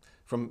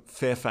 From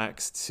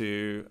Fairfax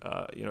to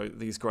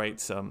these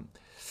great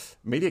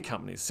media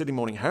companies. Sydney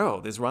Morning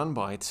Herald is run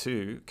by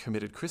two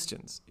committed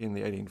Christians in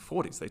the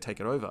 1840s. They take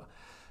it over,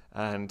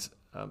 and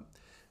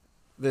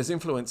there's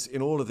influence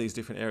in all of these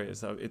different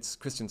areas. It's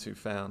Christians who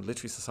found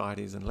literary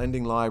societies and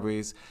lending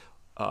libraries,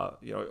 are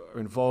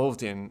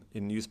involved in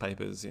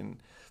newspapers,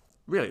 in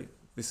really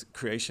this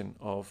creation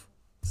of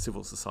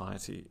civil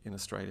society in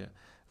Australia.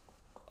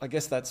 I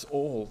guess that's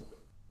all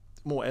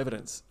more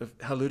evidence of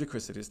how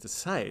ludicrous it is to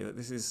say that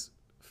this is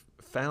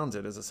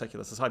founded as a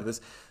secular society.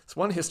 There's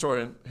one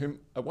historian whom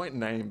I won't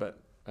name, but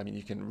I mean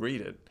you can read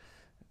it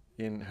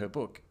in her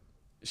book.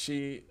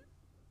 She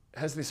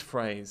has this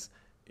phrase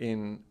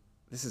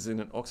this is in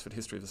an Oxford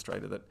History of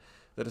Australia,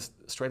 that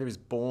Australia is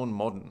born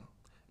modern.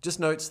 It just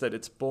notes that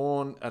it's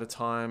born at a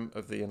time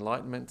of the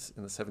Enlightenment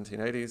in the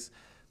 1780s,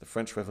 the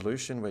French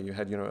Revolution, where you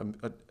had an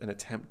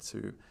attempt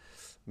to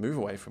move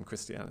away from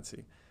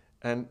Christianity,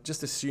 and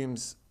just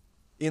assumes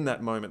in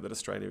that moment that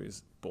Australia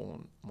is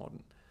born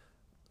modern.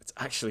 It's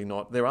actually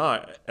not. There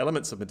are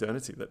elements of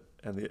modernity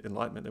and the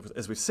Enlightenment,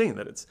 as we've seen,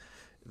 that it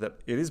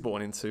is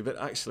born into, but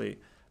actually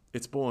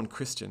it's born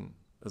Christian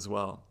as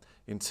well,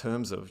 in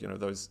terms of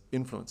those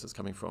influences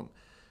coming from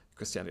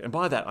Christianity. And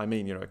by that I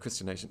mean a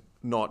Christian nation,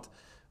 not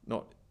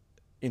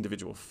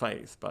individual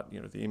faith, but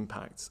the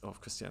impacts of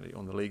Christianity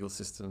on the legal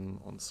system,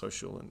 on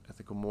social and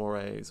ethical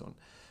mores, on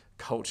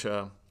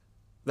culture.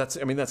 That's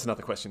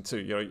another question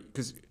too.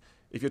 Because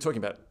if you're talking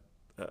about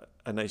a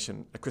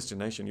Christian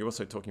nation, you're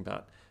also talking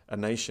about a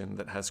nation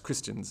that has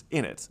Christians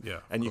in it. Yeah,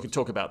 and you could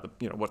talk about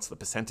what's the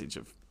percentage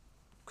of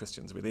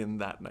Christians within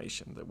that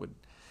nation that would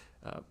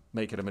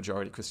make it a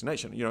majority Christian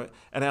nation.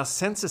 And our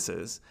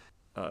censuses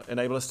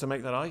enable us to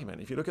make that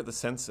argument. If you look at the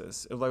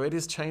census, although it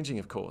is changing,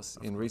 of course,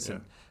 in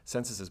recent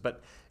censuses,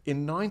 but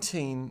in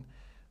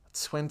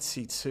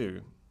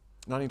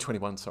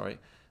 1921,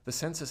 the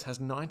census has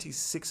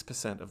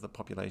 96% of the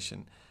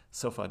population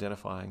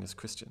self-identifying as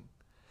Christian.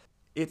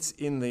 It's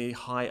in the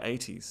high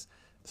 80s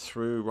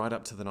through right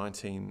up to the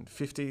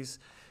 1950s.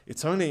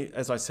 It's only,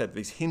 as I said,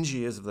 these hinge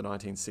years of the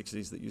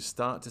 1960s that you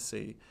start to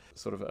see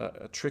sort of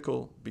a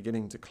trickle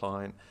beginning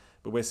decline,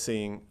 but we're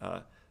seeing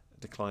a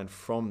decline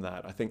from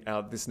that. I think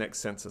this next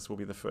census will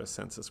be the first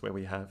census where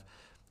we have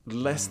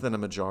less than a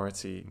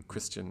majority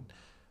Christian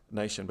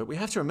nation. But we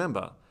have to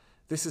remember,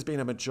 this has been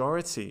a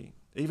majority,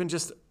 even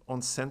just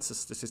on census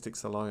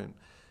statistics alone,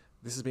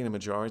 this has been a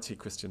majority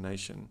Christian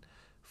nation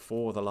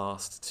for the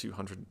last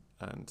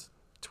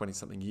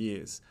 220-something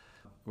years.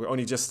 We're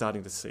only just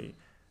starting to see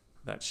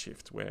that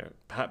shift where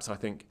perhaps I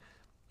think,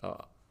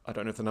 I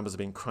don't know if the numbers are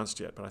being crunched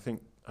yet, but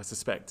I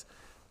suspect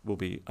will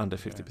be under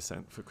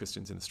 50% for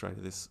Christians in Australia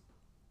this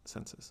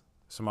census.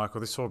 So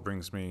Michael, this all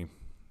brings me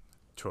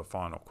to a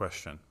final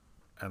question.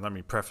 And let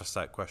me preface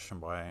that question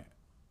by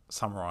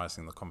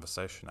summarising the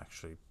conversation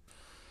actually,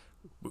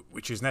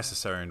 which is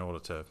necessary in order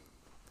to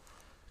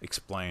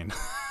explain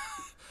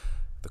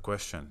the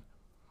question.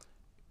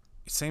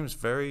 It seems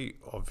very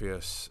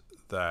obvious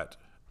that,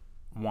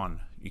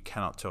 one, you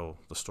cannot tell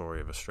the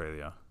story of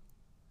Australia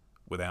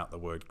without the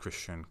word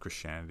Christian,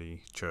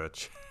 Christianity,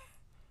 church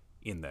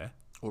in there.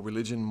 Or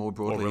religion more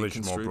broadly. Or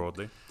religion more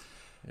broadly.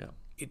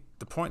 Yeah.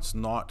 The point's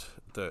not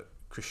that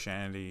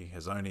Christianity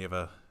has only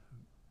ever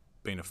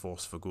been a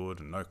force for good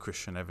and no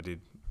Christian ever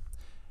did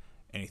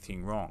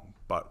anything wrong.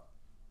 But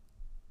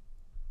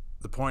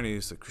the point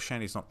is that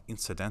Christianity is not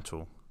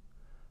incidental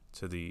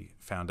to the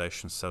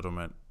foundation,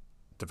 settlement,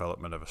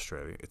 development of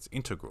Australia. It's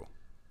integral,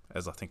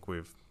 as I think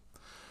we've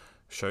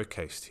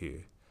showcased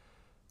here.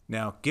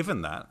 Now,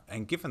 given that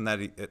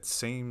it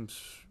seems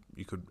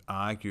you could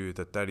argue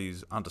that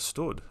is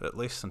understood, at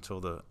least until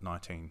the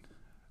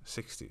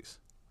 1960s.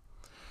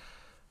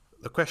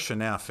 The question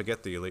now,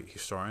 forget the elite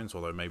historians,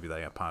 although maybe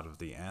they are part of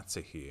the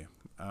answer here.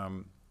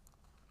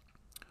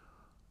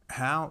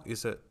 How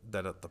is it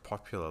that at the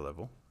popular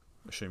level,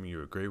 assuming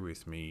you agree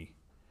with me,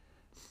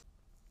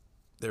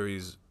 there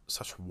is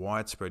such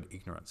widespread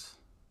ignorance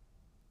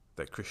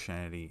that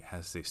Christianity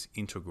has this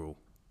integral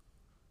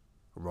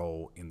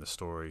role in the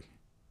story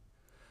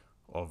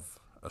of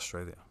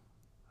Australia?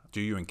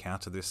 Do you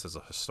encounter this as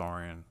a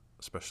historian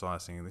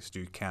specialising in this? Do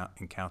you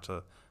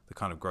encounter the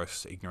kind of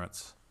gross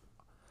ignorance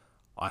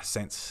I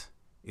sense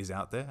is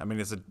out there? I mean,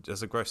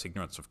 there's a gross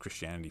ignorance of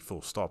Christianity,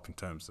 full stop, in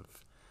terms of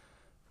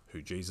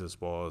who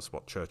Jesus was,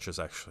 what churches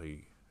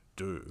actually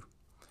do.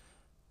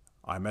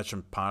 I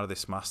imagine part of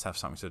this must have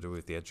something to do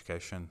with the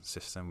education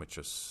system, which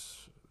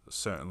is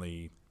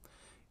certainly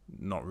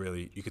not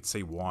really, you could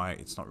see why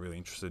it's not really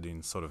interested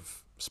in sort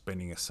of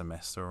spending a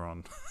semester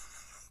on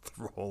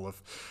the role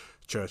of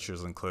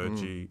churches and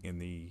clergy in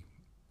the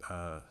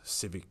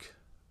civic,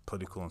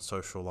 political and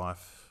social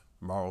life,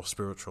 moral,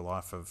 spiritual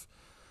life of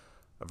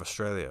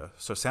Australia.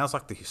 So it sounds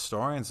like the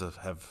historians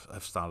have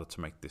started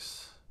to make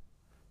this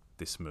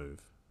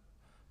move,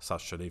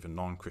 such that even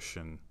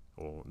non-Christian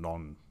or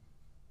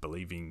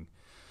non-believing,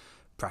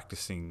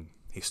 practicing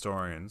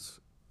historians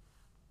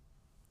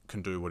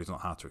can do what is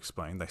not hard to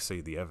explain. They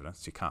see the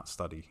evidence. You can't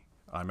study.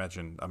 I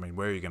mean,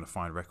 where are you going to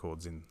find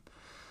records in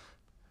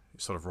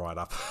sort of right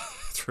up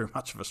through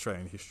much of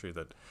Australian history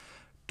that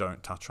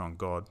don't touch on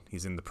God?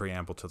 He's in the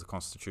preamble to the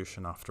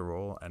Constitution, after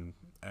all, and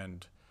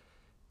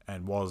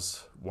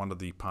was one of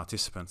the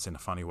participants in a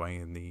funny way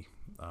in the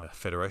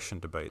federation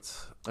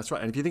debates. That's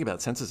right. And if you think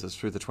about censuses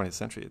through the 20th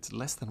century, it's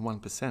less than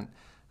 1%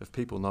 of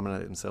people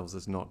nominate themselves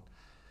as not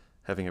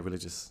having a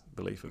religious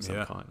belief of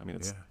some kind. I mean,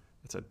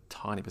 it's a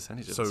tiny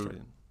percentage of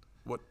Australian.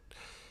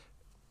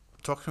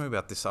 Talk to me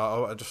about this.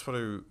 I just want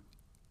to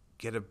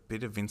get a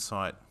bit of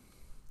insight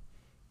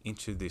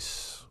into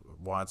this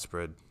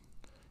widespread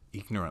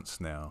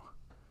ignorance now.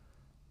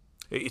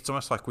 It's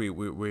almost like we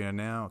are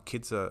now,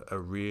 kids are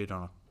reared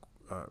on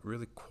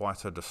really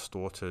quite a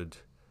distorted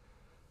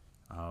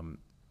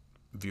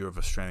view of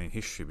Australian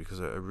history, because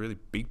a really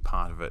big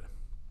part of it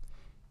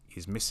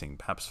is missing,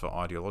 perhaps for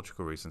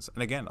ideological reasons.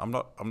 And again, I'm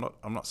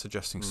not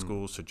suggesting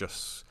schools should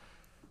just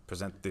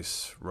present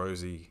this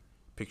rosy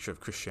picture of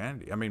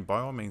Christianity. I mean, by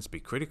all means, be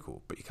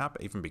critical, but you can't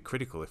even be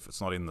critical if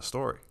it's not in the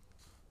story.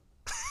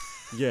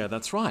 Yeah,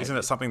 that's right. Isn't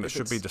it something that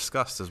should be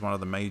discussed as one of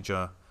the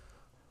major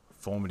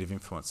formative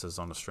influences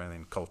on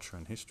Australian culture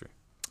and history?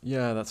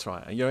 Yeah, that's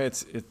right. You know,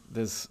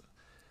 there's,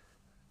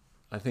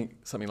 I think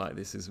something like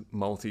this is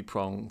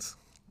multi-pronged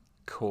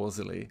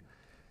causally.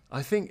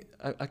 I think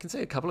I can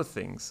say a couple of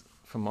things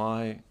from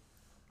my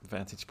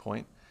vantage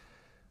point.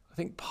 I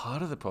think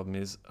part of the problem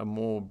is a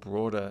more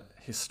broader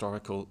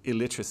historical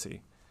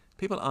illiteracy.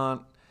 People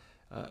aren't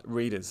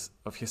readers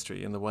of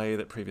history in the way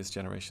that previous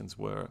generations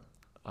were,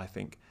 I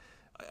think.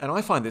 And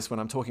I find this when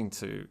I'm talking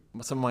to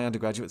some of my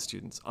undergraduate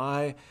students.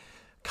 I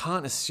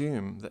can't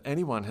assume that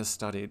anyone has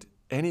studied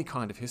any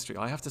kind of history.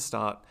 I have to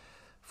start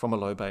from a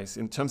low base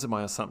in terms of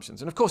my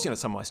assumptions. And of course,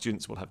 some of my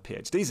students will have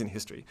PhDs in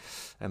history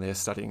and they're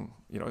studying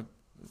an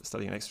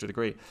extra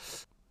degree.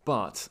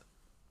 But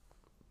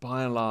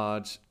by and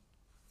large,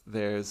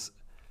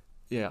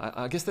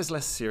 I guess there's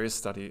less serious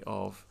study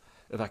of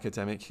of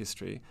academic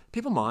history,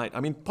 people might. I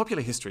mean,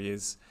 popular history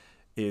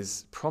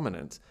is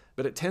prominent,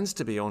 but it tends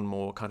to be on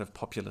more kind of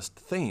populist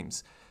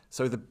themes.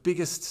 So the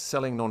biggest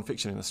selling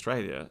non-fiction in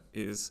Australia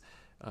is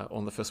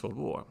on the First World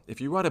War. If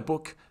you write a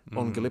book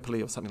on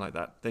Gallipoli or something like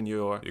that, then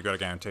you've got a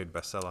guaranteed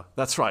bestseller.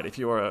 That's right. If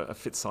you're a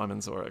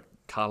Fitzsimons or a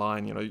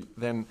Carline,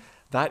 then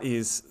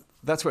that's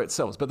where it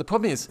sells. But the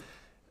problem is,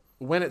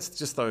 when it's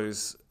just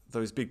those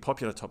big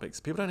popular topics,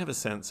 people don't have a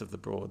sense of the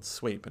broad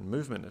sweep and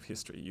movement of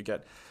history. You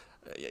get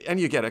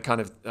a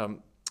kind of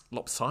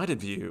lopsided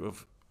view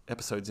of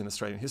episodes in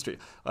Australian history.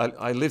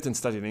 I lived and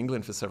studied in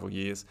England for several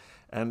years,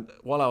 and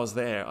while I was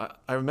there,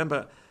 I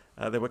remember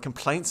there were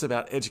complaints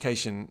about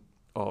education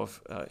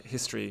of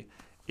history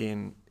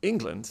in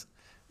England,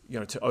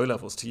 to O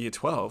levels, to year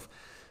 12,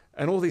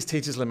 and all these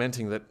teachers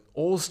lamenting that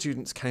all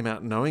students came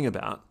out knowing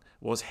about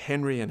was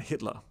Henry and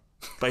Hitler,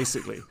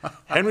 basically.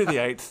 Henry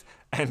VIII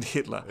and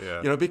Hitler.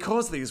 Yeah.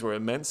 Because these were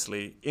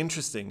immensely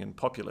interesting and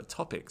popular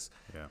topics.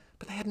 Yeah.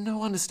 But they had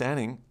no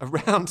understanding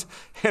around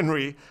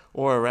Henry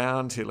or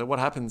around Hitler, what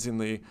happens in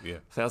the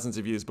thousands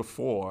of years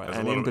before There's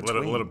and a in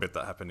between. A little bit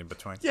that happened in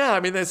between. Yeah, I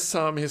mean, there's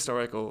some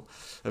historical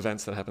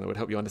events that happen that would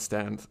help you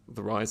understand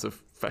the rise of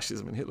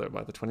fascism and Hitler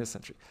by the 20th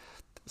century.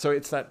 So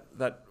it's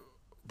that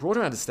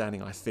broader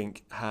understanding, I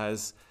think,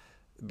 has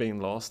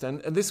been lost.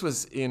 And this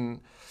was in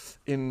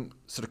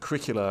sort of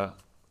curricula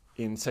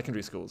in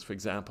secondary schools, for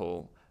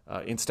example.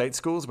 In state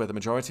schools, where the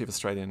majority of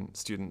Australian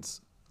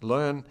students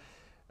learn,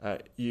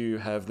 you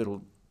have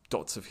little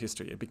dots of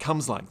history. It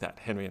becomes like that,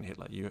 Henry and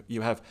Hitler.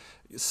 You have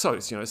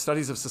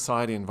studies of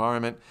society,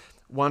 environment.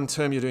 One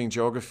term you're doing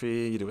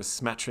geography, you do a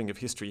smattering of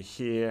history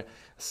here,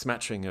 a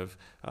smattering of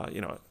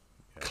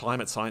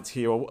climate science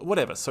here, or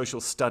whatever, social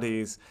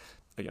studies,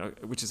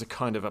 which is a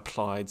kind of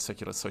applied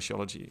secular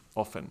sociology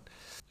often,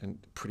 and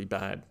pretty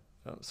bad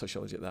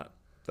sociology at that.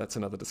 That's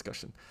another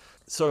discussion.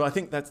 So I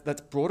think that's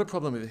broader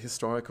problem with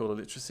historical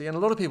illiteracy, and a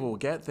lot of people will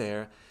get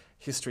their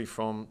history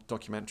from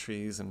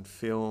documentaries and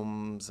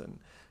films, and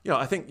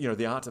I think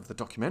the art of the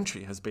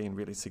documentary has been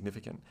really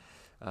significant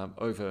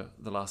over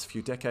the last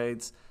few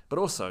decades, but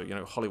also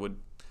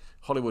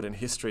Hollywood and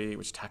history,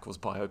 which tackles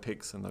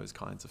biopics and those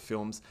kinds of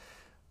films.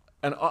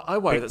 And I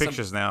worry that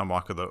pictures now,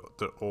 Michael,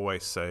 that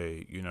always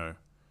say,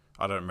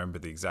 I don't remember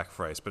the exact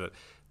phrase, but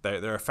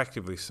they're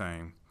effectively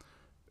saying,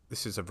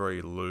 this is a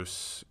very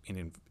loose,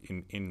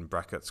 in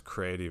brackets,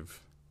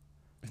 creative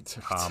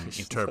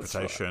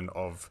interpretation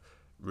of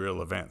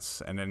real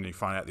events, and then you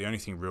find out the only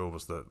thing real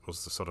was the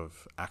sort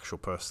of actual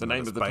person, the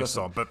name of the based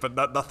person, on,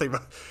 but nothing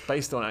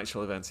based on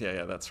actual events.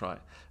 Yeah, that's right.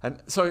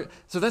 And so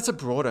that's a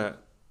broader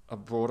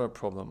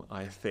problem,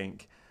 I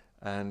think.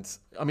 And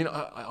I mean,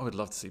 I would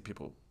love to see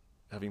people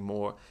having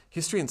more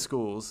history in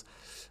schools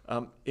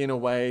in a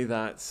way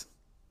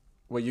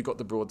where you got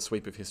the broad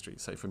sweep of history,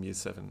 say from year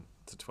 7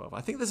 to 12. I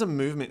think there's a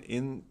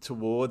movement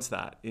towards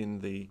that in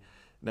the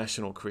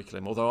national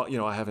curriculum. Although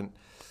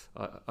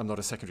I'm not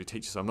a secondary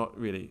teacher, so I'm not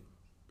really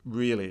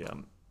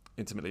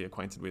intimately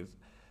acquainted with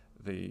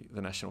the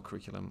national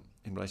curriculum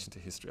in relation to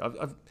history.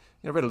 I've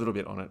read a little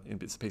bit on it in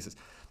bits and pieces.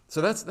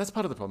 So that's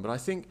part of the problem. But I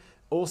think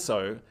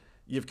also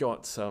you've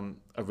got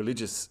a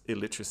religious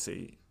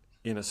illiteracy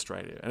in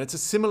Australia, and it's a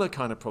similar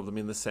kind of problem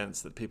in the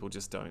sense that people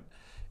just don't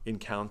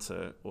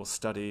encounter or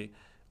study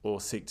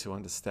or seek to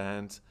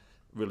understand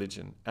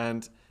religion,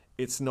 and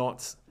it's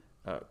not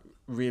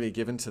really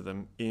given to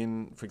them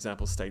in, for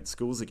example, state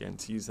schools. Again,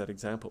 to use that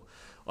example,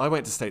 I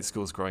went to state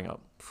schools growing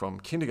up from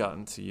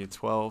kindergarten to year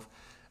 12.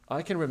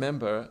 I can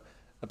remember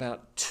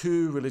about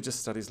 2 religious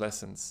studies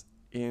lessons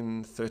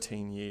in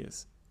 13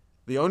 years.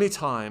 The only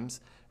times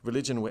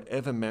religion were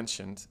ever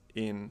mentioned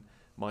in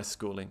my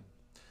schooling.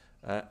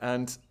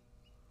 And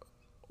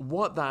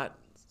what that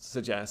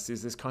suggests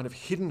is this kind of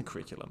hidden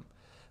curriculum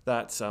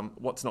that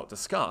what's not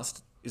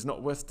discussed is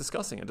not worth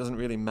discussing. It doesn't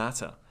really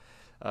matter.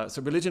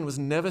 So religion was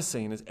never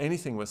seen as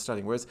anything worth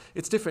studying, whereas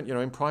it's different,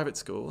 in private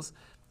schools,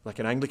 like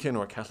an Anglican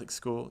or a Catholic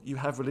school, you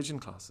have religion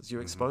classes.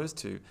 You're exposed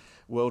to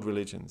world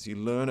religions. You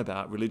learn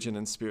about religion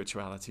and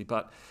spirituality.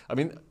 But, I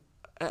mean,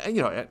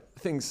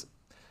 things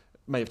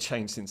may have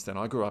changed since then.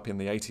 I grew up in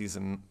the 80s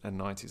and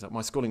 90s.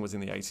 My schooling was in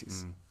the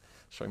 80s,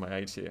 showing my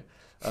age here.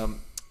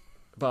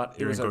 But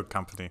You're in good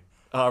company.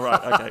 Oh,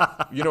 right, okay.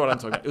 You know what I'm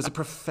talking about. It was a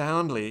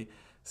profoundly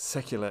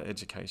secular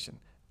education.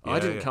 Yeah, I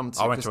didn't come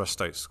to... I went to a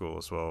state school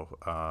as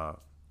well,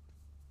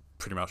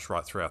 pretty much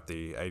right throughout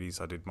the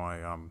 80s. I did my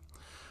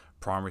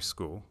primary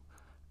school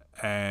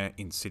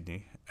in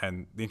Sydney.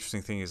 And the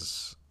interesting thing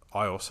is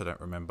I also don't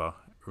remember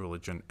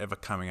religion ever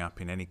coming up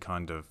in any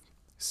kind of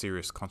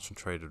serious,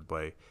 concentrated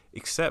way,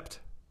 except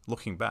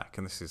looking back,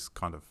 and this is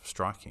kind of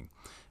striking,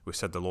 we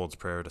said the Lord's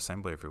Prayer at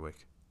Assembly every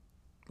week.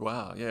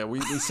 Wow, yeah,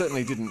 we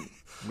certainly didn't.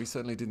 We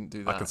certainly didn't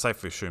do that. I can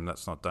safely assume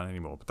that's not done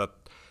anymore. But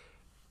that,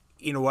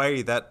 in a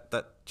way,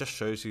 that just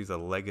shows you the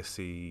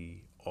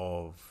legacy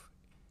of.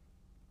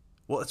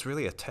 Well, it's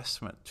really a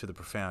testament to the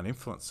profound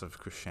influence of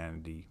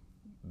Christianity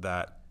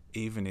that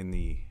even in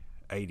the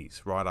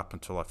 80s, right up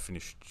until I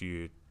finished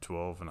year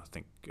 12, and I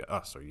think,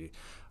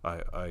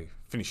 I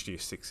finished year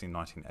 6 in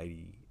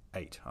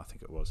 1988, I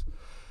think it was.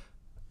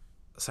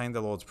 saying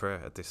the Lord's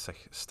Prayer at this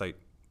state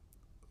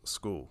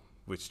school,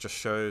 which just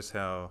shows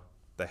how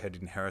they had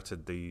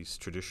inherited these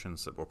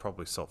traditions that were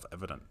probably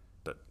self-evident,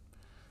 that,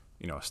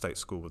 you know, a state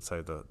school would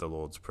say the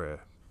Lord's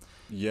Prayer.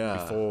 Yeah.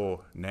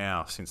 Before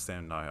now, since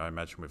then, I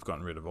imagine we've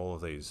gotten rid of all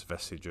of these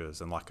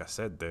vestiges. And like I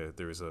said,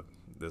 there's a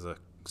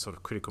sort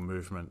of critical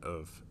movement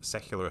of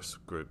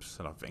secularist groups,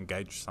 and I've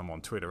engaged some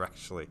on Twitter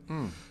actually,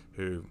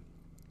 who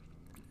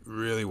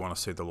really want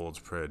to see the Lord's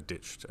Prayer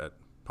ditched at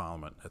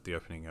Parliament, at the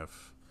opening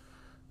of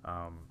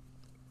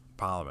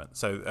Parliament.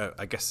 So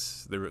I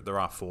guess there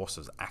are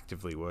forces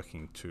actively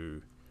working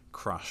to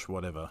crush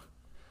whatever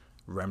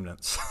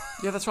remnants.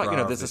 Yeah, that's right. You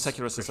know, there's a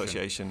Secularist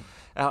Association.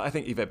 I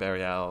think Yvette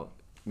Berrial,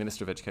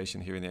 Minister of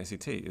Education here in the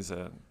ACT, is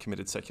a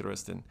committed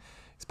secularist, and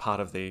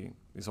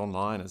is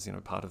online as, you know,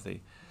 part of the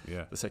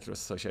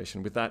Secularist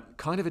Association with that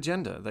kind of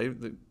agenda.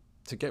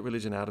 To get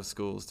religion out of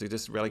schools, to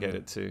just relegate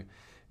it to,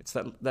 it's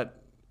that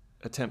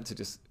attempt to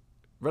just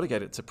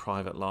relegate it to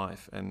private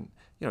life, and,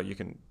 you know, you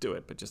can do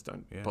it, but just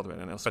don't bother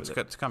anyone else. But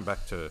to come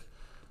back to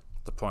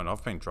the point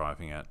I've been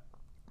driving at,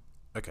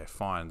 okay,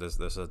 fine.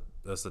 There's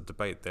a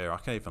debate there. I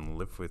can even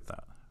live with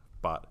that.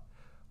 But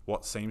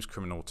what seems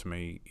criminal to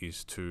me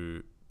is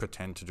to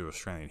pretend to do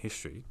Australian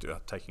history,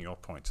 taking your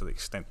point, to the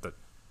extent that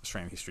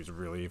Australian history is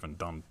really even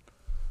done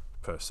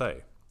per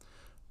se.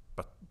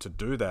 But to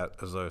do that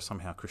as though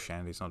somehow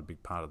Christianity is not a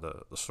big part of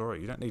the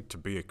story. You don't need to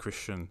be a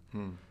Christian.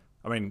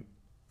 I mean,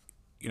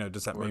 you know,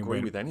 does that mean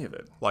agree with any of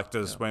it? Like,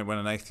 when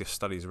an atheist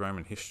studies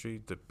Roman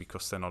history, that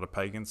because they're not a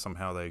pagan,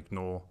 somehow they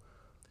ignore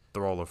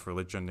the role of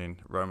religion in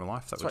Roman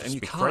life? That would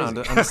just be crazy. And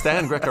you can't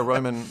understand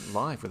Greco-Roman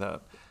life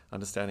without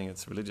understanding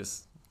its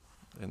religious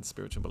and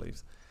spiritual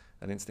beliefs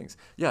and instincts.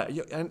 Yeah,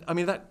 and I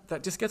mean,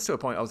 that just gets to a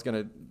point. I was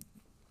going to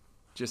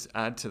just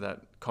add to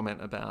that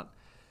comment about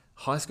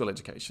high school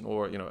education,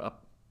 or, you know,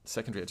 up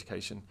secondary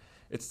education.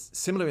 It's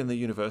similar in the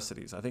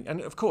universities, I think.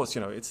 And of course,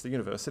 you know, it's the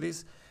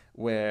universities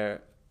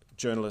where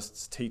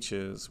journalists,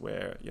 teachers,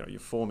 where, you know, you're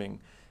forming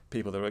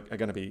people that are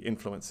going to be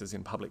influencers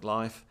in public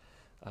life,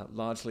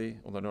 largely,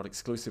 although not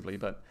exclusively,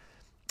 but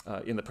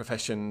in the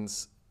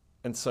professions.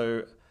 And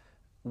so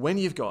when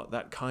you've got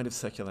that kind of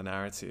secular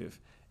narrative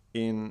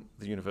in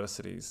the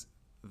universities,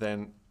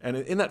 then, and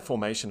in that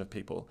formation of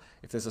people,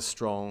 if there's a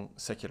strong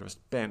secularist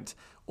bent,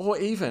 or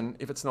even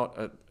if it's not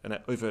an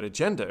overt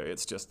agenda,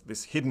 it's just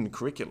this hidden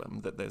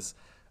curriculum that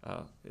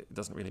it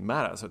doesn't really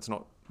matter, so it's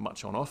not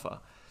much on offer,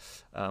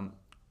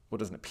 or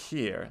doesn't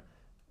appear,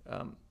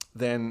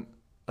 then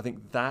I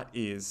think that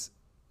is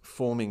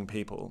forming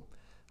people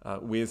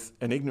with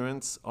an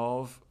ignorance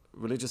of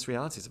religious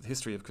realities, of the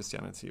history of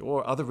Christianity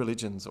or other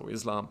religions, or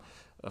Islam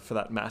for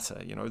that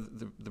matter, you know,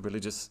 the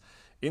religious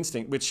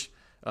instinct, which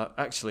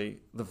actually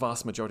the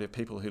vast majority of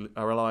people who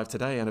are alive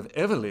today and have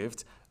ever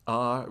lived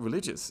are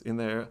religious in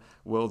their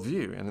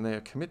worldview and in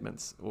their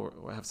commitments, or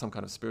have some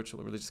kind of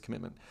spiritual or religious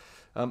commitment.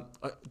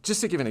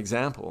 Just to give an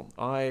example,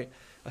 I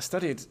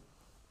studied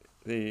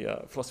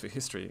the philosophy of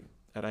history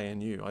at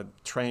ANU. I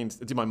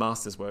did my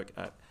master's work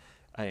at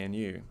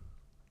ANU,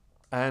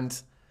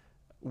 and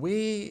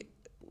we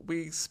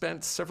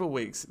spent several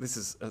weeks, this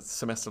is a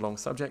semester-long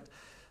subject,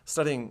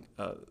 studying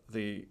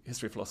the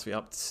history of philosophy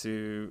up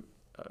to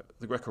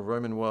the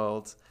Greco-Roman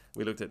world.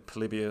 We looked at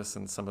Polybius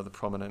and some of the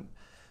prominent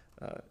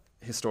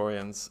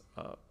historians,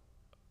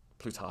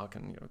 Plutarch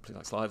and, you know,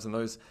 Plutarch's Lives and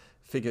those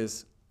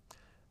figures.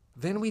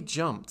 Then we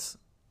jumped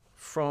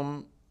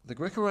from the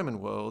Greco-Roman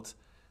world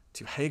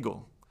to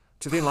Hegel,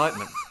 to the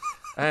Enlightenment,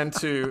 and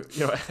to,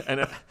 you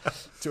know,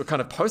 to a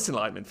kind of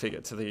post-Enlightenment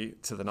figure, to the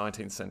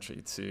 19th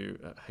century, to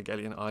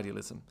Hegelian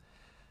idealism.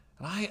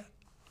 And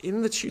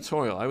in the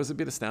tutorial, I was a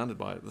bit astounded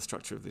by the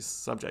structure of this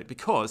subject,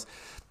 because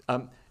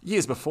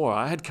years before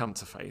I had come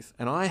to faith,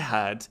 and I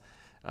had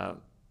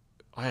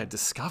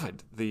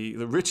discovered the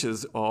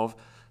riches of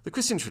the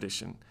Christian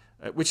tradition,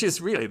 which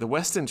is really the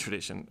Western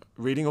tradition,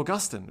 reading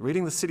Augustine,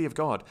 reading the City of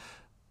God,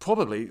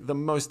 probably the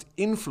most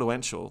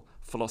influential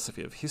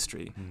philosophy of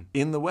history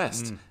in the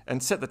West,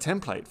 and set the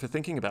template for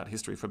thinking about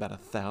history for about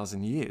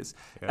 1,000 years,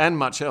 and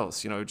much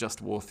else, you know,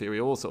 just war theory,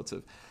 all sorts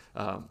of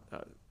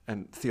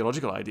and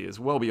theological ideas,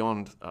 well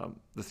beyond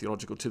the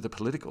theological to the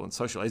political and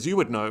social, as you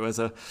would know as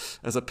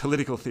a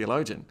political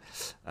theologian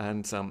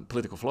and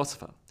political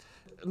philosopher.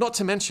 Not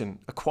to mention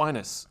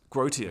Aquinas,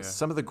 Grotius,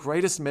 some of the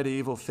greatest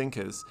medieval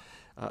thinkers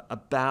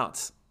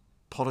about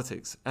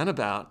politics and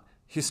about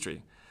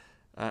history.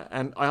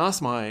 And I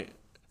asked my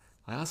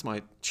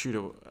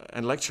tutor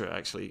and lecturer,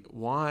 actually,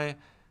 why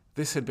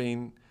was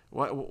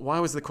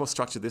the course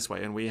structured this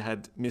way, and we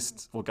had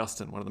missed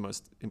Augustine, one of the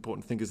most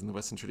important thinkers in the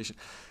Western tradition.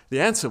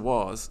 The answer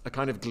was a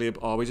kind of glib,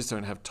 we just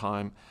don't have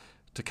time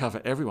to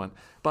cover everyone.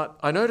 But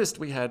I noticed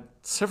we had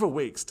several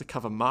weeks to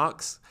cover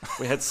Marx,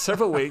 we had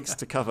several weeks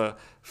to cover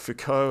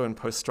Foucault and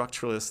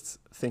post-structuralist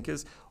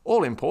thinkers,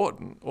 all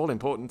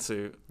important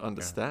to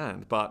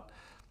understand, but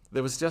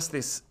there was just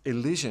this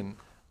elision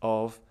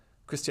of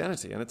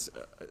Christianity. And it's,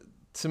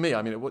 to me,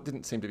 I mean, it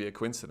didn't seem to be a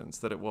coincidence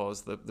that it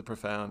was the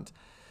profound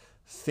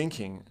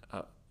thinking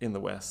in the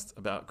West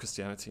about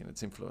Christianity and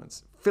its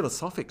influence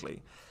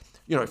philosophically,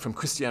 from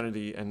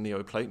Christianity and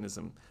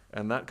Neoplatonism,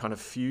 and that kind of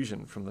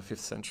fusion from the 5th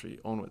century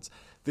onwards.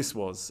 This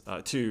was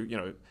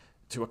to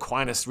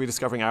Aquinas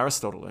rediscovering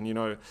Aristotle,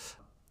 and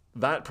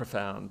that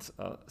profound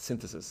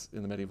synthesis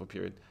in the medieval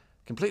period,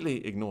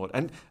 completely ignored.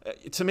 And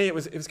to me, it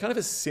was kind of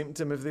a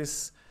symptom of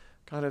this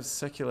kind of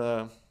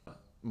secular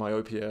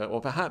myopia,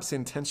 or perhaps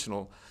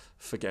intentional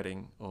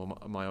forgetting or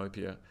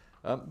myopia.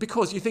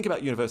 Because you think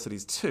about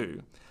universities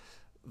too,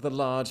 the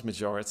large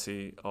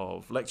majority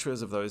of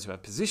lecturers, of those who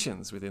have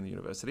positions within the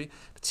university,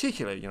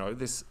 particularly,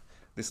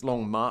 this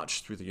long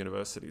march through the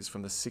universities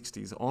from the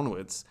 60s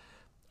onwards,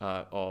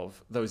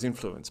 of those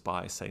influenced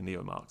by, say,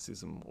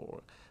 neo-Marxism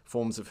or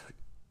forms of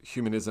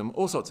humanism,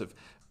 all sorts of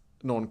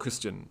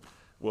non-Christian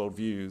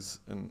worldviews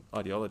and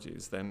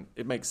ideologies, then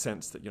it makes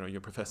sense that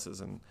your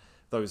professors and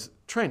those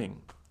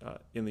training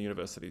in the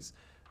universities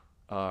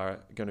are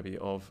going to be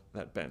of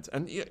that bent.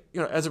 And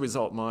as a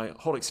result, my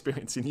whole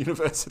experience in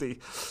university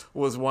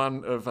was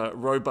one of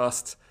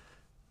robust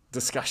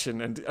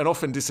discussion and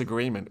often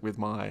disagreement with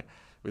my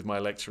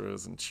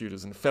lecturers and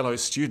tutors and fellow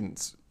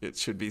students. It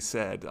should be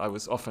said, I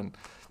was often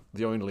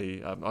the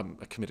only. I'm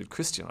a committed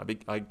Christian.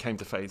 I came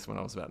to faith when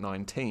I was about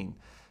 19,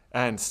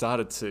 and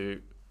started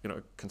to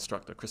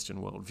construct a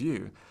Christian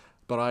worldview.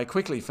 But I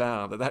quickly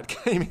found that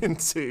came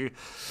into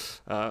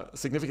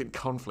significant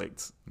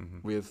conflict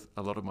with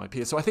a lot of my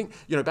peers. So I think,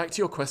 back to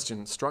your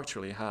question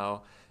structurally,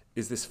 how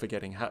is this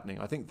forgetting happening?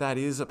 I think that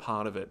is a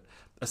part of it,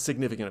 a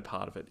significant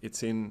part of it.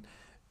 It's in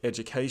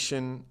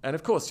education, and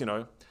of course,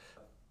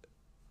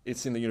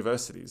 it's in the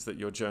universities that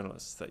you're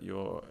journalists, that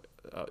you're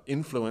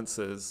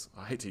influencers.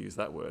 I hate to use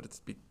that word, it's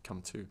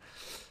become too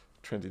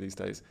trendy these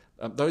days.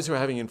 Those who are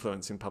having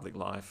influence in public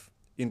life,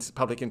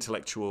 public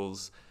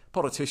intellectuals,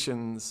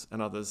 politicians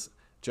and others,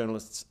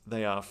 journalists,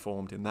 they are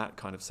formed in that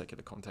kind of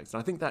secular context.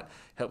 And I think that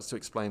helps to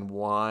explain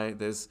why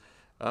there's,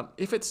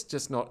 if it's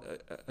just not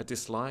a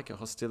dislike, a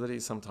hostility,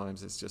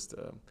 sometimes it's just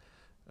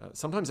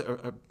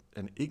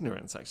an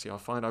ignorance, actually.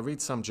 I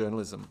read some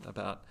journalism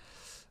about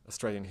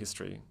Australian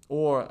history,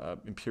 or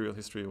imperial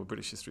history, or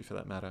British history for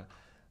that matter,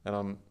 and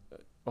I'm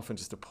often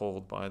just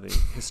appalled by the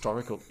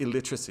historical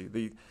illiteracy,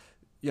 the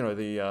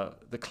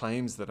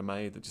claims that are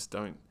made that just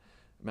don't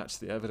match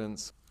the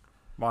evidence.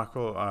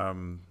 Michael,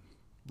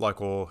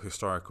 like all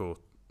historical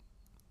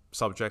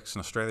subjects, in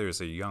Australia is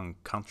a young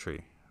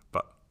country,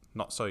 but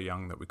not so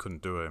young that we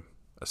couldn't do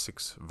a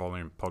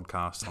 6-volume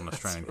podcast on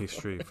Australian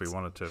history if we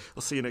wanted to.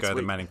 We'll see you next go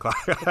week.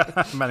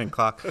 The Manning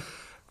Clark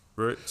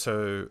route.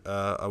 So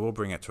I will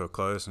bring it to a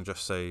close and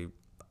just say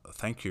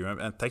thank you,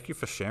 and thank you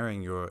for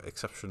sharing your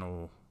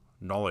exceptional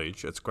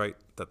knowledge. It's great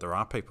that there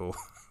are people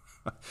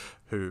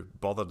who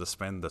bother to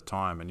spend the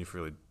time, and you've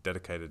really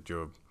dedicated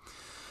your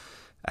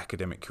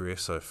academic career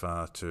so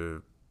far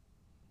to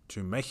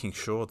making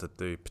sure that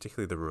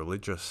particularly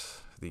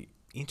the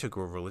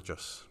integral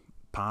religious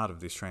part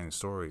of the Australian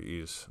story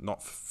is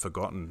not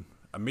forgotten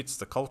amidst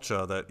the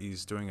culture that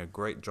is doing a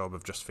great job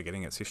of just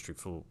forgetting its history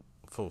full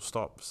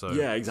stop. So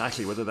yeah,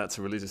 exactly. Whether that's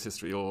a religious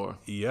history or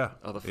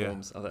other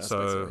forms, other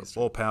aspects of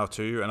history. All power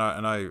to you, and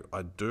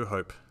I do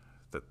hope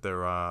that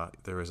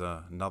there is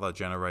another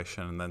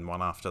generation and then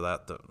one after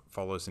that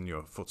follows in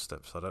your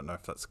footsteps. I don't know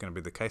if that's going to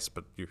be the case,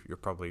 but you're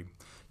probably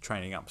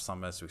training up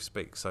some as we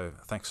speak. So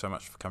thanks so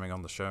much for coming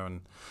on the show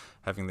and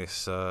having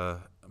this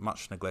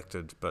much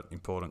neglected but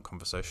important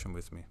conversation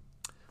with me.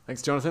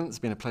 Thanks, Jonathan. It's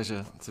been a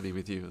pleasure to be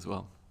with you as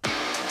well.